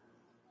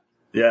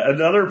 Yeah,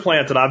 another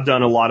plant that I've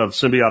done a lot of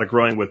symbiotic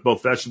growing with,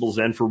 both vegetables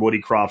and for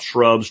woody crops,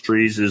 shrubs,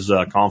 trees, is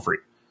comfrey.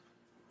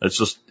 It's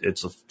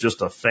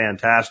just a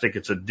fantastic.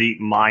 It's a deep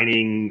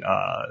mining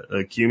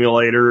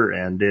accumulator,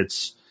 and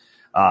it's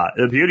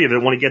the beauty of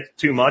it. When you get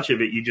too much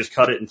of it, you just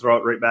cut it and throw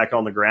it right back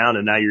on the ground,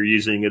 and now you're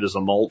using it as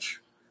a mulch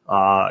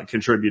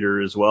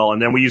contributor as well.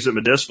 And then we use it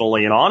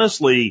medicinally. And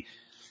honestly,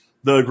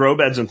 the grow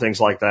beds and things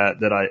like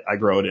that I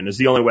grow it in is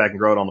the only way I can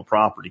grow it on the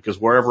property, because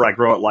wherever I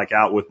grow it, like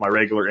out with my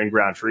regular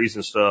in-ground trees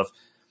and stuff,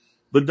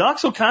 the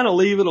ducks will kind of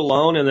leave it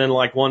alone. And then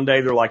like one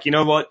day they're like, you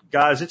know what,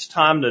 guys, it's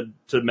time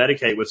to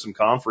medicate with some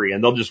comfrey,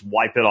 and they'll just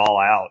wipe it all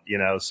out,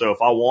 So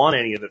if I want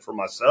any of it for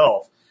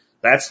myself,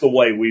 that's the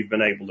way we've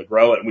been able to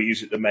grow it. And we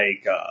use it to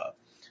make,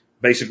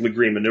 basically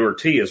green manure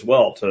tea as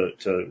well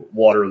to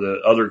water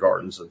the other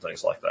gardens and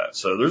things like that.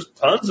 So there's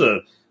tons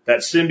of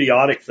that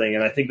symbiotic thing.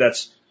 And I think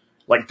that's,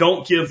 like,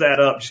 don't give that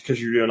up just because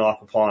you're doing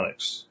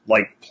aquaponics.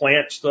 Like,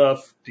 plant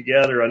stuff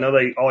together. I know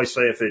they always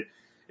say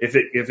if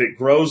it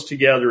grows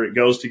together, it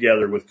goes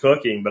together with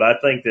cooking. But I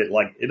think that,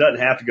 like, it doesn't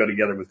have to go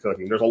together with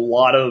cooking. There's a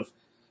lot of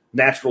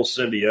natural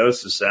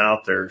symbiosis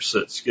out there.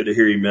 So it's good to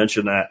hear you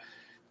mention that.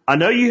 I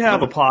know you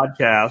have a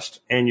podcast,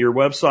 and your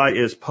website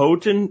is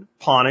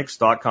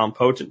potentponics.com,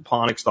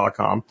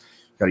 potentponics.com.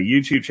 Got a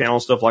YouTube channel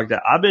and stuff like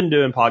that. I've been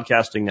doing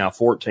podcasting now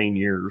 14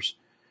 years.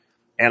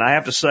 And I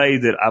have to say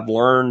that I've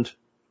learned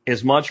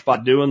as much by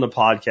doing the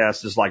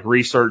podcast as like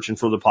researching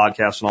for the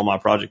podcast and all my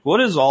project. What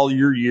is all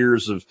your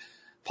years of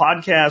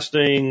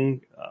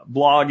podcasting,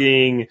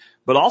 blogging,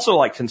 but also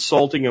like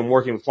consulting and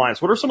working with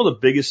clients? What are some of the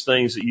biggest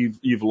things that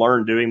you've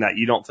learned doing that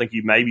you don't think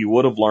you maybe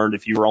would have learned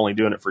if you were only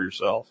doing it for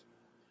yourself?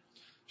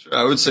 Sure.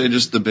 I would say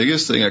just the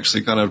biggest thing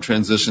actually kind of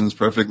transitions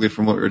perfectly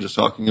from what we were just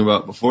talking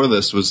about before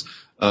this was,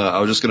 I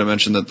was just going to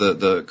mention that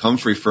the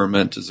comfrey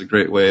ferment is a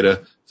great way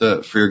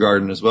for your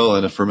garden as well.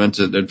 And a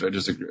fermented,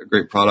 just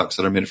great products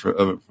that are made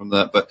from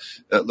that. But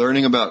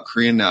learning about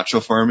Korean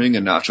natural farming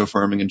and natural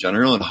farming in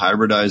general, and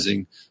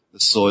hybridizing the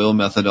soil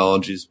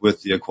methodologies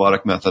with the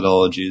aquatic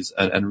methodologies,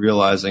 and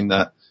realizing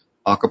that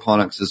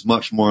aquaponics is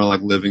much more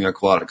like living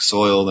aquatic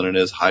soil than it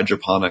is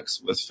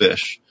hydroponics with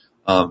fish.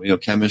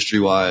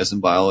 Chemistry-wise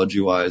and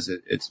biology-wise,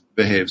 it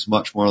behaves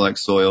much more like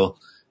soil,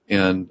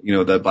 and,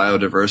 that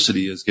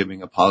biodiversity is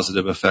giving a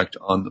positive effect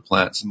on the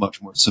plants,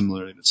 much more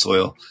similarly to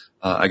soil.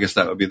 I guess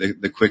that would be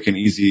the quick and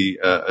easy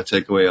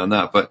takeaway on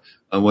that. But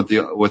with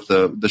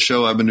the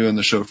show, I've been doing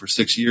the show for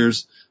 6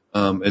 years.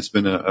 It's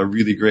been a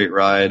really great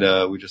ride.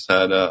 We just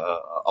had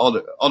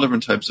all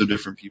different types of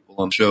different people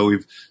on the show.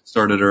 We've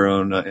started our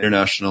own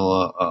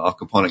international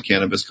aquaponic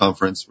cannabis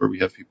conference, where we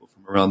have people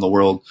from around the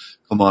world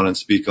come on and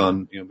speak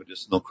on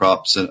medicinal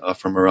crops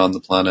from around the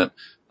planet.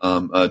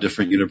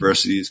 Different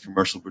universities,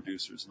 commercial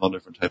producers, and all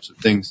different types of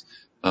things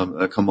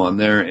come on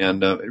there.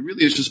 And it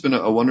really has just been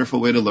a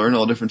wonderful way to learn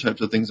all different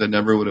types of things I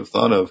never would have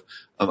thought of.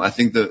 I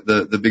think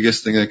the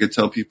biggest thing I could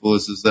tell people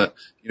is that,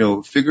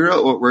 figure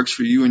out what works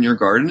for you in your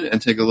garden,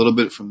 and take a little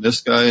bit from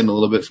this guy and a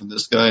little bit from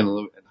this guy,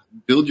 and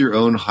build your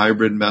own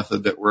hybrid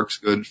method that works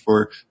good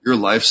for your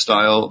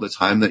lifestyle, the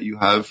time that you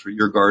have for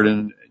your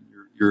garden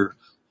and your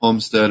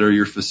homestead or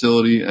your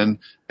facility, and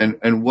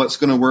what's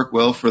going to work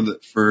well for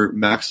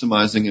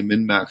maximizing and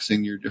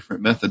min-maxing your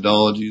different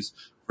methodologies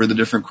for the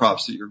different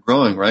crops that you're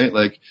growing, right?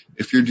 Like,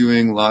 if you're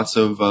doing lots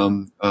of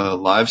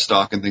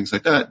livestock and things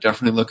like that,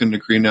 definitely look into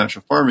Korean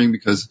natural farming,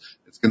 because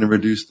it's going to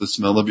reduce the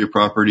smell of your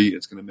property.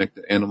 It's going to make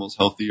the animals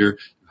healthier.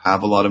 You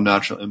have a lot of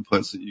natural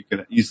inputs that you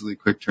can easily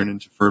quick turn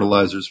into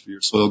fertilizers for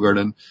your soil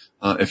garden.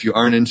 If you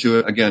aren't into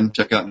it, again,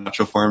 check out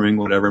natural farming,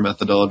 whatever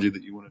methodology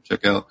that you want to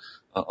check out.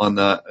 On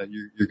that,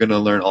 you're going to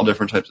learn all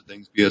different types of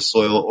things, be a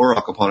soil or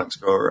aquaponics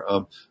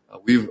grower.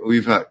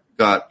 We've got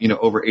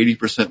over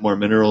 80% more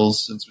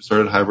minerals since we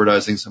started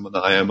hybridizing some of the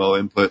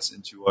IMO inputs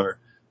into our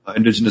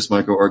indigenous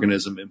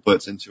microorganism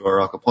inputs into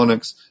our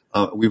aquaponics.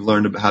 We've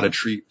learned about how to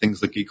treat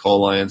things like E.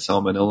 coli and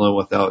salmonella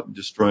without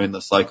destroying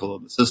the cycle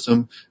of the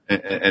system,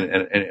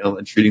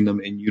 and treating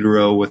them in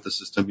utero with the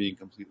system being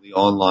completely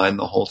online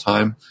the whole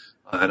time.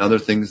 And other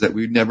things that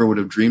we never would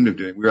have dreamed of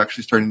doing. We're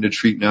actually starting to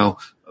treat now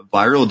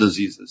viral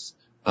diseases.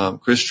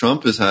 Chris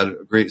Trump has had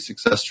great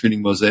success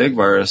treating mosaic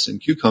virus in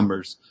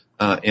cucumbers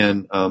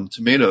and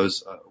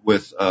tomatoes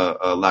with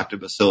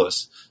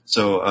lactobacillus,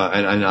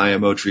 and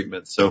IMO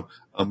treatment. So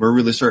we're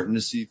really starting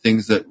to see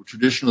things that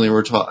traditionally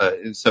were taught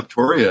in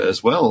septoria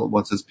as well.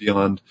 Once it's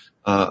beyond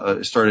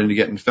starting to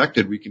get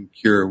infected, we can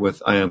cure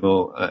with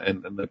IMO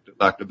and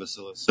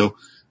lactobacillus. So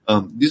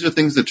these are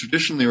things that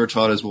traditionally were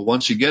taught as, well,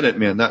 once you get it,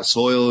 man, that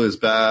soil is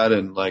bad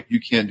and like you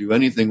can't do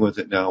anything with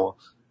it now.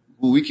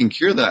 well, we can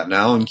cure that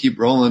now and keep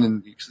rolling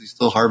and actually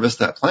still harvest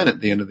that plant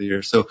at the end of the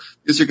year. So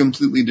these are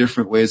completely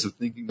different ways of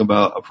thinking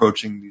about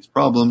approaching these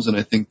problems. And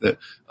I think that,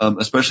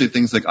 especially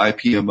things like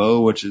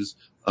IPMO, which is,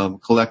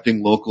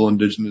 collecting local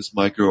indigenous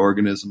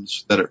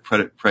microorganisms that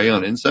prey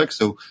on insects.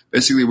 So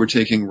basically we're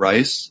taking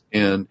rice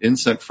and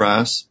insect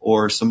frass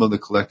or some of the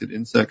collected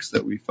insects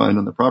that we find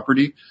on the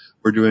property.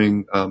 We're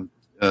doing,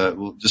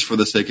 well, just for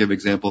the sake of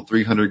example,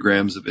 300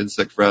 grams of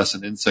insect frass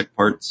and insect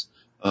parts,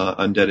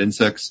 undead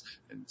insects,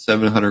 and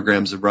 700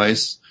 grams of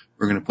rice.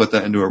 We're going to put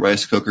that into a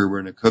rice cooker.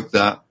 We're going to cook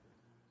that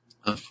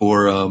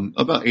for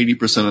about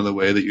 80% of the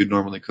way that you'd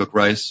normally cook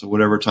rice. So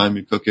whatever time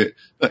you cook it,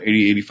 about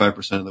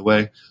 85% of the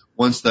way.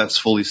 Once that's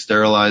fully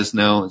sterilized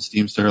now and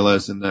steam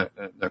sterilized in that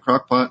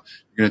crock pot,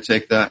 you're going to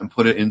take that and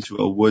put it into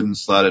a wooden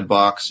slatted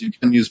box. You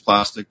can use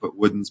plastic, but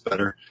wooden's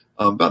better.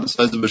 About the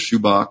size of a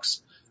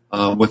shoebox.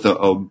 With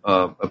you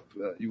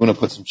want to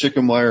put some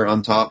chicken wire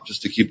on top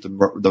just to keep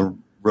the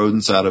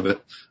rodents out of it.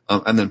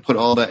 And then put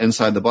all that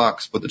inside the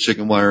box, put the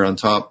chicken wire on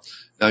top.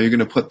 Now you're going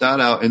to put that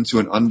out into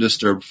an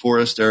undisturbed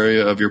forest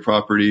area of your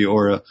property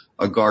or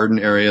a garden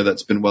area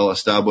that's been well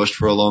established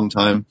for a long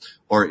time.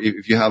 Or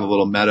if you have a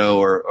little meadow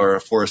or a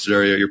forested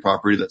area of your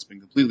property that's been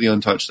completely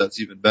untouched, that's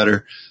even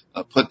better.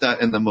 Put that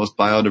in the most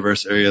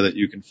biodiverse area that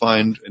you can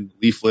find in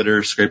leaf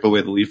litter, scrape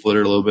away the leaf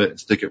litter a little bit and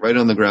stick it right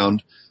on the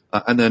ground.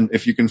 And then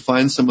if you can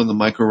find some of the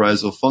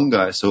mycorrhizal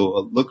fungi,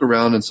 so look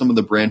around and some of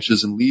the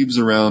branches and leaves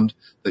around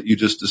that you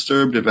just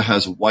disturbed. If it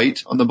has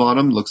white on the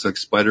bottom, looks like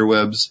spider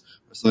webs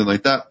or something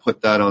like that,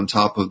 put that on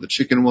top of the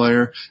chicken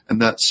wire.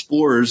 And that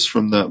spores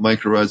from the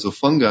mycorrhizal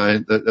fungi,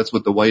 that's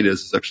what the white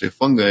is, it's actually a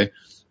fungi,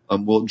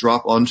 will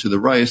drop onto the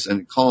rice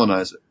and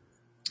colonize it.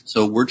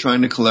 So we're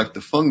trying to collect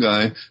the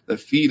fungi that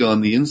feed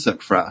on the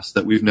insect frass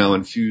that we've now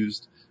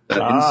infused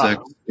that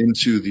insect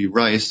into the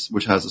rice,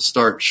 which has a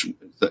starch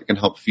that can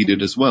help feed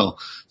it as well.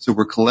 So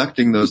we're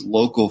collecting those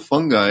local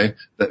fungi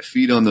that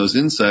feed on those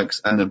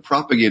insects and then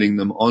propagating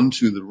them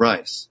onto the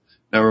rice.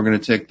 Now we're going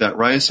to take that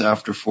rice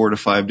after 4 to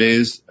 5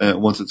 days,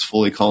 once it's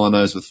fully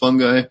colonized with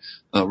fungi.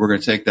 We're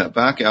going to take that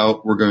back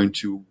out. We're going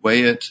to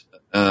weigh it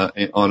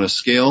on a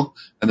scale,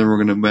 and then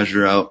we're going to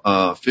measure out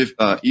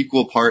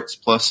equal parts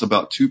plus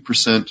about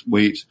 2%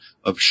 weight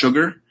of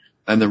sugar.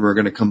 And then we're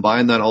going to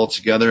combine that all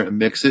together and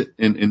mix it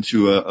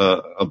into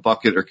a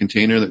bucket or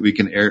container that we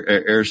can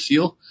air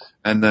seal.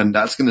 And then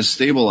that's going to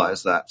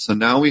stabilize that. So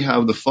now we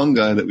have the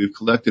fungi that we've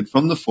collected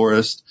from the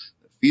forest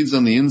that feeds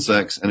on the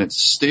insects, and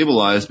it's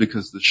stabilized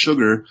because the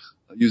sugar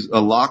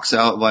locks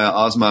out via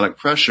osmotic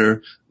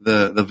pressure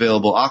the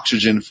available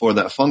oxygen for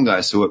that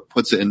fungi. So it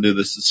puts it into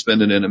the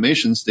suspended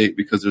animation state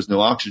because there's no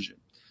oxygen.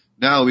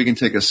 Now we can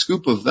take a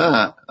scoop of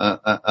that,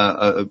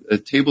 a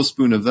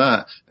tablespoon of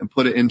that, and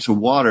put it into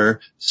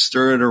water,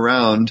 stir it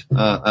around,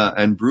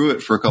 and brew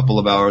it for a couple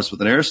of hours with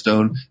an air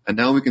stone. And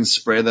now we can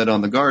spray that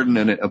on the garden,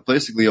 and it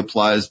basically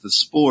applies the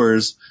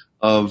spores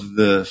of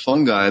the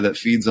fungi that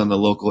feeds on the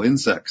local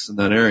insects in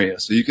that area.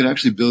 So you can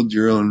actually build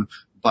your own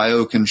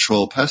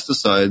biocontrol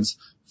pesticides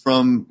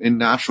in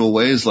natural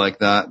ways like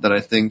that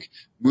I think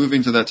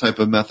moving to that type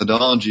of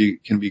methodology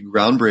can be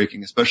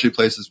groundbreaking, especially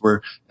places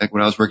where, like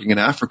when I was working in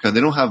Africa, they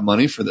don't have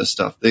money for this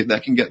stuff.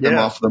 That can get them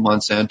off the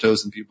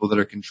Monsantos and people that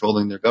are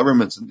controlling their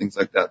governments and things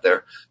like that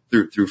there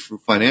through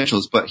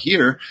financials. But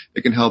here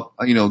it can help,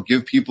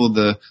 give people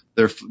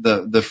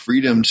the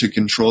freedom to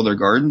control their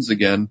gardens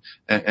again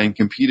and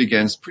compete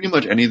against pretty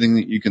much anything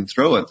that you can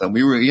throw at them.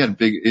 We had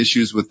big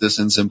issues with this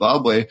in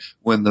Zimbabwe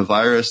when the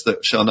virus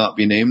that shall not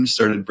be named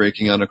started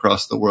breaking out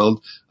across the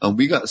world.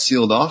 We got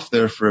sealed off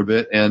there for a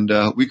bit, and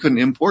we couldn't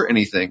import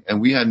anything, and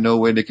we had no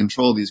way to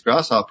control these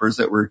grasshoppers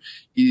that were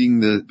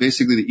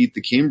basically to eat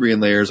the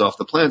Cambrian layers off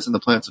the plants, and the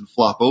plants would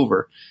flop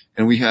over.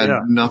 And we had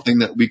nothing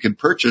that we could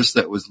purchase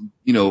that was,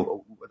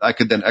 I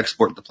could then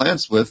export the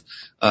plants with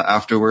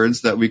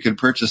afterwards that we could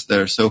purchase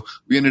there. So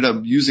we ended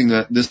up using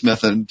this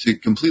method to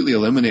completely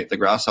eliminate the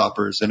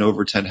grasshoppers in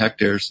over 10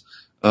 hectares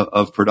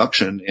of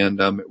production, and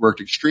it worked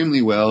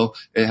extremely well.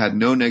 It had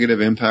no negative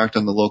impact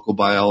on the local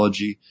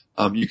biology.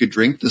 You could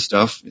drink the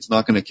stuff; it's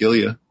not going to kill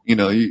you.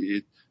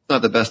 It's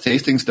not the best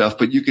tasting stuff,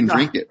 but you can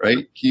drink it, right?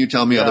 Can you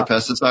tell me other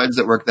pesticides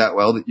that work that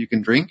well that you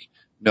can drink?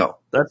 No.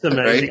 That's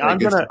amazing.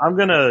 Right? I'm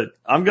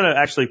gonna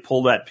actually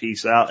pull that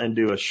piece out and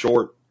do a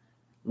short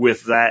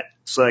with that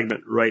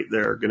segment right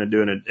there. Going to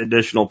do an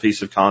additional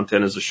piece of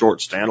content as a short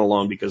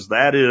standalone because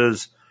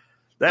that's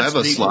I have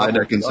a slide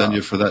I can send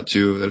you for that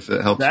too, if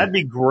it helps. That'd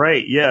be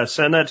great. Yeah,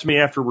 send that to me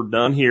after we're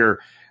done here.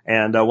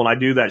 And when I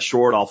do that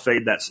short, I'll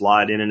fade that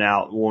slide in and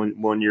out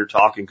when you're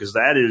talking because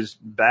that is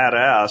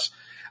badass.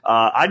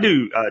 I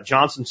do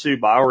Johnson 2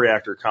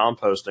 bioreactor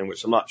composting,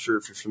 which I'm not sure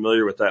if you're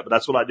familiar with that, but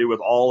that's what I do with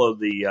all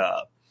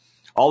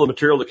the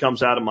material that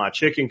comes out of my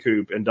chicken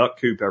coop and duck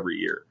coop every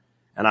year.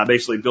 And I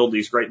basically build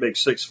these great big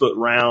 6-foot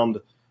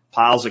round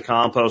piles of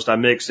compost. I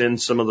mix in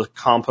some of the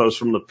compost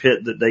from the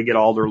pit that they get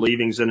all their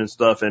leavings in and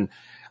stuff. And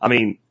I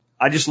mean,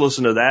 I just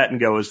listen to that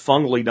and go, as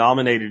fungally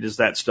dominated as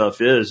that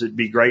stuff is, it'd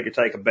be great to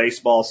take a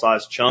baseball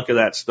sized chunk of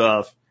that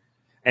stuff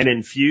and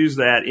infuse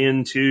that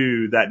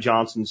into that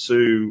Johnson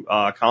Sioux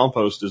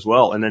compost as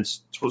well, and then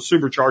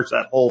supercharge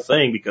that whole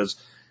thing because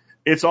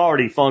it's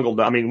already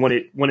fungal. I mean,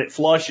 when it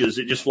flushes,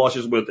 it just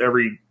flushes with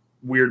every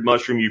weird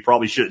mushroom you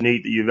probably shouldn't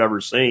eat that you've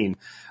ever seen.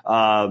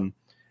 And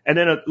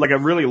then like a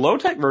really low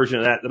tech version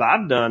of that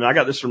I've done. I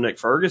got this from Nick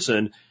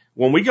Ferguson.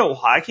 When we go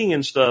hiking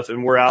and stuff,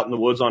 and we're out in the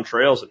woods on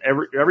trails, and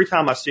every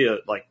time I see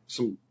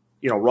some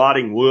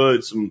rotting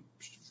wood, some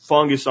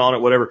fungus on it,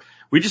 whatever.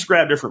 We just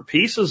grabbed different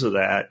pieces of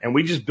that, and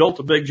we just built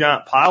a big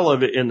giant pile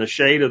of it in the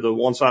shade of the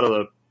one side of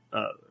the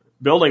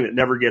building that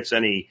never gets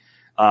any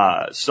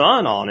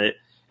sun on it,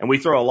 and we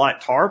throw a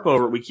light tarp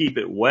over it. We keep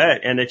it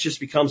wet, and it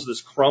just becomes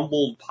this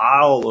crumbled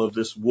pile of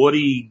this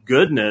woody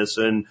goodness,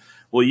 and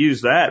we'll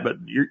use that. But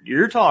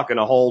you're talking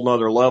a whole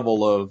nother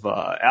level of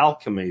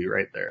alchemy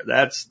right there.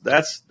 That's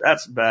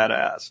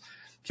badass.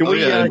 Can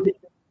we?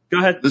 Go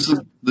ahead. This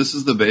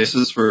is the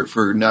basis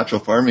for natural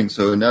farming.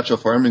 So in natural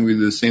farming, we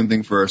do the same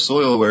thing for our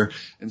soil, where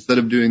instead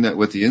of doing that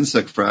with the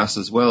insect frass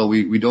as well,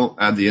 we don't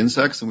add the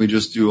insects, and we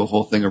just do a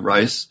whole thing of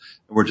rice,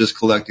 and we're just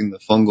collecting the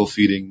fungal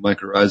feeding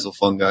mycorrhizal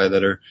fungi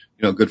that are,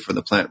 good for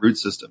the plant root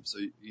system. So,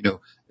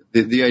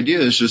 the idea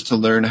is just to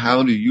learn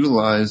how to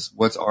utilize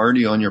what's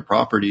already on your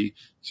property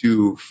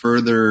to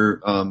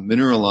further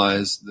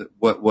mineralize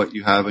what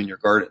you have in your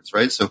gardens,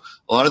 right? So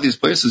a lot of these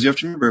places, you have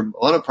to remember,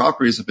 a lot of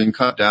properties have been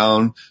cut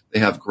down.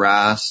 They have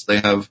grass.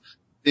 They've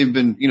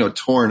been,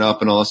 torn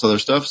up and all this other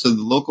stuff. So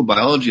the local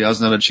biology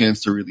hasn't had a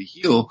chance to really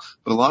heal.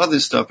 But a lot of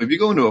this stuff, if you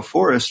go into a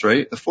forest,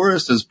 right, the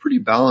forest is pretty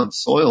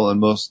balanced soil in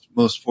most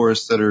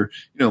forests that are,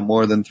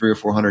 more than 300 or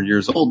 400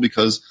 years old,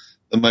 because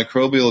the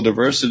microbial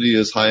diversity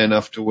is high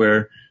enough to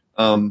where,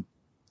 it's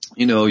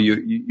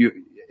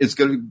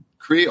going to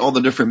create all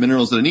the different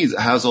minerals that it needs. It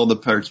has all the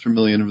parts per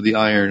million of the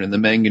iron and the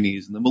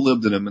manganese and the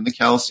molybdenum and the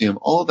calcium.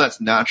 All of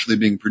that's naturally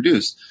being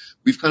produced.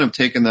 We've kind of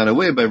taken that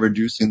away by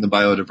reducing the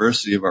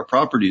biodiversity of our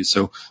properties.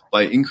 So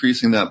by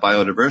increasing that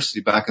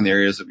biodiversity back in the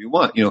areas that we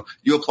want, you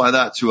apply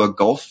that to a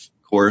golf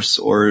course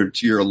or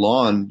to your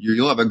lawn,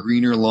 you'll have a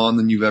greener lawn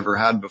than you've ever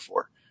had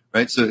before.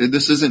 Right? So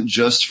this isn't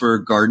just for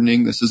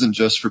gardening. This isn't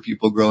just for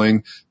people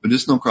growing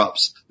medicinal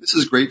crops. This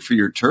is great for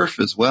your turf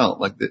as well.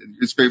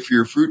 It's great for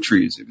your fruit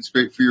trees. It's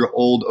great for your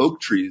old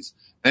oak trees,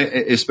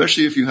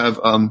 especially if you have,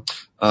 and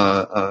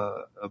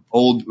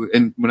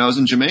when I was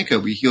in Jamaica,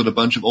 we healed a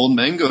bunch of old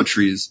mango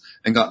trees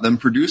and got them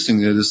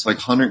producing. This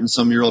 100 and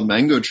some year old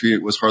mango tree,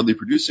 it was hardly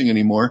producing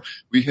anymore.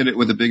 We hit it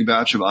with a big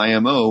batch of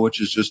IMO,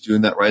 which is just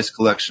doing that rice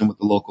collection with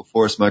the local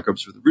forest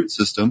microbes for the root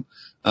system,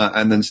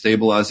 and then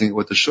stabilizing it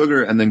with the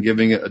sugar, and then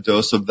giving it a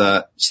dose of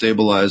that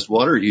stabilized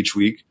water each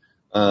week.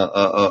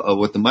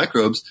 With the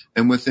microbes,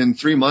 and within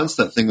 3 months,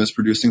 that thing was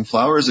producing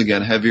flowers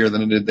again, heavier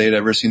than they'd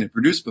ever seen it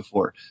produce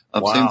before.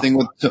 Wow. Same thing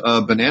with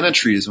banana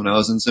trees. When I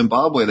was in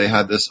Zimbabwe, they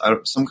had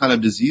some kind of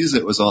disease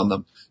that was on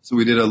them. So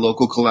we did a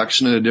local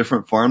collection at a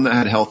different farm that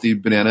had healthy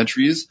banana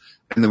trees,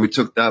 and then we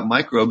took that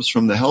microbes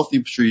from the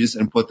healthy trees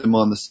and put them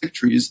on the sick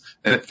trees,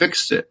 and it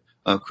fixed it.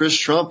 Chris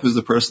Trump, who's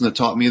the person that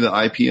taught me the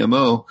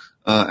IPMO,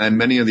 and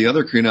many of the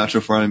other Korean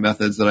natural farming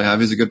methods that I have.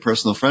 He's a good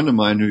personal friend of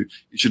mine who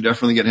you should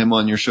definitely get him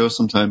on your show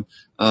sometime.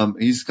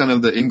 He's kind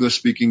of the English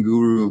speaking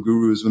guru of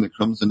gurus when it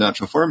comes to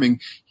natural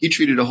farming. He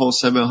treated a whole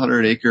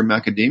 700 acre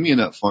macadamia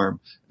nut farm.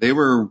 They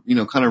were,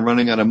 kind of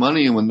running out of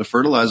money. And when the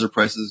fertilizer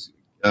prices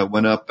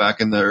went up back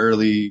in the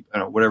early,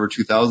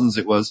 2000s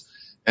it was.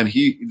 And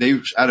they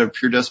out of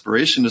pure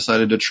desperation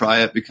decided to try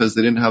it because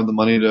they didn't have the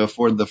money to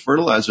afford the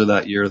fertilizer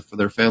that year for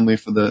their family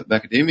for the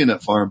macadamia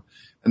nut farm.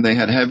 And they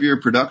had heavier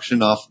production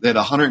they had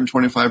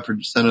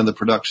 125% of the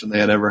production they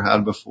had ever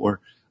had before,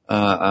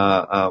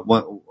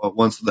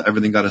 once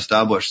everything got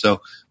established.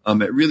 So,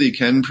 it really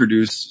can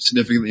produce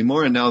significantly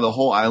more. And now the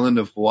whole island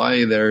of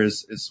Hawaii there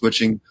is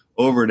switching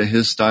over to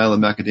his style of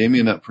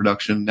macadamia nut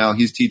production. Now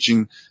he's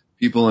teaching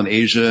people in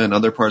Asia and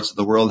other parts of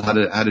the world how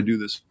to do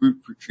this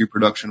fruit tree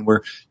production,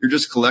 where you're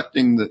just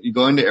you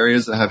go into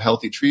areas that have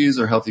healthy trees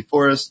or healthy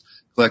forests,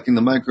 collecting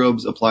the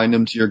microbes, applying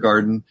them to your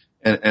garden,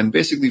 and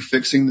basically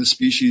fixing the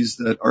species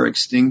that are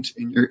extinct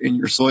in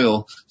your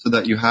soil so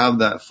that you have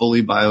that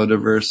fully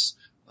biodiverse,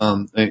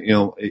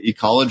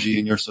 ecology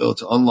in your soil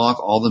to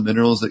unlock all the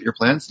minerals that your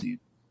plants need.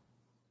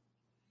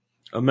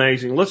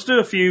 Amazing. Let's do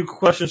a few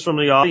questions from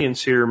the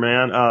audience here,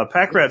 man.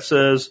 Packrat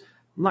says,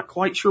 I'm not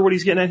quite sure what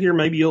he's getting at here.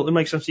 Maybe it'll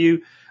make sense to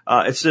you.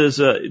 It says,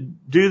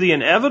 do the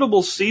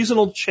inevitable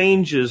seasonal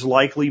changes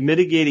likely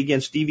mitigate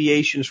against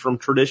deviations from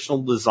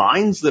traditional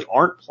designs that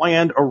aren't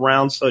planned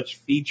around such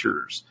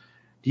features?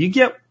 Do you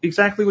get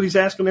exactly what he's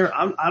asking there?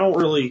 I don't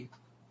really.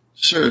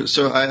 Sure.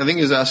 So I think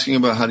he's asking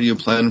about how do you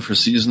plan for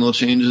seasonal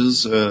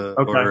changes,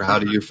 or how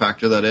do you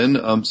factor that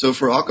in? So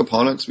for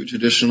aquaponics, we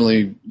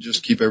traditionally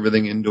just keep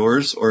everything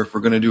indoors, or if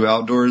we're going to do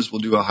outdoors,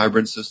 we'll do a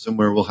hybrid system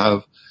where we'll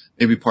have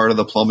maybe part of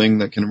the plumbing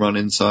that can run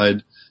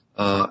inside,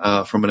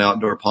 from an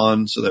outdoor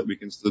pond so that we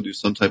can still do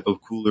some type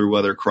of cooler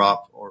weather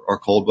crop or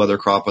cold weather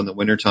crop in the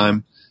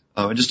wintertime.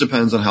 It just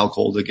depends on how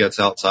cold it gets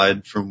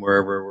outside from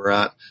wherever we're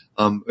at.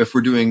 If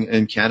we're doing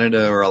in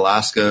Canada or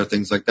Alaska,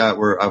 things like that,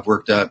 where I've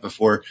worked at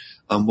before,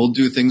 we'll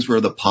do things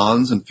where the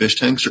ponds and fish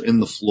tanks are in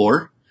the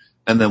floor,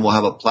 and then we'll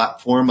have a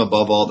platform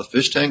above all the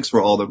fish tanks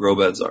where all the grow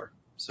beds are.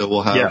 So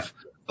we'll have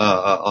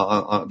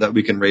that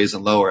we can raise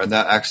and lower, and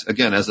that acts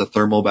again as a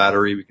thermal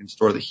battery. We can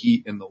store the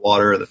heat in the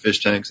water, the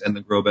fish tanks, and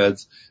the grow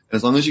beds. And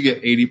as long as you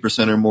get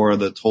 80% or more of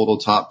the total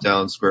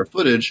top-down square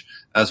footage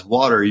as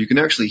water, you can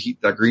actually heat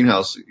that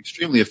greenhouse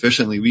extremely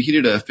efficiently. We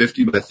heated a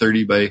 50 by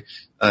 30 by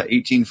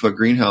 18-foot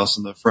greenhouse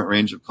in the Front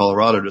Range of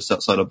Colorado, just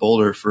outside of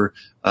Boulder, for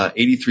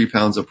 83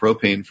 pounds of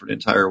propane for an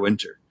entire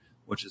winter,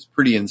 which is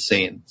pretty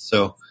insane.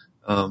 So.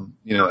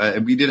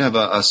 We did have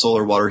a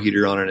solar water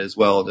heater on it as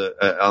well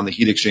on the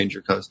heat exchanger,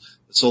 because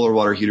the solar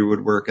water heater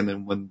would work. And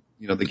then when,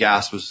 the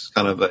gas was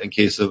kind of in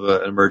case of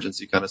an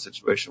emergency kind of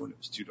situation when it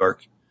was too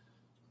dark.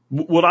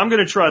 What I'm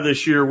going to try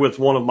this year with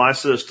one of my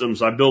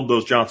systems, I build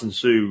those Johnson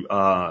Sioux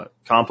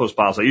compost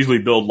piles. I usually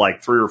build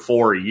like 3 or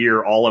 4 a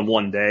year all in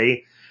one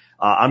day.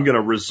 I'm going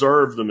to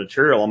reserve the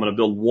material. I'm going to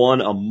build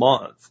one a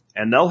month,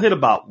 and they'll hit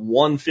about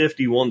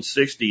 150,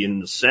 160 in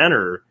the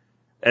center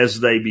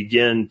as they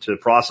begin to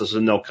process,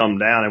 and they'll come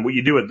down. And what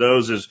you do with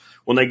those is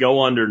when they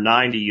go under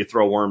 90, you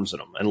throw worms in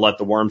them and let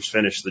the worms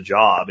finish the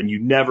job, and you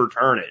never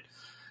turn it.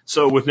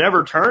 So with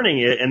never turning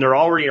it, and they're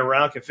already in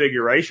round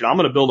configuration, I'm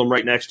going to build them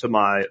right next to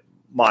my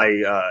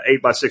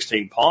 8 by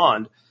 16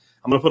 pond.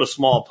 I'm going to put a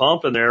small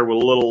pump in there with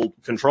a little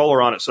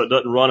controller on it so it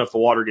doesn't run if the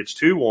water gets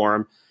too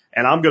warm.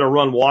 And I'm going to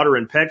run water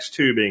and PEX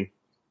tubing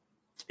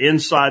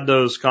inside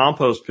those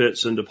compost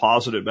pits and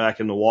deposit it back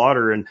in the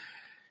water. And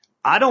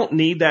I don't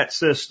need that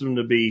system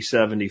to be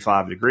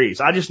 75 degrees.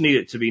 I just need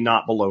it to be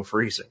not below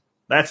freezing.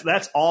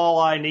 That's all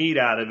I need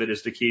out of it,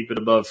 is to keep it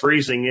above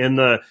freezing in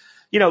the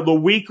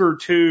week or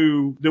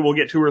two that we'll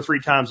get 2 or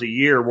 3 times a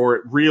year where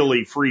it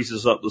really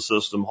freezes up the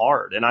system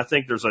hard. And I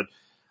think there's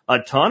a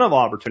ton of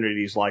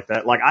opportunities like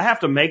that. Like I have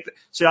to make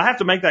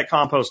that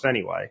compost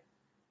anyway,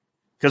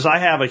 because I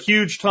have a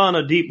huge ton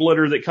of deep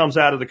litter that comes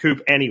out of the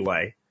coop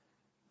anyway.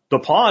 The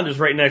pond is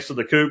right next to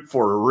the coop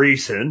for a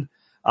reason.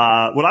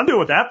 What I'm doing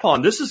with that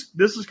pond, this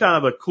is kind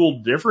of a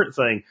cool, different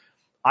thing.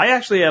 I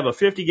actually have a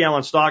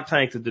 50-gallon stock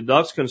tank that the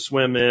ducks can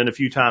swim in a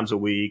few times a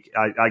week.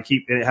 And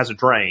it has a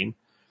drain,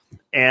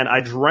 and I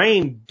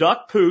drain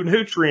duck poo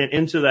nutrient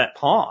into that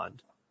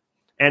pond.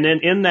 And then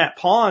in that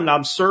pond,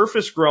 I'm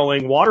surface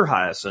growing water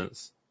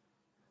hyacinths,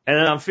 and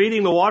then I'm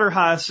feeding the water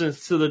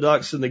hyacinths to the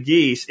ducks and the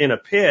geese in a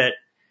pit.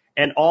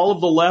 And all of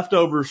the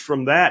leftovers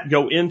from that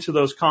go into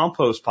those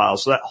compost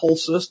piles. So that whole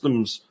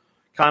system's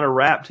kind of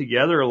wrapped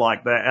together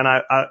like that. And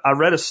I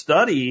read a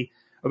study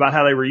about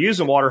how they were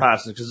using water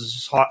hyacinths, because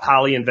it's a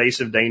highly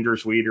invasive,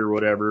 dangerous weed or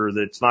whatever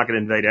that's not going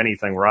to invade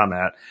anything where I'm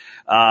at.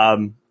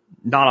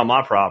 Not on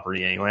my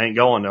property anyway. Ain't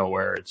going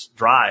nowhere. It's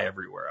dry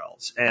everywhere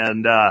else.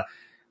 And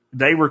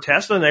they were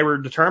testing, they were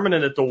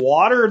determining that the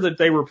water that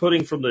they were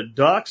putting from the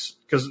ducks,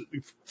 because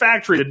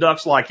factory, the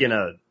ducks like in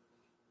a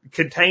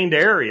contained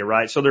area,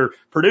 right? So they're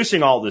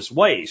producing all this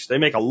waste. They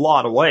make a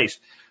lot of waste.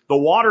 The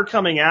water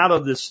coming out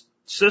of this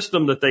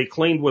system that they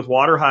cleaned with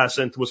water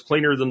hyacinth was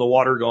cleaner than the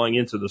water going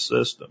into the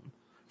system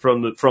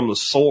from the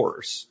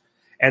source.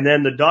 And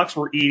then the ducks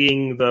were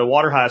eating the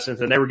water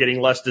hyacinth, and they were getting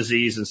less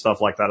disease and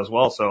stuff like that as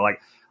well. So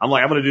I'm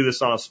going to do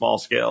this on a small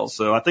scale.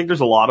 So I think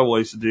there's a lot of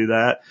ways to do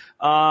that.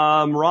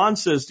 Ron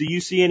says, do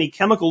you see any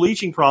chemical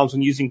leaching problems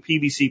when using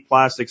PVC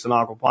plastics in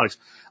aquaponics?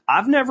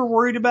 I've never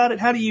worried about it.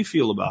 How do you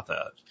feel about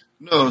that?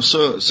 No,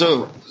 so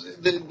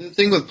the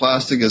thing with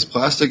plastic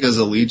as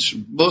a leach,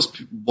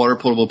 most water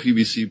potable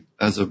PVC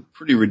has a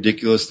pretty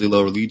ridiculously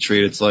low leach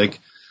rate. It's like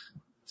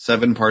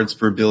 7 parts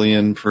per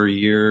billion per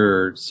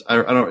year, or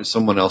I don't,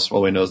 someone else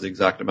probably knows the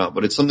exact amount,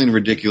 but it's something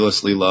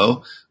ridiculously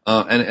low.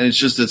 And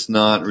it's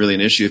not really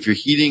an issue. If you're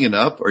heating it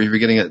up, or if you're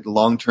getting a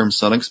long-term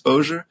sun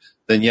exposure,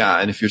 then yeah.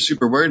 And if you're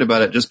super worried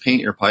about it, just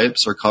paint your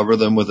pipes or cover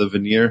them with a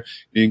veneer.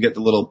 You can get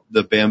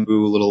the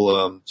bamboo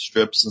little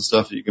strips and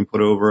stuff that you can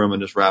put over them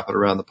and just wrap it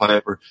around the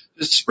pipe, or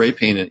just spray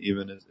paint it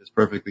even is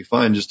perfectly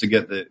fine, just to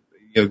get the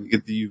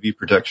UV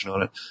protection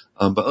on it.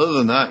 But other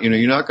than that,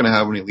 you're not going to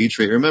have any leach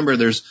rate. Remember,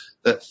 there's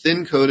that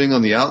thin coating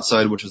on the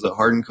outside, which is a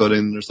hardened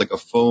coating. There's like a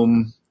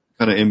foam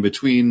kind of in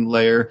between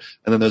layer,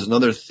 and then there's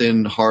another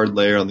thin hard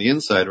layer on the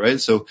inside, right?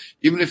 So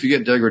even if you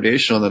get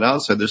degradation on that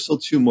outside, there's still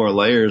 2 more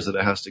layers that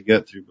it has to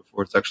get through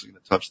before it's actually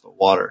going to touch the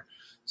water.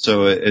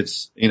 So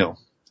it's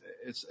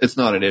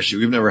not an issue.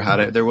 We've never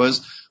had it.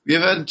 We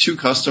have had 2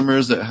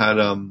 customers that had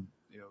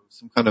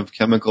some kind of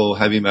chemical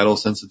heavy metal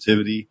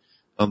sensitivity.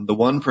 The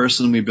one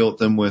person, we built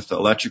them with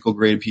electrical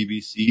grade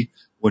PVC,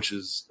 which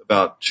is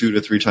about 2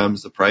 to 3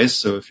 times the price.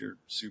 So if you're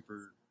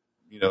super,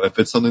 if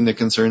it's something that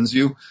concerns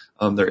you,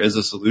 there is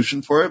a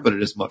solution for it, but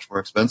it is much more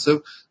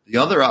expensive. The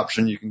other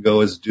option you can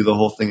go is do the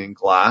whole thing in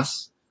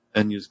glass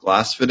and use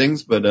glass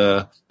fittings, but,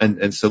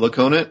 and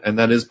silicone it. And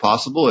that is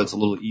possible. It's a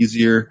little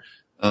easier,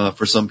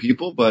 for some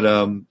people, but,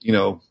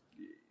 you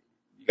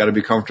got to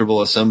be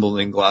comfortable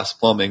assembling glass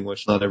plumbing,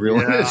 which not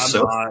everyone is.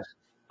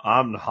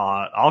 I'm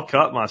not. I'll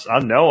cut I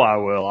know I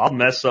will. I'll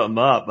mess something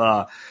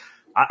up.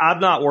 I'm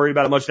not worried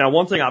about it much. Now,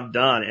 one thing I've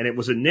done, and it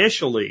was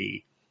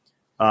initially,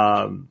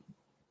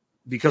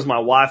 because my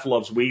wife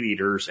loves weed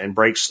eaters and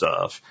brake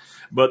stuff,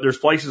 but there's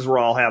places where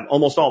I'll have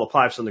almost all the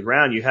pipes in the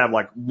ground. You have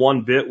like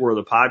one bit where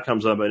the pipe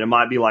comes up and it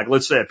might be like,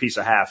 let's say a piece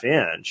of 1/2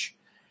 inch.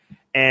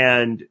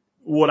 And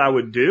what I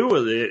would do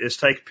with it is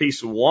take a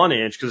piece of 1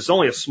 inch, because it's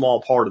only a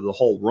small part of the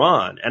whole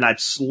run, and I'd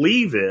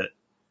sleeve it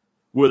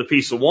with a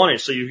piece of 1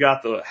 inch. So you've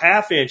got the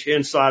 1/2 inch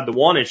inside the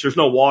 1 inch. There's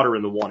no water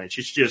in the 1 inch.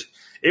 It's just,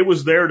 it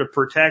was there to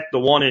protect the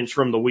 1 inch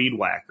from the weed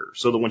whacker,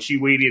 so that when she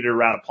weed eated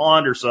around a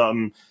pond or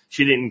something,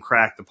 she didn't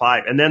crack the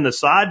pipe. And then the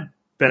side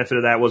benefit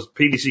of that was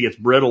PVC gets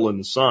brittle in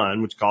the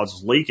sun, which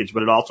causes leakage,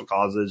 but it also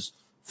causes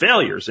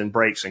failures and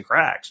breaks and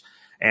cracks.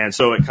 And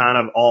so it kind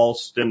of all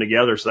stem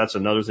together. So that's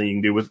another thing you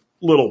can do with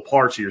little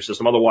parts of your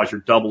system. Otherwise,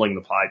 you're doubling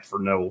the pipe for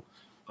no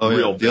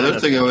real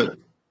benefit.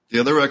 The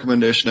other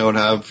recommendation I would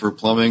have for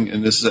plumbing,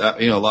 and this is,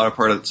 a lot of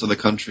parts of the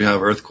country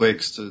have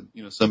earthquakes to,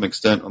 some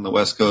extent on the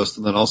West Coast.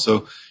 And then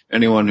also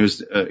anyone who's,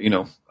 there's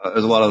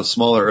a lot of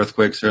smaller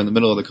earthquakes here in the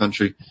middle of the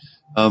country,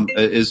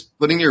 is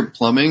putting your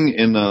plumbing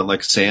in,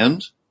 like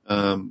sand,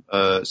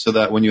 so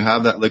that when you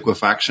have that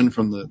liquefaction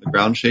from the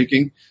ground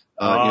shaking,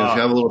 if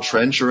you have a little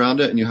trench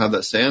around it and you have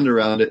that sand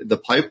around it, the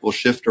pipe will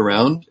shift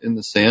around in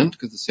the sand,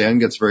 because the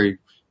sand gets very,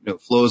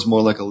 flows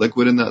more like a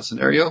liquid in that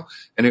scenario,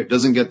 and it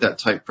doesn't get that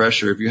tight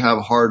pressure. If you have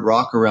hard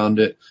rock around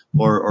it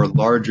or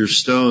larger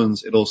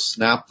stones, it'll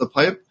snap the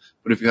pipe.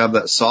 But if you have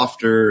that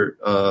softer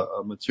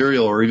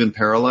material, or even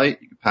perlite,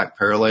 you can pack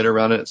perlite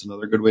around it. It's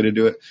another good way to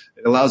do it.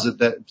 It allows it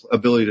that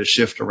ability to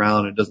shift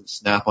around. It doesn't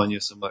snap on you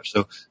so much.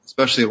 So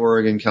especially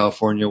Oregon,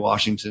 California,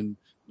 Washington,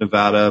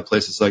 Nevada,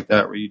 places like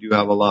that where you do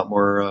have a lot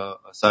more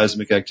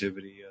seismic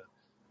activity.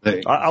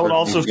 I would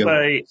also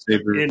say,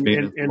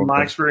 in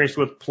my experience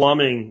with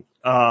plumbing,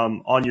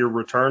 on your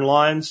return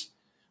lines,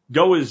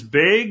 go as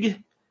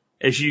big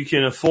as you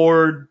can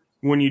afford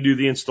when you do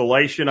the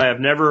installation. I have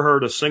never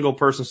heard a single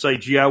person say,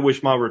 gee, I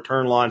wish my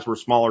return lines were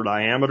smaller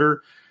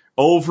diameter.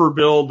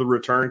 Overbuild the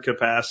return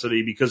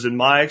capacity, because in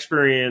my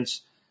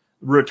experience,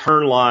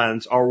 return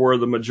lines are where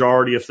the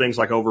majority of things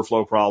like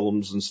overflow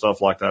problems and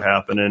stuff like that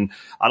happen. And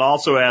I'd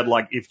also add,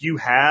 like, if you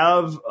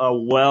have a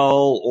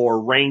well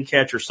or rain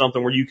catch or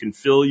something where you can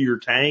fill your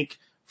tank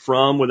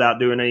from without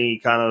doing any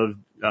kind of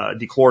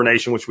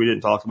dechlorination, which we didn't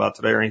talk about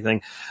today or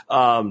anything,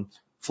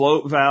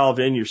 float valve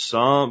in your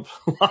sump.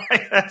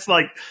 That's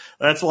like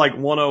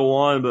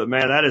 101, but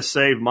man, that has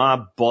saved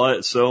my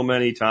butt so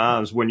many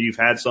times when you've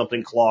had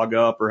something clog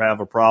up or have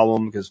a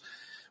problem. Because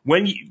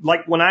when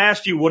I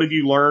asked you, what have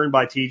you learned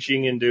by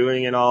teaching and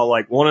doing and all,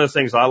 like, one of the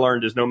things I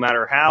learned is no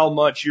matter how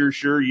much you're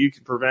sure you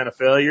can prevent a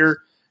failure,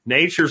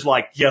 nature's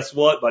like, guess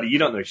what, buddy? You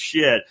don't know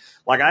shit.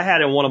 Like, I had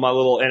in one of my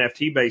little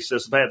NFT based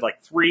systems, I had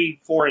like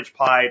 3 4-inch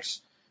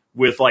pipes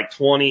with like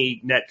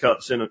 20 net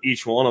cups in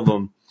each one of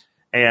them.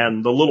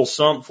 And the little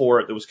sump for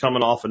it that was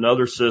coming off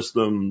another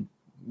system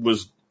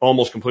was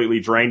almost completely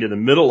drained in the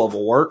middle of a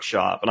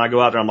workshop. And I go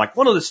out there, I'm like,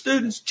 one of the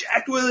students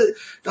jacked with it.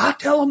 I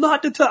tell them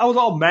not to I was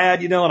all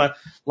mad, and I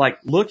like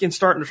look and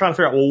starting to try to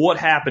figure out, well, what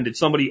happened? Did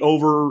somebody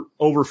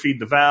overfeed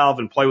the valve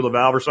and play with the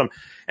valve or something?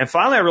 And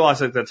finally I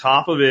realized at the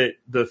top of it,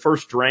 the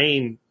first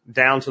drain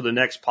down to the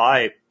next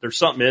pipe, there's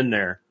something in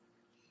there.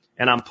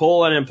 And I'm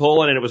pulling and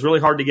pulling, and it was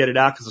really hard to get it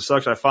out because the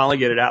suction. I finally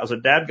get it out. It was a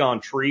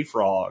dadgone tree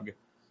frog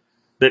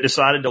that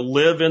decided to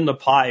live in the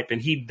pipe,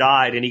 and he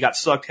died, and he got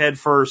sucked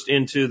headfirst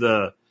into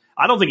the,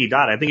 I don't think he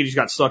died. I think he just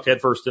got sucked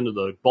headfirst into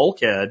the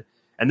bulkhead,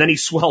 and then he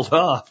swelled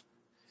up,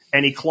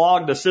 and he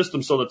clogged the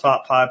system so the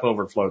top pipe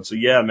overflowed. So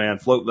yeah, man,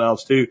 float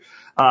valves too.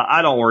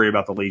 I don't worry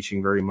about the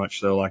leaching very much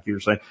though, like you were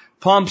saying.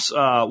 Pumps,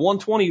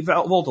 120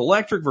 volt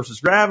electric versus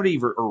gravity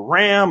or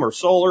RAM or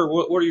solar.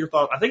 What are your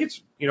thoughts? I think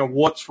it's,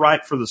 what's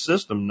right for the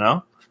system,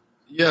 no?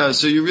 Yeah,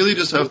 so you really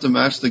just have to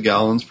match the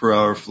gallons per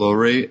hour flow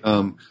rate.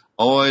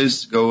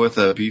 Always go with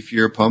a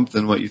beefier pump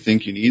than what you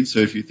think you need. So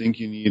if you think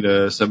you need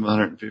a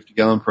 750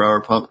 gallon per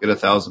hour pump, get a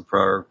 1,000 per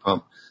hour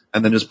pump,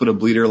 and then just put a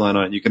bleeder line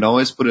on it. You can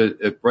always put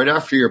right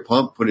after your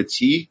pump, put a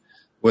T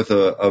with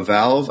a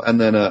valve and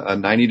then a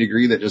 90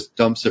 degree that just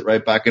dumps it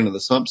right back into the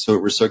sump. So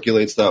it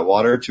recirculates that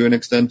water to an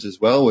extent as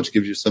well, which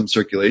gives you some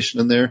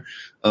circulation in there.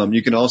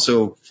 You can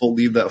also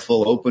leave that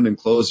full open and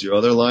close your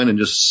other line and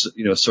just,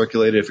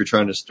 circulate it if you're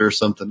trying to stir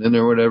something in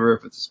or whatever,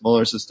 if it's a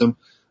smaller system.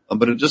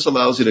 But it just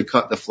allows you to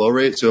cut the flow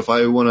rate. So if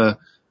I want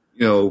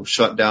to,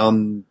 shut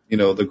down,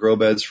 the grow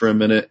beds for a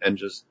minute and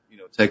just,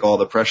 take all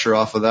the pressure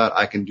off of that,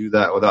 I can do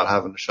that without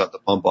having to shut the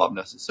pump off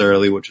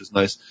necessarily, which is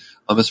nice.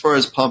 As far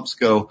as pumps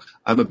go,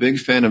 I'm a big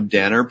fan of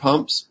Danner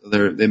pumps.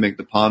 They make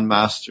the Pond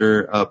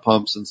Master,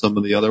 pumps and some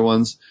of the other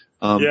ones.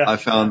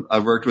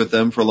 I've worked with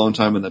them for a long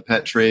time in the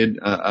pet trade.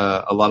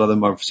 A lot of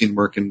them I've seen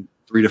work in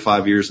 3 to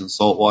 5 years in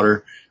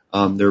saltwater.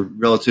 They're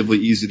relatively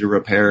easy to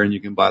repair and you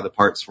can buy the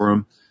parts for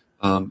them.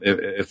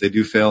 If they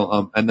do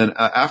fail. And then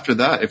after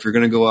that, if you're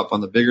going to go up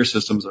on the bigger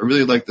systems, I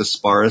really like the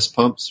Sparus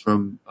pumps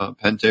from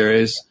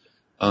Pentares.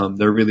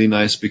 They're really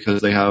nice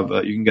because they have,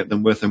 you can get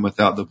them with and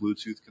without the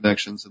Bluetooth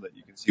connection so that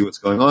you can see what's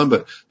going on,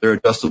 but they're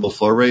adjustable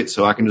flow rate.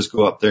 So I can just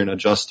go up there and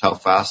adjust how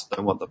fast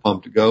I want the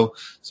pump to go.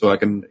 So I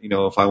can,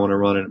 if I want to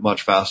run it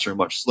much faster,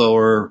 much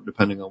slower,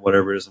 depending on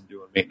whatever it is I'm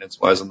doing maintenance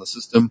wise on the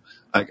system,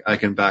 I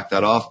can back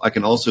that off. I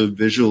can also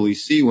visually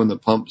see when the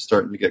pump's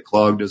starting to get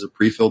clogged as a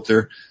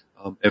pre-filter.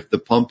 If the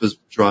pump is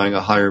drawing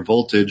a higher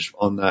voltage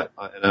on that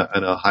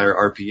and a higher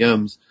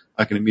RPMs,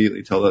 I can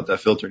immediately tell that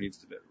filter needs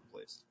to be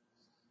replaced.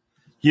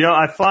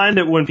 I find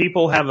that when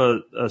people have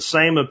a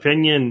same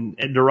opinion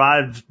and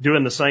derived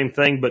doing the same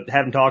thing but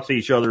haven't talked to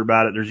each other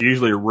about it, there's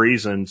usually a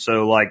reason.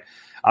 So like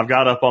I've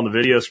got up on the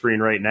video screen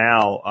right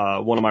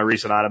now, one of my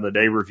recent item of the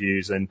day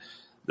reviews, and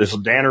this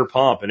Danner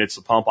pump, and it's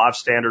the pump I've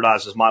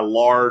standardized as my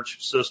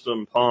large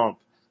system pump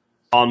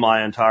on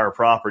my entire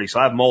property. So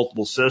I have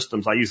multiple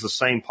systems. I use the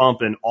same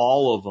pump in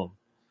all of them.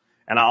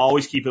 And I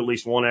always keep at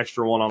least one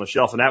extra one on the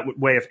shelf. And that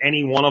way, if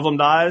any one of them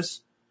dies,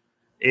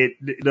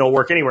 they'll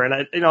work anywhere.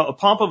 And, a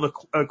pump of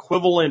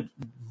equivalent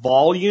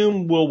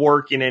volume will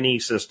work in any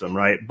system,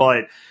 right?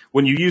 But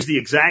when you use the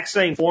exact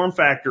same form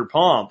factor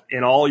pump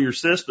in all your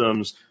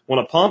systems, when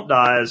a pump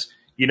dies,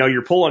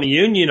 you're pulling a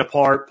union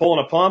apart,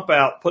 pulling a pump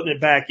out, putting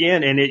it back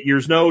in, and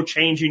there's no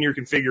change in your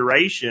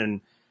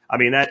configuration. I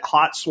mean, that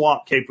hot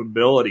swap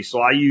capability. So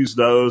I use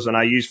those, and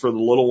I use for the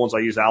little ones, I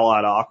use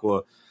Allied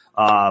Aqua.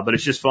 But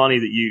it's just funny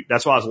that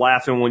that's why I was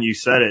laughing when you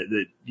said it,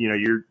 that,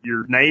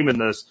 you're naming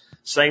this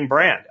same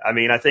brand. I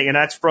mean, I think, and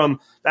that's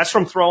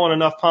from throwing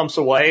enough pumps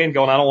away and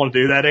going, I don't want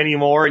to do that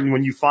anymore. And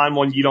when you find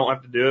one you don't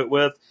have to do it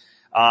with.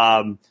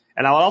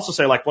 And I would also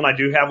say, like, when I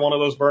do have one of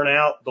those burn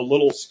out, the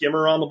little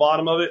skimmer on the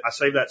bottom of it, I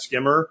save that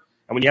skimmer.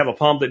 And when you have a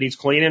pump that needs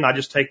cleaning, I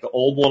just take the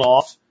old one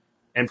off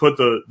and put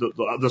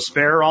the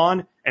spare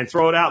on and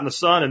throw it out in the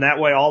sun. And that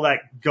way all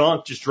that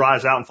gunk just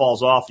dries out and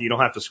falls off. And you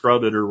don't have to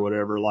scrub it or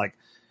whatever. Like,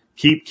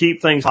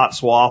 keep things hot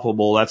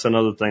swappable. That's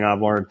another thing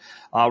I've learned.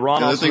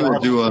 Ron, the other thing we'll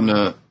do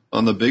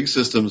on the big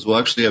systems, we'll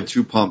actually have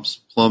two pumps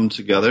plumbed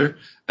together.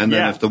 And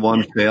then if the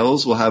one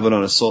fails, we'll have it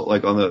on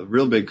like on the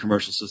real big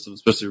commercial system,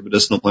 especially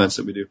medicinal plants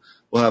that we do.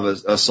 We'll have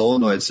a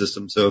solenoid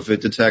system. So if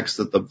it detects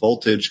that the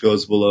voltage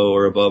goes below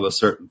or above a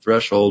certain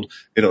threshold,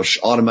 it'll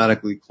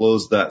automatically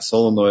close that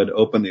solenoid,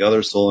 open the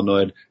other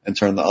solenoid, and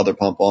turn the other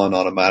pump on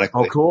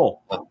automatically. Oh,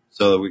 cool.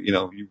 So, you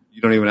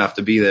don't even have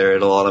to be there.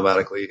 It'll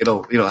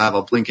have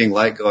a blinking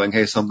light going,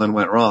 hey, something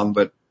went wrong,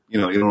 but, you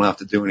don't have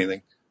to do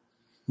anything.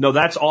 No,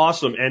 that's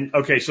awesome. And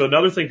okay, so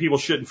another thing people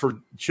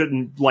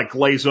shouldn't like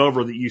glaze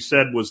over that you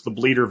said was the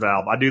bleeder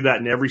valve. I do that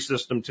in every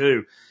system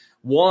too.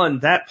 One,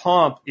 that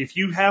pump, if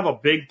you have a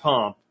big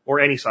pump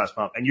or any size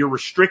pump and you're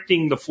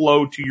restricting the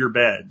flow to your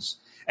beds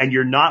and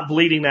you're not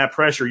bleeding that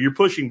pressure, you're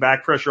pushing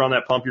back pressure on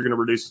that pump, you're going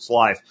to reduce its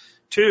life.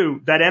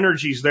 Two, that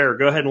energy's there.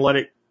 Go ahead and let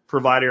it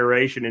provide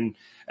aeration.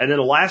 And then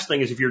the last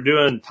thing is if you're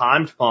doing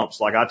timed pumps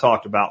like I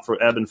talked about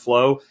for ebb and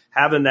flow,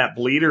 having that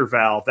bleeder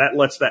valve, that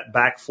lets that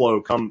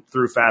backflow come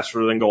through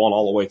faster than going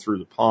all the way through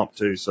the pump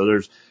too. So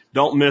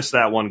don't miss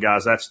that one,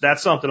 guys.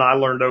 That's something I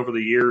learned over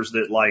the years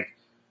that, like,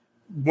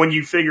 when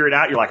you figure it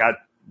out, you're like,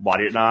 why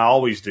didn't I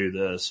always do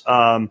this?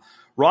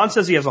 Ron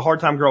says he has a hard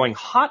time growing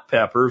hot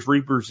peppers,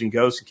 reapers and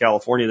ghosts in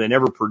California. They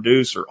never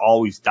produce or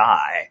always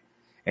die.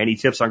 And he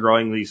tips on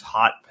growing these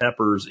hot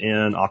peppers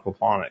in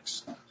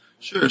aquaponics.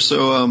 Sure.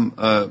 So,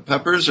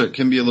 peppers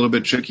can be a little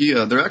bit tricky.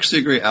 They're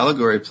actually a great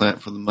allegory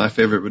plant for my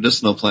favorite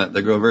medicinal plant.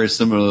 They grow very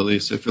similarly.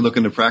 So if you're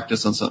looking to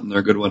practice on something, they're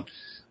a good one.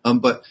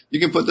 But you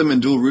can put them in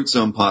dual root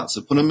zone pots.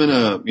 So put them in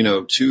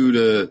a,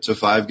 2 to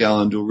 5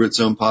 gallon dual root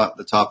zone pot,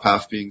 the top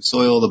half being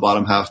soil, the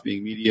bottom half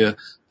being media.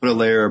 Put a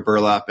layer of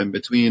burlap in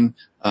between,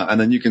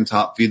 and then you can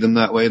top feed them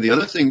that way. The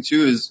other thing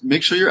too is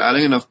make sure you're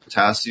adding enough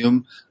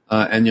potassium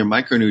and your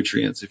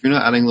micronutrients. If you're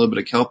not adding a little bit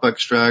of kelp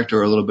extract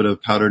or a little bit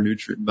of powder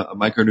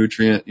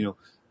micronutrient, you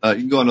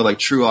can go onto like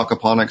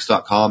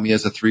trueaquaponics.com. He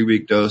has a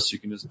 3-week dose. You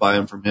can just buy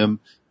them from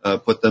him,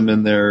 put them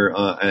in there,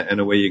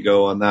 and away you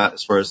go on that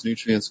as far as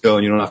nutrients go,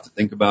 and you don't have to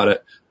think about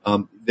it.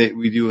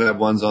 We do have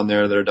ones on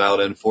there that are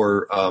dialed in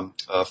for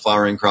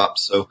flowering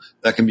crops, so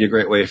that can be a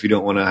great way if you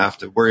don't want to have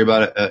to worry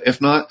about it.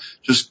 If not,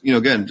 just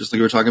again, just like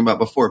we were talking about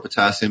before,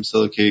 potassium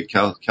silicate,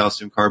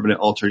 calcium carbonate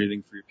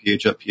alternating for your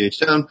pH up, pH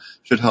down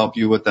should help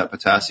you with that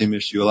potassium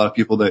issue. A lot of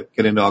people that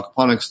get into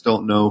aquaponics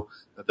don't know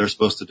that they're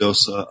supposed to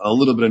dose a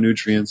little bit of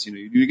nutrients.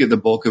 You do get the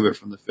bulk of it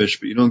from the fish,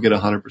 but you don't get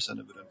 100%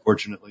 of it,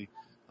 unfortunately.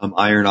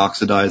 Iron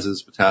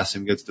oxidizes,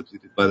 potassium gets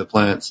depleted by the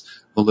plants,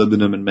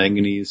 molybdenum and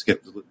manganese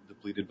get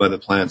depleted by the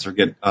plants or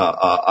get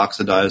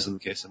oxidized in the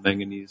case of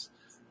manganese.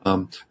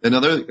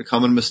 Another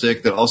common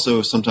mistake that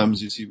also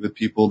sometimes you see with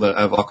people that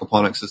have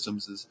aquaponic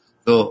systems is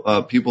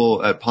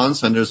people at pond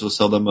centers will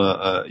sell them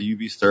a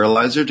UV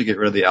sterilizer to get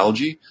rid of the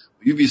algae.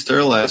 UV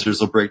sterilizers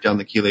will break down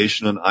the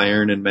chelation on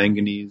iron and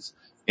manganese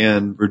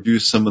and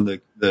reduce some of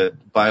the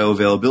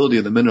bioavailability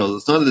of the minerals.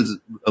 It's not that it's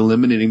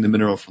eliminating the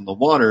mineral from the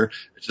water,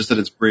 it's just that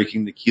it's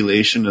breaking the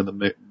chelation of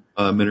the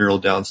mineral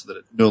down so that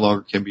it no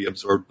longer can be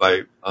absorbed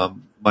by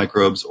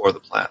microbes or the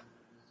plant.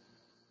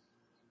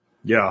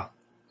 Yeah.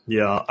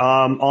 Yeah.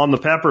 On the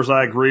peppers,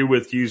 I agree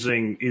with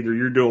using either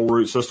your dual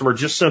root system or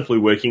just simply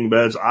wicking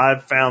beds.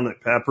 I've found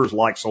that peppers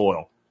like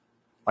soil.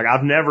 Like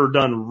I've never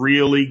done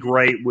really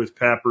great with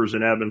peppers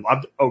and Eben.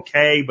 I'm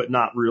okay, but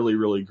not really,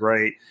 really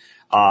great.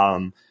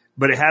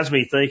 But it has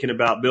me thinking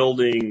about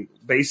building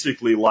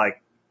basically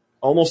like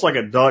almost like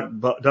a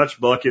Dutch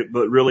bucket,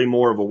 but really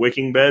more of a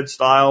wicking bed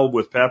style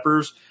with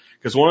peppers.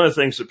 Because one of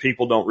the things that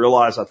people don't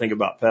realize, I think,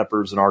 about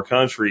peppers in our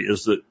country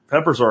is that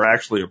peppers are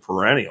actually a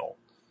perennial.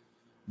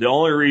 The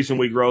only reason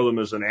we grow them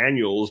as an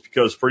annual is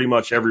because pretty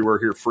much everywhere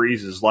here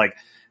freezes. Like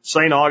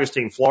St.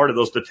 Augustine, Florida,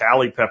 those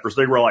Ditali peppers,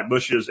 they grow like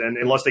bushes, and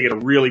unless they get a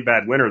really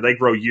bad winter, they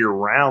grow year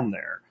round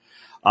there.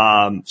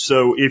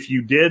 So if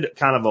you did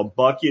kind of a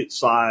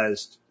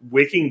bucket-sized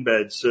wicking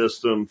bed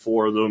system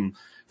for them,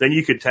 then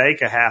you could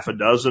take a half a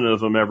dozen of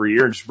them every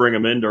year and just bring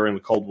them in during the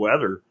cold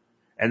weather.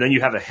 And then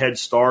you have a head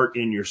start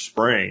in your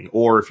spring.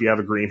 Or if you have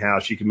a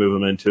greenhouse, you can move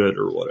them into it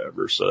or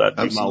whatever. So that'd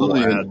be my little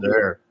add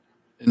there.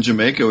 In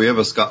Jamaica, we have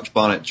a Scotch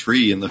bonnet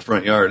tree in the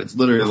front yard. It's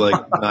literally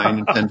like 9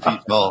 and 10 feet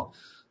tall.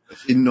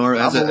 It's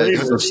enormous. It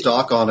has a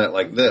stalk on it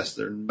like this.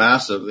 They're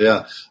massive.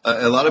 Yeah.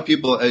 A lot of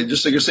people,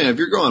 just like you're saying, if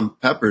you're growing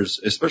peppers,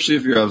 especially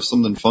if you have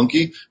something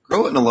funky,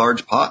 grow it in a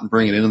large pot and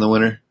bring it in the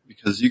winter,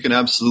 because you can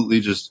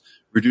absolutely just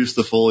reduce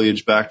the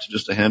foliage back to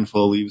just a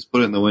handful of leaves,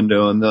 put it in the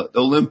window, and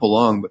they'll limp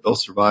along, but they'll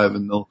survive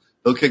and they'll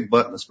kick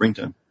butt in the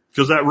springtime.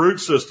 Because that root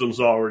system's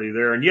already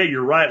there. And yeah,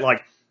 you're right.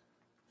 Like,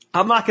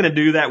 I'm not going to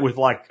do that with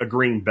like a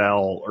green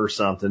bell or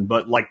something,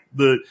 but like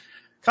the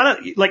kind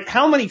of like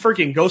how many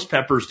freaking ghost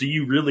peppers do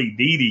you really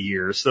need a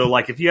year? So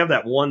like if you have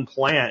that one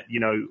plant, you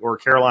know, or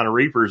Carolina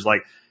Reapers,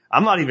 like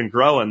I'm not even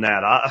growing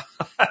that.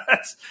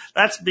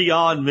 That's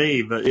beyond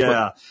me, but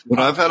yeah. What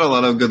I've had a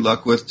lot of good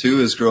luck with too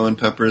is growing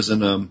peppers,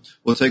 and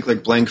we'll take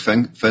like blank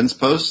fence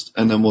posts,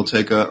 and then we'll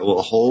take a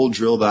hole,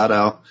 drill that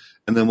out,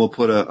 and then we'll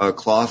put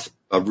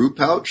a root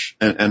pouch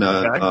and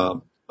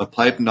a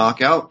pipe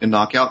knockout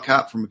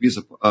cap from a piece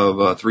of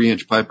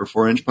 3-inch pipe or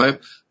 4-inch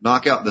pipe,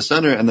 knock out the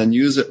center, and then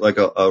use it like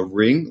a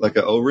ring, like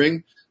an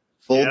O-ring,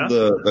 fold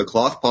the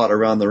cloth pot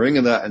around the ring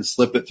of that and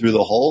slip it through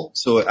the hole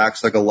so it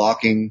acts like a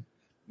locking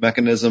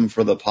mechanism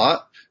for the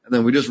pot. And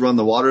then we just run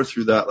the water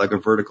through that like a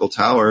vertical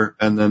tower,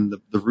 and then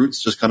the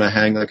roots just kind of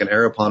hang like an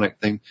aeroponic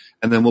thing.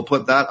 And then we'll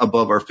put that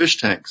above our fish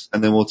tanks,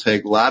 and then we'll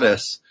take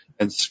lattice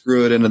and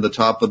screw it into the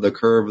top of the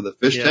curve of the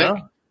fish tank.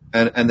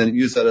 And then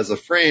use that as a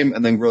frame,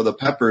 and then grow the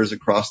peppers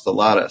across the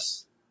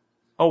lattice.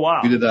 Oh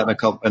wow! We did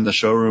that in the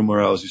showroom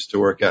where I was used to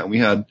work at, and we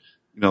had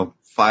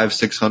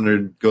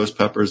 500-600 ghost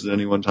peppers at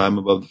any one time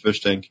above the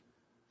fish tank.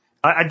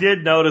 I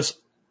did notice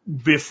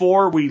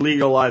before we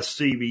legalized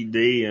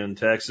CBD in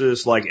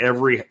Texas, like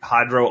every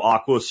hydro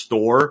aqua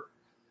store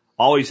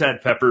always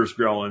had peppers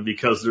growing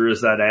because there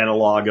is that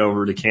analog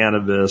over to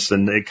cannabis,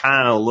 and it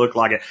kind of looked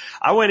like it.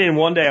 I went in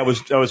one day, I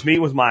was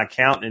meeting with my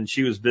accountant, and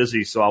she was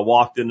busy, so I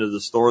walked into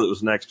the store that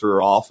was next to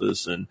her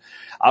office, and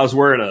I was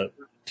wearing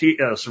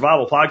a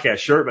Survival Podcast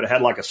shirt, but it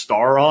had like a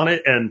star on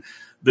it, and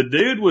the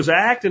dude was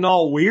acting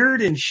all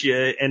weird and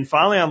shit, and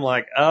finally I'm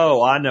like,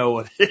 oh, I know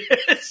what it is.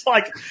 It's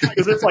like,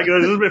 because it's like,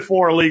 this is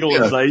before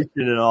legalization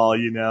and all,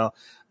 you know.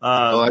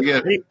 I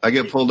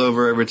get pulled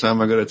over every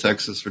time I go to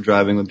Texas for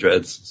driving with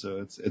dreads. So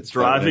it's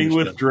driving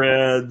with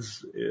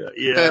dreads.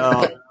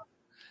 Yeah.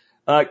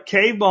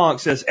 K-Bonk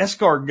says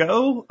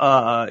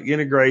escargot,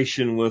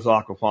 integration with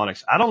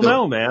aquaponics. I don't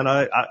know, man.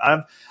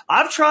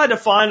 I've tried to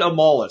find a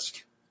mollusk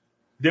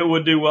that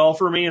would do well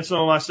for me in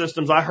some of my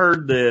systems. I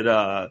heard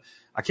that,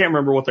 I can't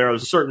remember what there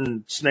was. A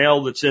certain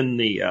snail that's in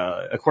the,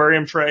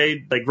 aquarium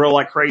trade. They grow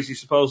like crazy,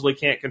 supposedly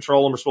can't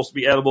control them. They're supposed to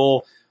be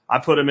edible. I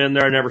put them in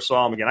there. I never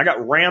saw them again. I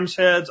got ram's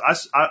heads.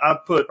 I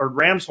put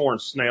ram's horn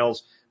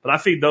snails, but I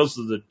feed those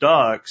to the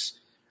ducks.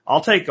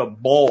 I'll take a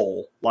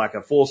bowl, like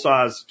a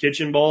full-size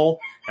kitchen bowl,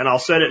 and I'll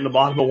set it in the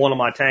bottom of one of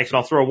my tanks, and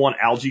I'll throw one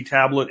algae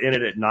tablet in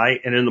it at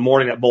night, and in the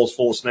morning that bowl's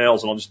full of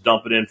snails, and I'll just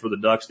dump it in for the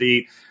ducks to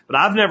eat. But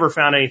I've never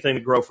found anything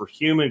to grow for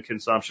human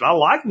consumption. I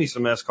like me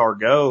some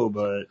escargot,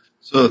 but...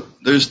 So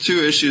there's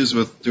two issues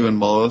with doing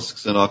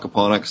mollusks and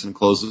aquaponics and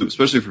closed loop,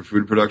 especially for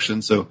food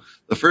production. So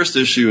the first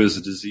issue is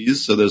a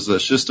disease. So there's a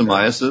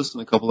schistomiasis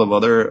and a couple of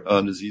other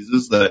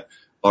diseases that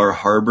are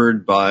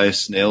harbored by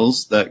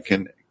snails that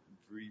can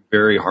be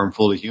very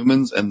harmful to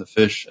humans and the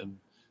fish,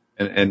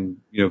 and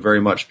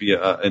very much be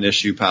an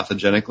issue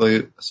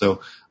pathogenically.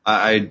 So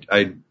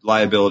I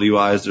liability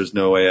wise, there's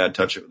no way I'd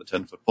touch it with a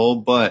 10-foot pole.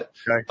 But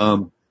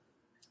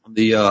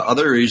the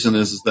other reason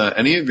is that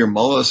any of your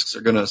mollusks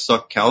are going to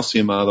suck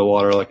calcium out of the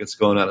water like it's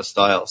going out of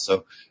style.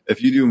 So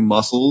if you do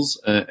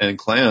mussels and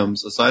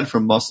clams, aside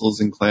from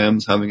mussels and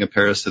clams having a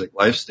parasitic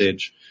life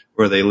stage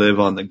where they live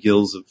on the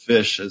gills of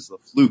fish as the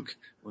fluke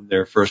when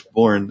they're first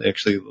born, they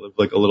actually live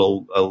like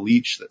a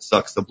leech that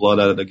sucks the blood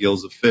out of the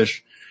gills of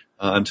fish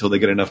until they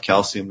get enough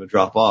calcium to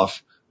drop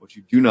off, which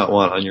you do not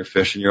want on your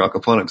fish in your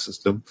aquaponic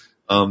system.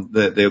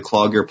 They'll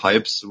clog your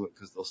pipes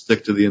because they'll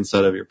stick to the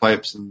inside of your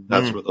pipes, and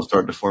that's where they'll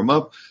start to form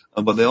up.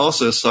 But they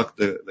also suck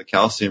the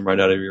calcium right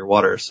out of your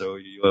water, so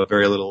you have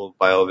very little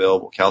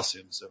bioavailable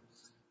calcium. So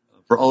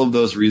for all of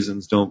those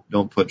reasons,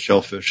 don't put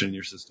shellfish in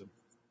your system.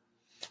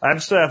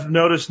 I've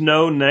noticed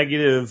no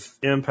negative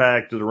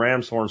impact to the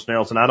ram's horn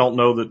snails, and I don't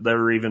know that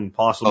they're even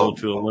possible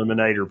to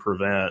eliminate or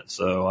prevent.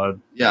 So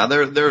yeah,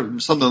 they're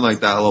something like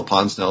that. A little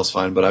pond snail's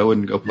fine, but I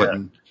wouldn't go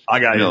putting I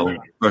got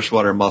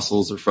freshwater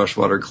mussels or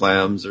freshwater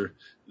clams or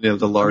the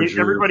larger.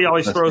 Everybody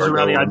always throws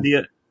around the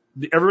idea.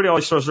 Everybody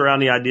always throws around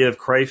the idea of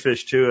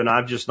crayfish too, and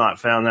I've just not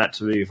found that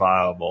to be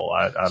viable.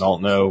 I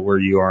don't know where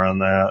you are on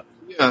that.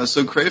 Yeah,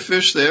 so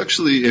crayfish, they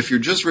actually, if you're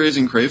just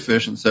raising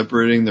crayfish and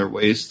separating their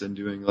waste and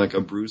doing like a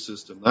brew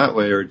system that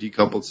way or a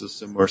decoupled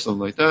system or something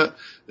like that,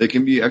 they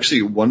can be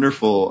actually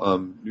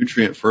wonderful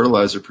nutrient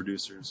fertilizer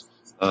producers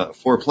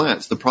for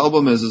plants. The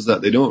problem is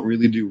that they don't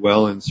really do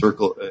well in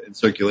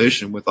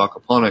circulation with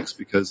aquaponics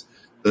because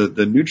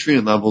the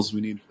nutrient levels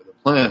we need for the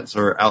plants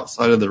are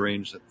outside of the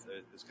range that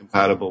is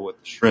compatible with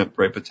the shrimp,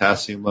 right?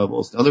 Potassium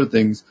levels and other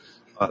things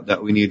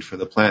that we need for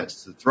the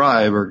plants to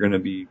thrive are going to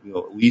be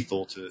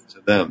lethal to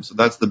them. So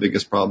that's the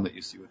biggest problem that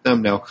you see with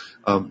them. Now,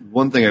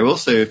 one thing I will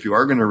say, if you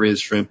are going to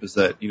raise shrimp, is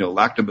that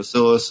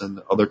lactobacillus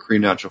and other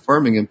Korean natural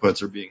farming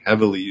inputs are being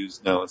heavily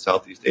used now in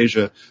Southeast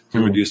Asia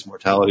to reduce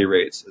mortality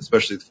rates,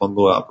 especially the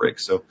fungal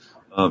outbreaks. So,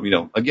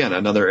 again,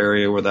 another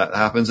area where that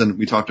happens. And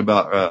we talked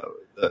about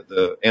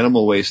the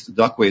animal waste, the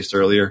duck waste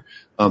earlier,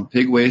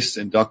 pig waste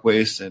and duck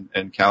waste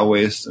and cow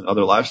waste and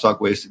other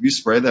livestock waste. If you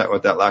spray that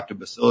with that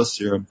lactobacillus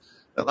serum,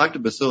 that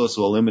lactobacillus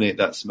will eliminate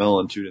that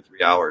smell in 2 to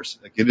 3 hours.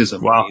 Like, it is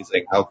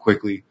amazing how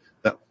quickly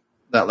that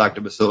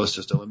lactobacillus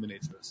just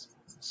eliminates this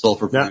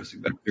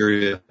sulfur-producing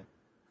bacteria.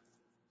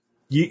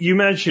 You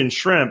mentioned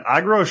shrimp.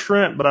 I grow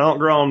shrimp, but I don't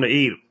grow them to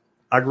eat.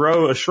 I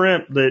grow a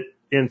shrimp that,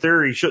 in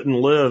theory, shouldn't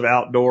live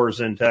outdoors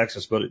in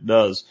Texas, but it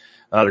does.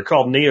 They're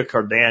called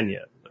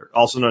neocardania. They're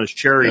also known as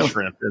cherry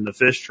shrimp in the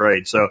fish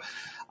trade. So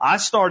I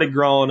started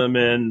growing them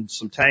in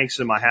some tanks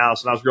in my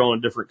house, and I was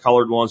growing different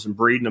colored ones and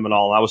breeding them and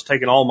all. I was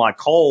taking all my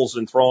culls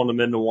and throwing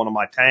them into one of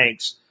my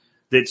tanks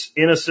that's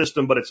in a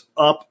system, but it's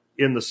up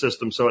in the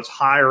system. So it's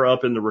higher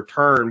up in the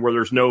return where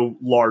there's no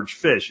large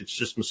fish. It's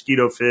just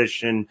mosquito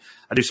fish, and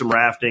I do some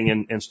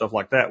rafting and stuff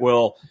like that.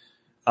 Well,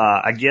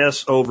 I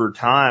guess over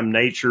time,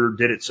 nature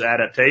did its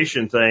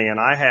adaptation thing, and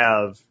I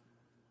have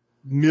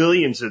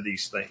millions of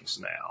these things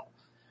now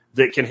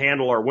that can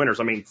handle our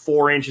winters. I mean,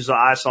 4 inches of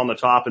ice on the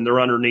top and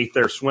they're underneath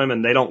there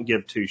swimming. They don't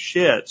give two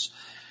shits.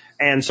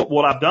 And so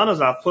what I've done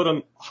is I've put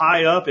them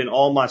high up in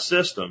all my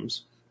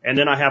systems, and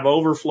then I have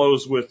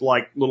overflows with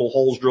like little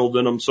holes drilled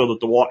in them so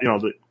that the water,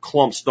 the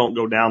clumps don't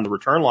go down the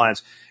return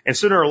lines. And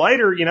sooner or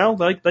later,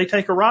 they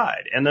take a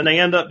ride, and then they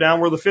end up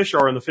down where the fish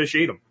are, and the fish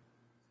eat them.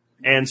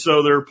 And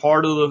so they're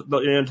part of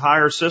the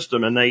entire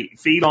system, and they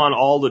feed on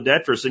all the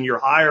detritus. And your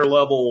higher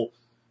level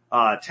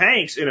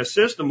tanks in a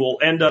system will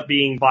end up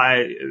being,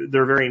 by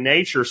their very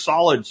nature,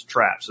 solids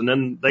traps, and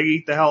then they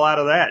eat the hell out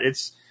of that.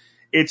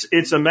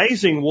 It's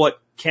amazing what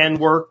can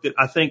work that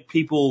I think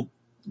people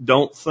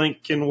don't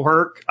think can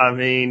work. I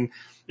mean,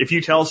 if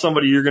you tell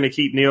somebody you're going to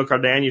keep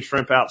neocardania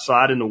shrimp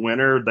outside in the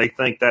winter, they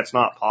think that's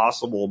not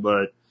possible.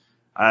 But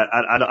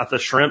the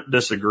shrimp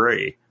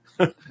disagree.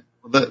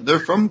 They're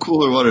from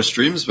cooler water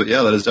streams, but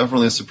yeah, that is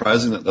definitely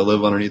surprising that they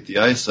live underneath the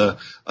ice.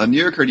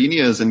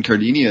 Neocardinias and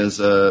cardinias,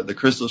 the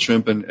crystal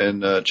shrimp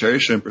and cherry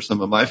shrimp are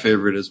some of my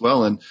favorite as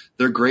well. And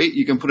they're great.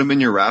 You can put them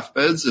in your raft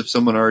beds if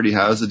someone already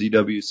has the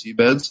DWC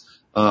beds.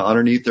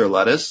 Underneath their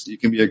lettuce, you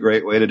can be a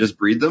great way to just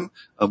breed them.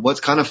 What's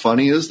kind of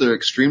funny is they're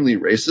extremely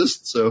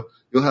racist. So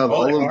you'll have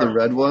all of the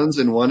red ones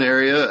in one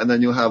area, and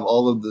then you'll have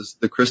all of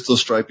the crystal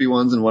stripy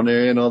ones in one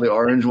area and all the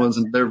orange ones.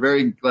 And they're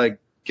very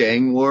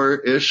gang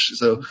war-ish,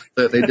 so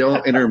that they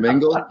don't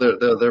intermingle.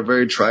 They're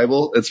very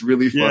tribal. It's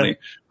really funny.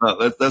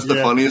 That's the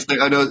funniest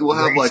thing. I know we'll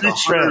have like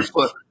 100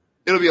 foot.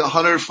 It'll be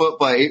 100 foot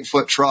by 8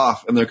 foot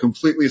trough, and they're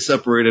completely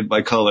separated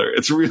by color.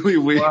 It's really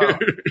weird. Wow.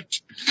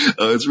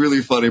 It's really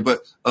funny.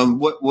 But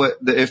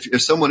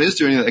if someone is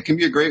doing it, it can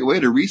be a great way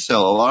to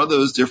resell. A lot of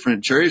those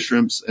different cherry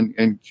shrimps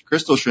and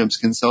crystal shrimps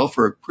can sell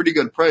for a pretty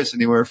good price,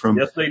 anywhere from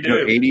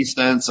 80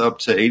 cents up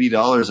to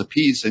 $80 a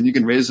piece, and you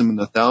can raise them in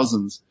the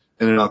thousands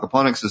in an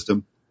aquaponics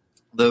system.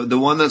 The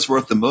one that's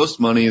worth the most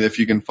money, if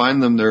you can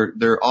find them,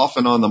 they're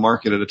often on the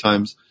market at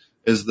times,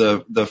 is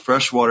the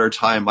freshwater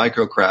Thai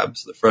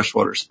microcrabs, the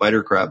freshwater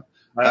spider crab.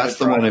 That's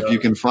the one. If you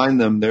can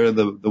find them, they're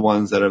the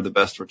ones that are the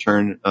best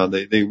return.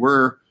 They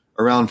were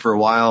around for a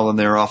while, and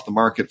they're off the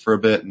market for a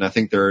bit, and I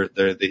think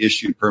they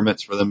issued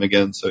permits for them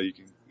again, so you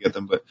can get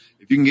them. But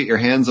if you can get your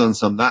hands on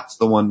some, that's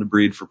the one to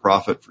breed for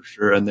profit for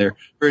sure. And they're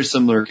very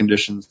similar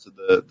conditions to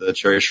the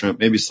cherry shrimp,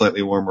 maybe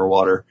slightly warmer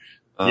water.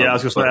 Yeah, I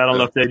was going to say, I don't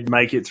know if they'd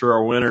make it through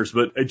our winters,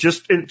 but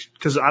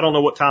because I don't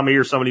know what time of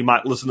year somebody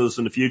might listen to this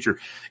in the future.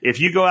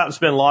 If you go out and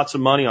spend lots of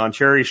money on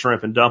cherry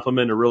shrimp and dump them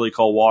into really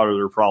cold water,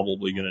 they're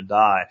probably going to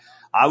die.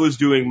 I was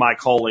doing my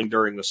culling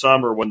during the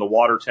summer when the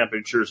water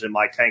temperatures in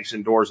my tanks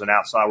indoors and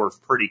outside were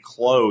pretty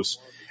close.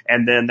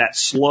 And then that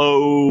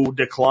slow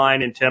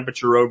decline in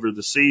temperature over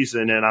the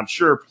season, and I'm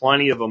sure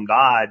plenty of them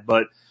died,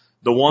 but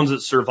the ones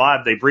that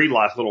survived, they breed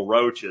like little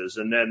roaches.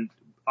 And then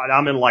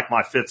I'm in like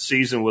my 5th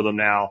season with them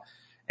now.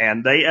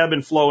 And they ebb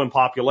and flow in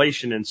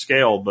population and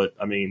scale, but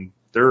I mean,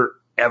 they're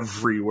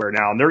everywhere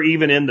now. And they're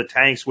even in the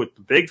tanks with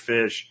the big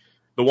fish,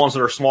 the ones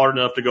that are smart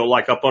enough to go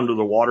like up under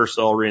the water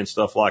celery and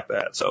stuff like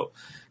that. So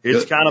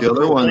it's kind of a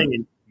cool thing.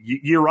 And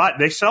you're right.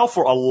 They sell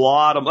for a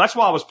lot of, that's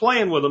why I was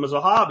playing with them as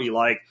a hobby.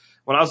 Like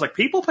when I was like,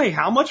 people pay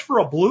how much for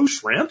a blue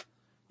shrimp?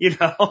 You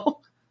know?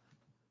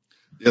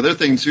 The other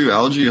thing too,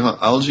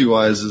 algae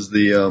wise, is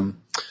the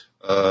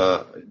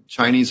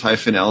Chinese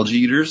hyphen algae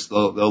eaters.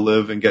 They'll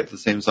live and get the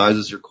same size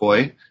as your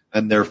koi,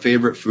 and their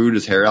favorite food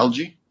is hair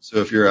algae. So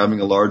if you're having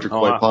a larger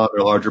koi pond or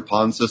a larger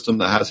pond system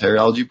that has hair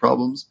algae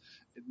problems,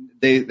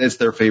 it's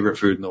their favorite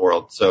food in the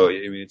world. So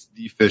I mean, it's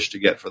the fish to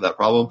get for that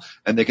problem,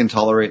 and they can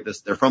tolerate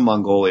this. They're from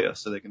Mongolia,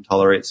 so they can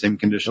tolerate same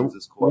conditions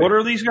as koi. What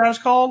are these guys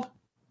called?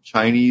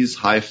 Chinese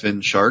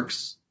hyphen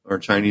sharks or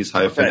Chinese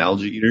hyphen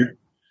algae eater.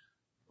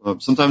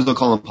 Sometimes they'll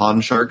call them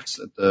pond sharks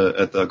at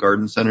the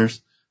garden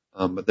centers.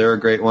 But they're a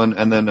great one.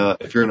 And then,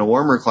 if you're in a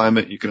warmer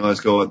climate, you can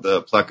always go with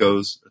the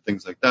plecos or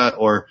things like that.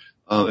 Or,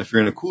 if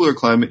you're in a cooler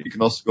climate, you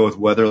can also go with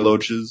weather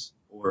loaches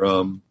or,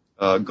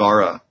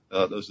 gara.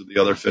 Those are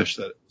the other fish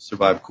that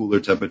survive cooler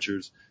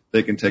temperatures.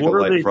 They can take a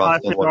light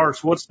frost. What are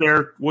these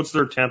what's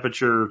their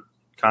temperature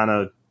kind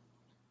of?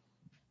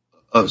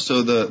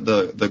 So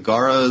the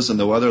garas and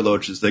the weather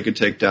loaches, they could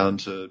take down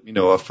to,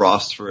 a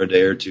frost for a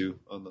day or two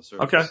on the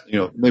surface.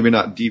 Okay. Maybe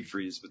not deep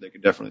freeze, but they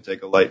could definitely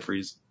take a light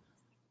freeze.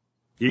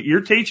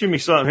 You're teaching me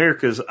something here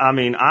because, I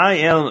mean, I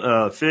am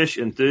a fish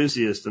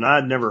enthusiast and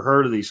I'd never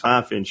heard of these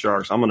high-fin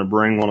sharks. I'm going to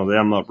bring one of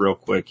them up real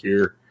quick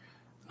here.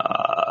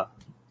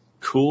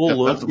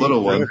 Cool. Yeah, that's a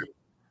little one.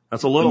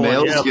 That's a little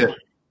one. Yeah.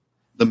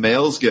 The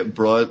males get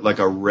blood like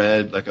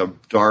a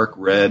dark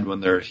red when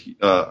they're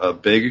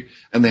big,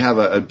 and they have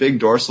a big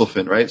dorsal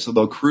fin, right? So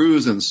they'll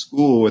cruise in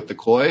school with the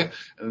koi,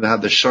 and they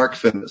have the shark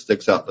fin that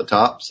sticks out the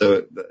top.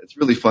 So it's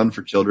really fun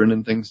for children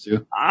and things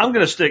too. I'm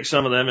going to stick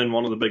some of them in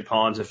one of the big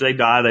ponds. If they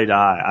die, they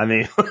die. I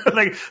mean,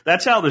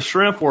 that's how the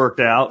shrimp worked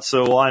out,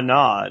 so why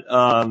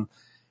not?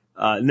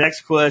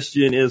 Next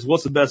question is,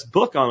 what's the best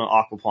book on an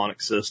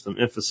aquaponics system?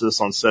 Emphasis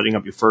on setting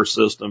up your first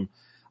system.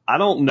 I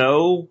don't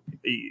know.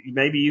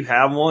 Maybe you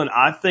have one.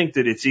 I think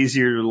that it's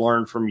easier to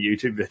learn from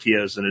YouTube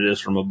videos than it is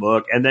from a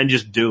book, and then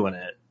just doing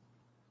it.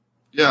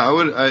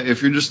 Yeah,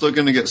 if you're just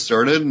looking to get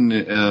started,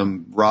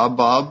 and Rob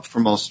Bob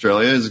from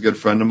Australia is a good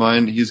friend of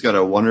mine. He's got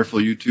a wonderful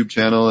YouTube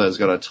channel. Has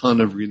got a ton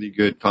of really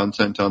good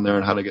content on there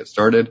on how to get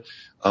started.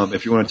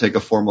 If you want to take a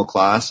formal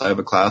class, I have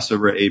a class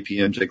over at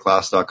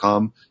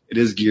apnjclass.com. It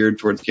is geared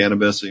towards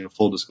cannabis, so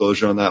full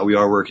disclosure on that. We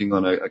are working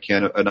on an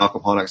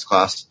aquaponics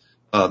class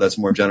that's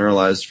more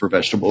generalized for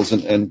vegetables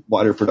and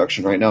wider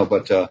production right now.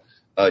 But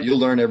you'll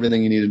learn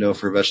everything you need to know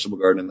for a vegetable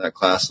garden in that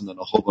class, and then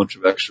a whole bunch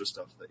of extra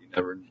stuff that you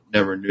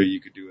never knew you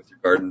could do with your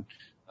garden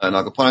in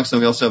aquaponics.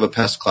 And we also have a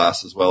pest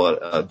class as well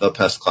at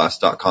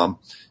thepestclass.com.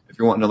 If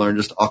you're wanting to learn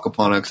just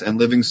aquaponics and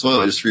living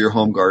soil just for your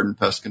home garden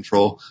pest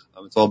control,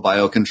 it's all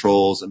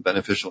biocontrols and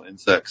beneficial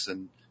insects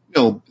and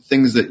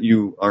things that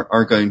you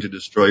aren't going to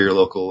destroy your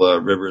local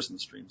rivers and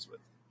streams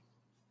with.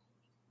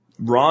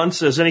 Ron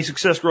says, any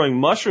success growing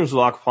mushrooms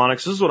with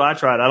aquaponics? This is what I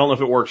tried. I don't know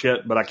if it works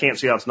yet, but I can't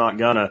see how it's not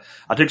gonna.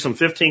 I took some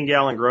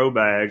 15-gallon grow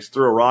bags,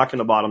 threw a rock in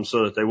the bottom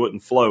so that they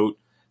wouldn't float,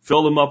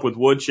 filled them up with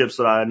wood chips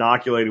that I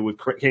inoculated with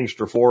King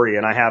Strophoria,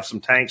 and I have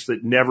some tanks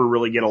that never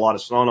really get a lot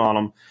of sun on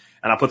them,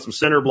 and I put some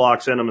cinder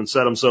blocks in them and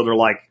set them so they're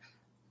like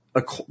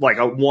a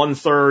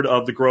 1/3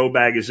 of the grow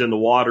bag is in the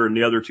water and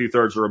the other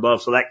 2/3 are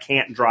above, so that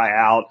can't dry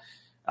out.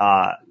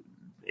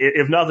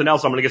 If nothing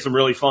else, I'm going to get some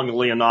really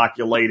fungally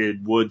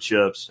inoculated wood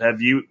chips.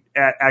 Have you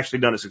actually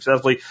done it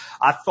successfully?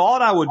 I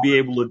thought I would be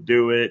able to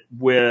do it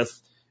with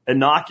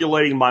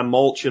inoculating my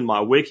mulch in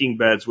my wicking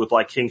beds with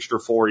like King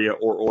Strophoria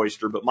or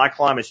oyster, but my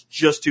climate's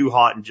just too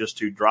hot and just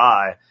too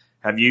dry.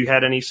 Have you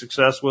had any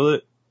success with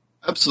it?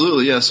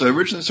 Absolutely, yeah. So I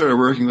originally started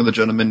working with a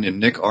gentleman named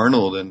Nick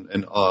Arnold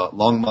in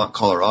Longmont,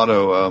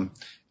 Colorado.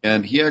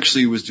 And he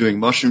actually was doing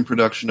mushroom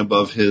production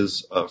above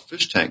his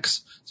fish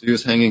tanks. So he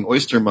was hanging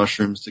oyster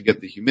mushrooms to get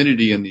the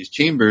humidity in these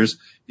chambers.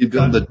 He'd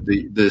build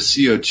the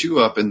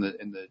CO2 up in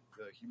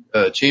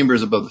the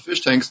chambers above the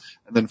fish tanks,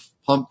 and then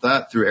pump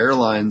that through air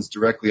lines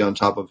directly on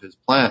top of his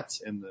plants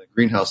in the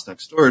greenhouse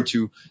next door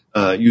to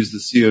use the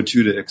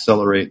CO2 to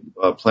accelerate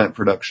plant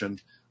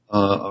production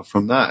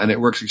from that. And it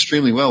works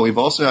extremely well. We've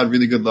also had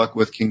really good luck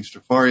with King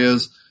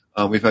Strophorias.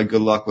 We've had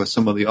good luck with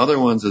some of the other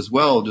ones as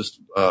well, just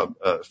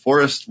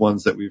forest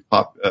ones that we've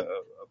popped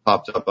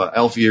up,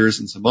 elf ears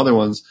and some other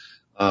ones,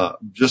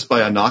 just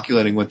by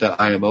inoculating with that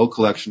IMO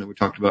collection that we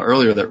talked about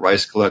earlier, that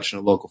rice collection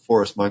of local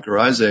forest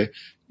mycorrhizae.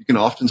 You can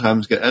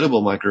oftentimes get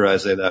edible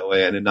mycorrhizae that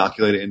way and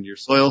inoculate it into your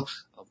soil.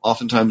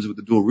 Oftentimes with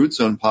the dual root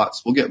zone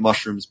pots, we'll get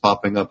mushrooms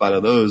popping up out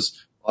of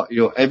those.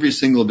 Every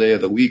single day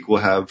of the week we'll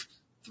have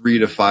 3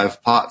 to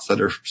 5 pots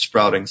that are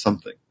sprouting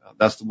something.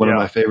 That's one of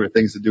my favorite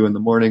things to do in the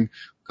morning.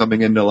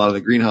 Coming into a lot of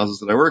the greenhouses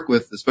that I work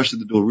with, especially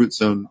the dual root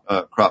zone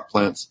crop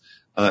plants,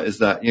 is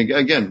that,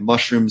 again,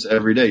 mushrooms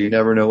every day. You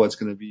never know what's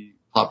going to be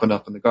popping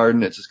up in the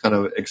garden. It's just kind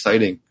of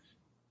exciting.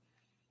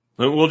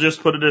 We'll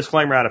just put a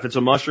disclaimer out. If it's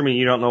a mushroom and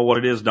you don't know what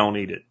it is, don't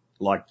eat it.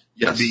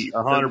 Be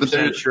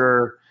 100%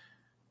 sure.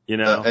 you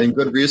know. And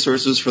good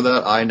resources for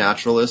that.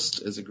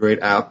 iNaturalist is a great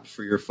app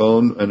for your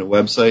phone and a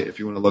website if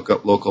you want to look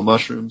up local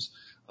mushrooms.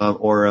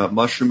 Or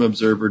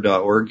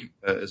mushroomobserver.org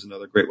is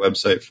another great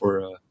website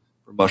for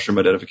mushroom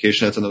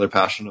identification. That's another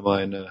passion of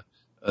mine.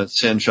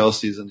 Chanterelle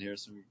season here,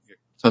 so we get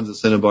tons of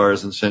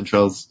cinnabars and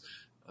chanterelles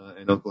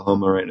in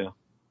Oklahoma right now.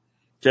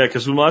 Yeah,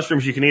 because with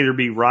mushrooms, you can either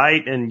be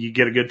right and you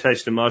get a good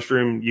taste in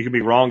mushroom. You can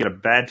be wrong, get a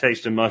bad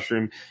taste in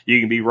mushroom. You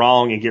can be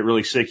wrong and get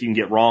really sick. You can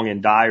get wrong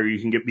and die, or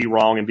you can be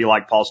wrong and be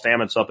like Paul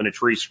Stamets up in a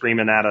tree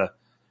screaming at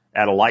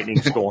a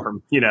lightning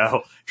storm, you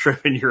know,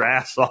 tripping your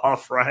ass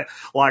off, right?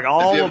 Like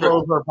all of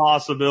those are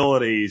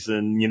possibilities.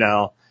 And, you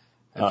know,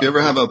 if you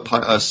ever have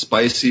a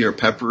spicy or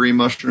peppery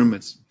mushroom,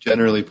 it's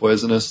generally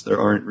poisonous. There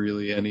aren't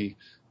really any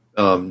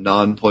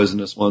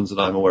non-poisonous ones that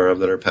I'm aware of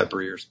that are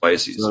peppery or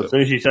spicy. So as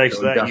soon as you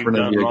taste that, you've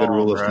done be a good wrong,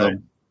 rule of right?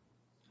 thumb.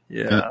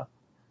 Yeah.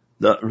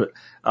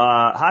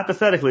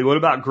 Hypothetically, what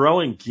about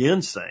growing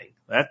ginseng?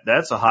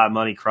 That's a high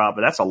money crop,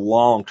 but that's a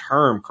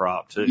long-term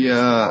crop too.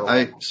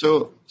 Yeah,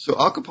 so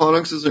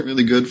aquaponics isn't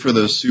really good for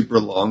those super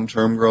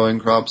long-term growing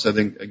crops. I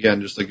think,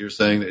 again, just like you're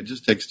saying, it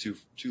just takes too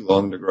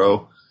long to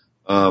grow.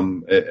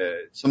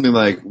 Something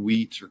like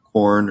wheat or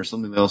corn or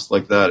something else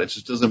like that, it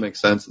just doesn't make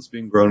sense. It's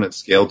being grown at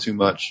scale too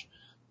much.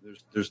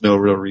 There's no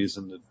real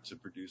reason to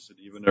produce it.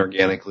 Even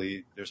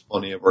organically, there's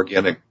plenty of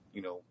organic,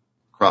 you know,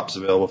 crops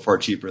available far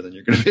cheaper than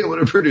you're going to be able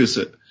to produce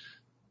it.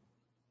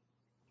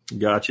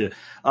 Gotcha.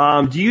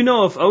 Do you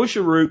know if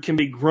OSHA root can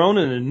be grown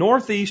in the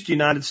Northeast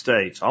United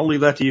States? I'll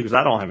leave that to you because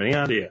I don't have any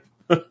idea.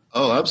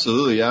 Oh,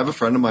 absolutely. Yeah, I have a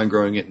friend of mine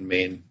growing it in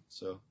Maine,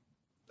 so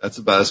that's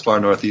about as far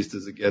northeast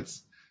as it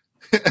gets.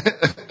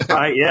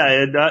 Right,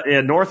 yeah,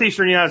 in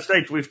northeastern United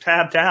States, we've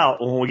tapped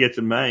out when we get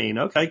to Maine.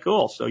 Okay,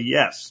 cool. So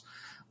yes.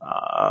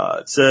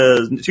 It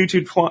says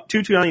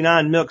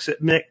 2299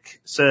 Mick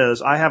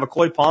says, I have a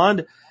koi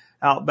pond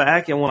out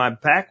back, and when I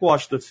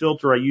backwash the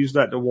filter, I use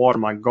that to water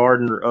my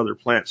garden or other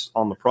plants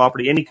on the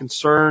property. Any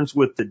concerns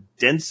with the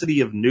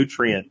density of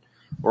nutrient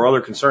or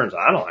other concerns?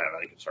 I don't have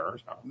any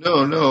concerns.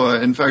 No.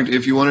 In fact,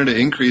 if you wanted to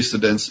increase the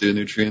density of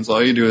nutrients,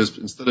 all you do is,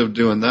 instead of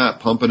doing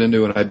that, pump it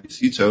into an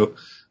IBC tote,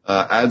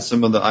 add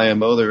some of the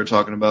IMO they were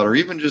talking about, or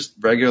even just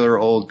regular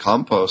old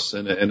compost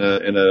in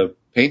a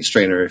paint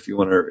strainer if you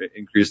want to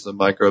increase the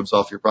microbes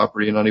off your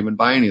property and not even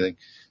buy anything.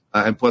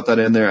 And put that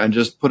in there and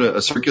just put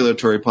a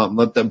circulatory pump and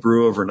let that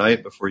brew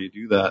overnight before you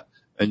do that.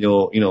 And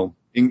you'll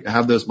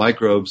have those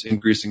microbes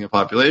increasing in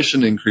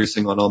population,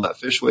 increasing on all that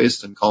fish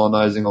waste and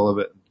colonizing all of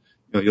it.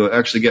 You'll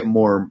actually get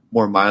more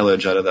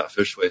mileage out of that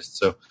fish waste.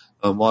 So,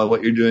 while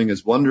what you're doing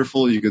is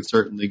wonderful, you could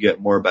certainly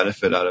get more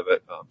benefit out of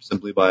it,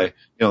 simply by,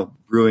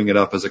 brewing it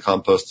up as a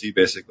compost tea,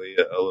 basically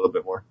a little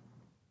bit more.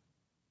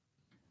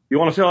 You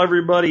want to tell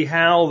everybody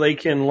how they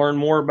can learn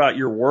more about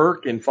your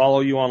work and follow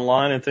you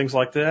online and things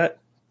like that?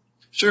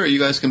 Sure. You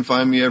guys can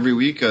find me every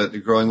week at the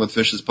Growing with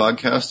Fishes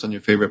podcast on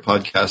your favorite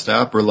podcast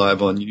app or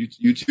live on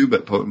YouTube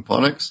at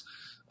Aquaponics.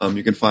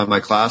 You can find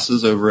my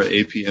classes over at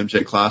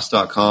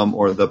apmjclass.com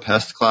or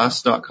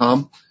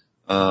thepestclass.com.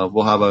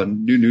 We'll have a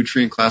new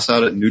nutrient class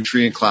out at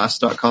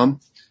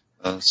nutrientclass.com.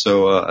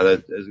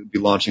 That will be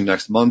launching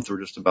next month. We're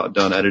just about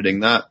done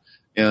editing that.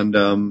 And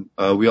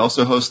we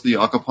also host the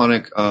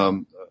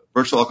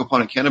virtual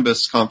aquaponic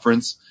cannabis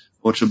conference,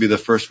 which will be the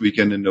first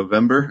weekend in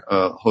November,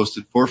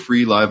 hosted for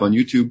free live on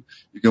YouTube.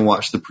 You can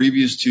watch the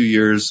previous 2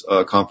 years'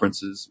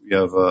 conferences. We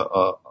have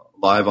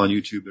live on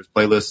YouTube. There's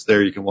playlists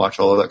there. You can watch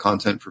all of that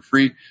content for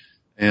free.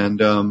 And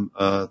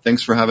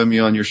thanks for having me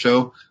on your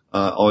show.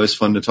 Always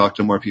fun to talk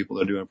to more people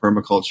that are doing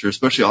permaculture,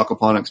 especially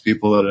aquaponics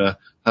people that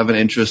have an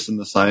interest in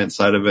the science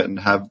side of it and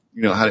have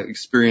had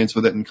experience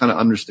with it and kind of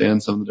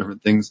understand some of the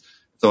different things.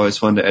 It's always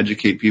fun to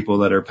educate people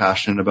that are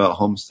passionate about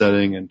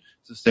homesteading and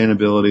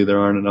sustainability. There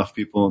aren't enough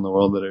people in the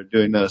world that are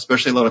doing that,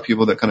 especially a lot of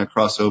people that kind of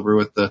cross over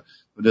with the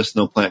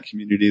medicinal plant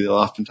community.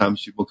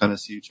 Oftentimes people kind of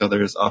see each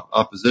other as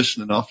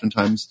opposition, and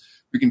oftentimes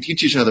we can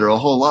teach each other a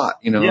whole lot,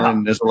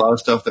 and there's a lot of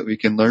stuff that we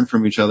can learn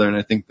from each other. And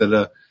I think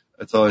that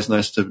it's always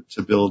nice to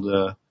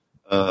build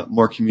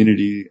more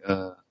community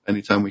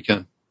anytime we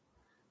can.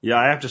 Yeah,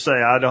 I have to say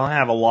I don't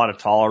have a lot of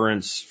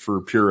tolerance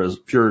for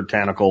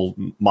puritanical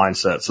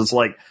mindsets. It's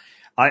like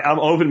I'm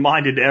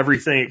open-minded to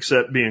everything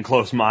except being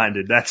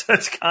close-minded.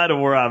 That's kind of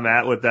where I'm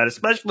at with that,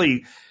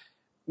 especially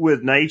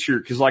with nature.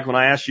 Because like when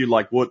I asked you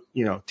like what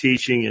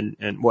teaching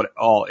and what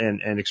all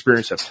and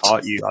experience have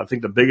taught you, I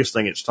think the biggest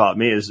thing it's taught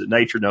me is that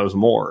nature knows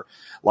more.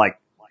 Like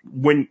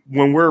when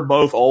we're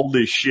both old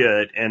as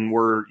shit and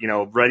we're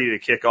ready to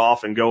kick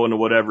off and go into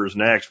whatever's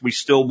next, we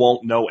still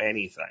won't know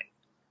anything.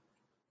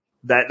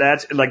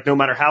 That's like, no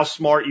matter how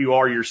smart you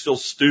are, you're still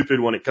stupid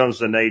when it comes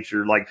to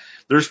nature. Like,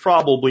 there's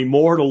probably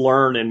more to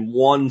learn in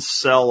one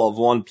cell of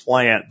one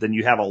plant than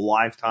you have a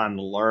lifetime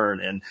to learn.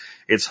 And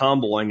it's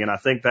humbling. And I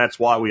think that's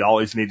why we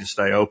always need to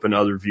stay open to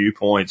other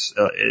viewpoints,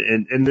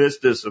 in this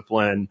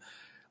discipline.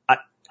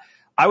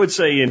 I would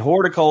say in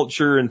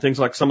horticulture and things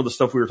like some of the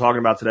stuff we were talking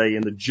about today,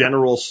 in the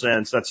general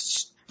sense,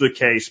 that's the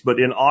case.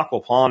 But in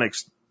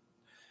aquaponics,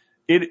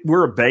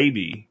 we're a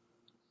baby.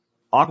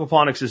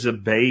 aquaponics is a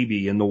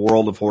baby in the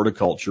world of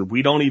horticulture.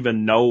 We don't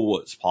even know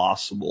what's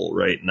possible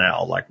right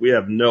now. Like, we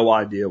have no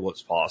idea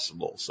what's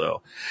possible.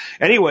 So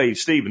anyway,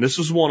 Stephen, this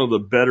is one of the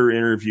better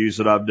interviews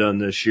that I've done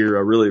this year.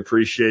 I really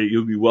appreciate it.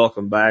 You'll be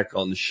welcome back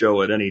on the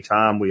show at any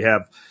time. We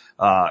have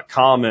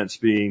comments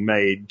being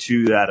made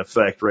to that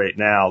effect right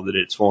now that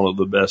it's one of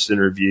the best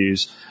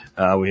interviews.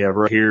 We have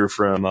right here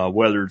from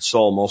Weathered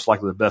Soul, most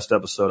likely the best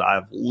episode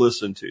I've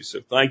listened to. So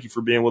thank you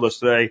for being with us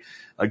today.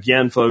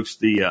 Again, folks,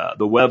 the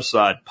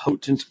website,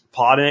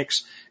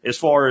 Aquaponics, as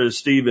far as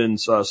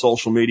Stephen's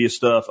social media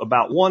stuff,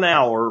 about 1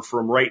 hour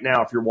from right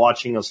now, if you're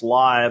watching us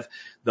live,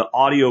 the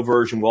audio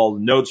version, well, the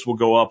notes will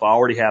go up. I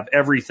already have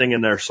everything in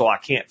there, so I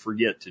can't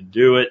forget to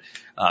do it.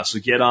 So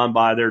get on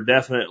by there.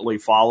 Definitely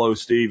follow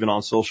Stephen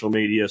on social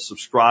media.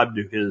 Subscribe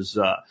to his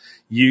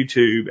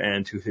YouTube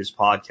and to his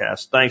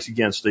podcast. Thanks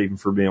again, Stephen,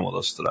 for being with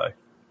us today.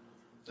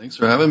 Thanks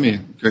for having me.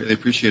 Greatly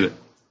appreciate it.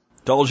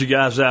 Told you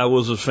guys that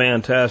was a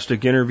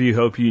fantastic interview.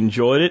 Hope you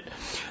enjoyed it.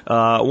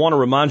 I want to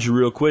remind you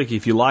real quick,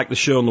 if you like the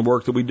show and the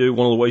work that we do,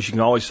 one of the ways you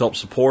can always help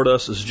support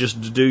us is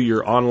just to do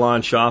your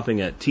online shopping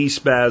at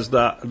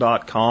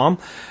tspaz.com.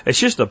 It's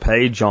just a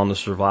page on the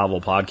Survival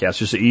Podcast.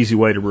 Just an easy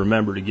way to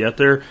remember to get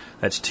there.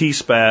 That's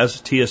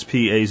tspaz,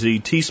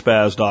 T-S-P-A-Z,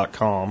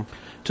 tspaz.com.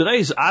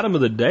 Today's item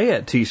of the day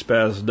at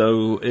T-Spaz,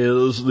 though,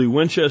 is the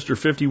Winchester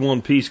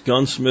 51-piece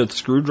gunsmith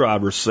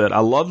screwdriver set.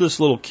 I love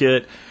this little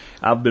kit.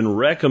 I've been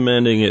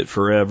recommending it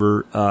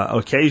forever.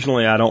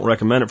 Occasionally I don't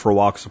recommend it for a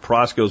while because the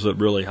price goes up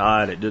really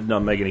high and it did not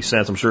make any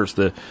sense. I'm sure it's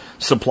the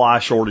supply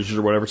shortages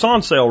or whatever. It's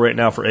on sale right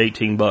now for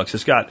 $18.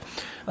 It's got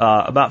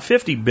about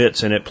 50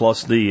 bits in it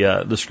plus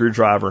the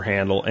screwdriver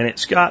handle, and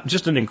it's got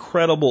just an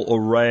incredible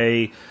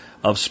array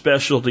of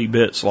specialty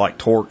bits like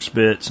Torx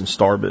bits and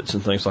Star bits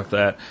and things like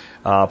that.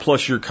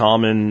 Plus your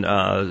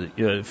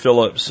common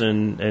Phillips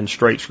and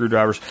straight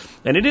screwdrivers.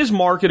 And it is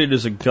marketed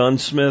as a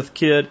gunsmith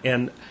kit,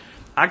 and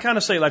I kind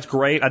of say that's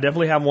great. I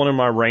definitely have one in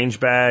my range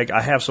bag. I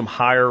have some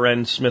higher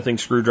end smithing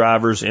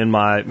screwdrivers in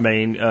my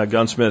main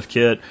gunsmith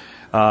kit.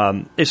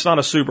 It's not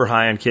a super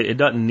high end kit. It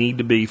doesn't need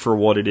to be for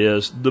what it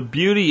is. The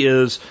beauty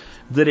is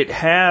that it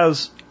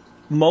has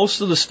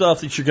most of the stuff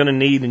that you're going to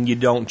need and you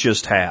don't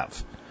just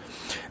have.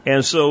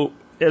 And so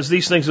as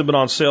these things have been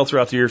on sale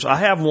throughout the years, I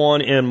have one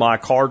in my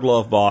car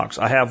glove box.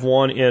 I have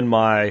one in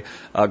my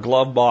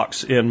glove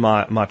box in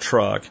my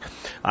truck.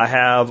 I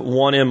have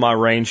one in my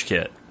range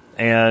kit.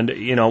 And,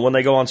 you know, when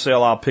they go on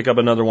sale, I'll pick up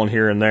another one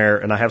here and there.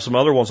 And I have some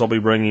other ones I'll be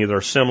bringing you that are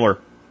similar.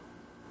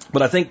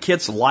 But I think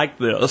kits like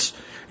this,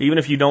 even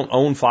if you don't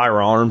own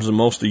firearms, and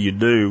most of you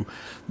do,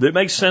 it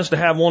makes sense to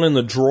have one in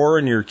the drawer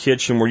in your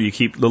kitchen where you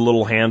keep the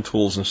little hand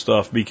tools and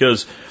stuff,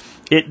 because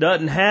it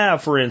doesn't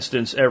have, for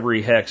instance,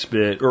 every hex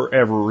bit or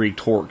every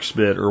Torx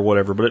bit or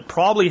whatever, but it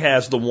probably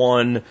has the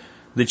one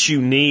that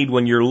you need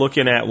when you're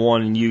looking at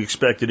one and you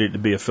expected it to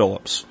be a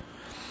Phillips.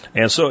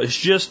 And so it's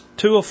just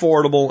too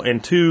affordable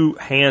and too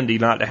handy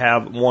not to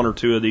have one or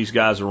two of these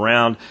guys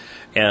around.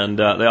 And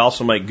they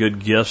also make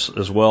good gifts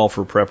as well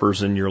for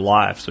preppers in your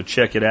life. So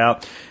check it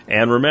out.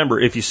 And remember,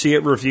 if you see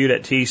it reviewed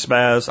at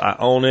T-Spaz, I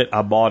own it,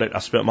 I bought it, I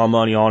spent my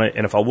money on it,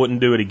 and if I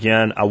wouldn't do it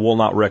again, I will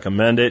not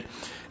recommend it.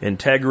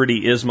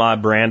 Integrity is my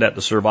brand at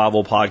the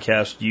Survival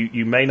Podcast.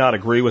 You may not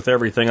agree with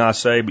everything I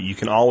say, but you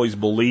can always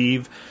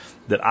believe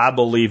that I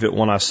believe it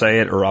when I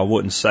say it, or I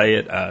wouldn't say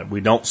it. We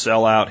don't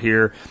sell out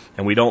here,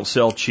 and we don't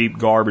sell cheap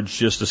garbage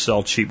just to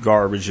sell cheap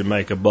garbage and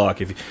make a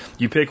buck. If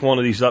you pick one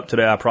of these up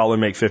today, I probably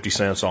make 50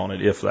 cents on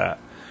it, if that.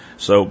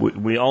 So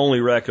we only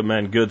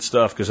recommend good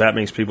stuff because that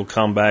means people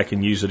come back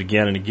and use it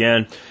again and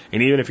again.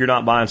 And even if you're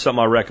not buying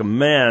something I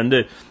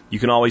recommend, you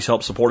can always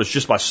help support us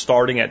just by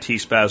starting at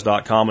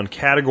tspaz.com. And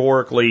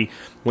categorically,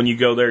 when you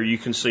go there, you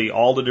can see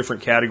all the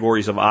different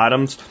categories of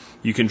items.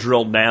 You can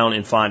drill down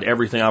and find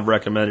everything I've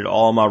recommended,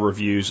 all my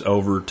reviews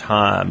over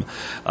time.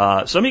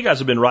 Some of you guys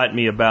have been writing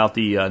me about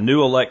the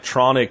new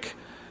electronic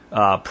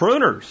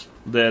pruners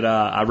that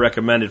I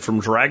recommended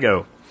from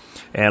Drago.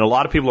 And a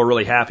lot of people are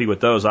really happy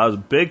with those. I was a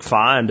big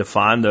find to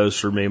find those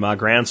for me. My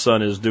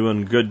grandson is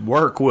doing good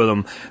work with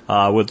them,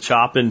 with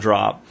chop and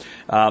drop.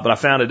 But I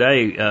found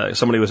today,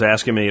 somebody was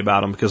asking me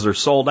about them because they're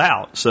sold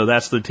out. So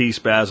that's the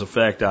T-Spaz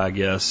effect, I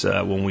guess,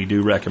 when we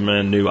do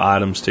recommend new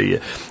items to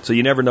you. So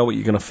you never know what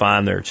you're going to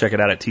find there. Check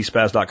it out at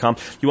tspaz.com.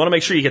 You want to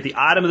make sure you get the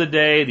item of the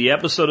day, the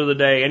episode of the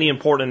day, any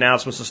important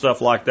announcements and stuff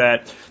like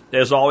that.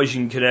 As always,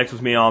 you can connect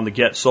with me on the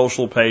Get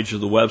Social page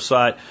of the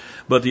website.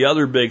 But the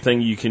other big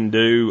thing you can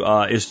do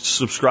is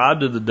subscribe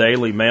to the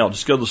Daily Mail.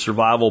 Just go to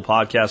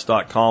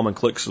survivalpodcast.com and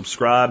click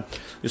subscribe.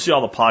 You'll see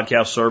all the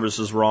podcast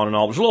services we're on and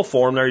all. There's a little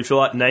form there. You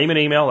fill out name and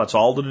email. That's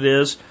all that it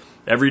is.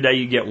 Every day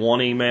you get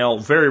one email.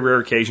 Very rare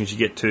occasions you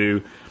get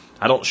two.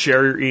 I don't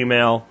share your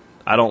email.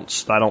 I don't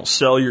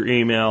sell your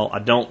email. I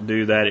don't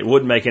do that. It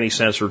wouldn't make any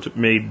sense for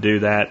me to do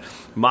that.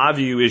 My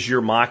view is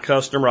you're my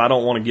customer. I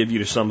don't want to give you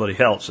to somebody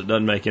else. It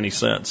doesn't make any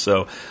sense.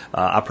 So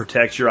I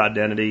protect your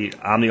identity.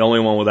 I'm the only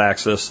one with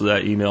access to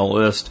that email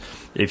list.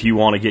 If you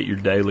want to get your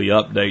daily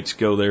updates,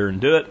 go there and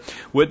do it.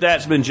 With that,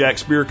 it's been Jack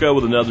Spirko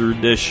with another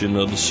edition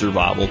of the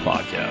Survival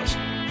Podcast.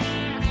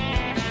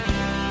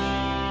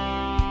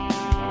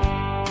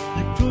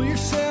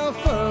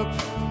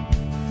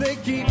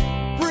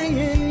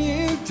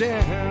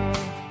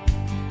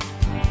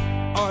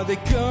 Are they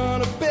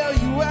gonna bail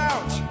you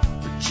out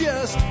or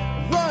just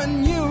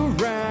run you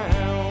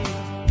around?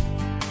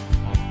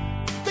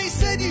 They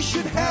said you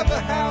should have a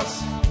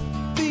house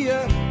the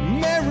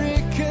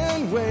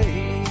American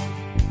way.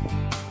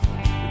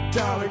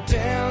 $1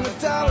 down,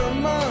 $1 a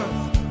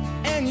month,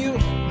 and you'll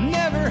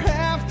never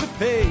have to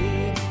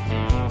pay.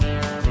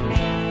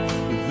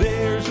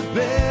 There's a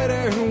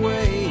better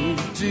way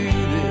to do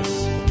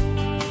this.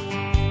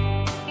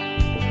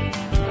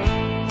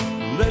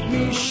 Let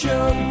me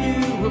show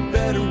you a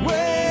better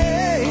way.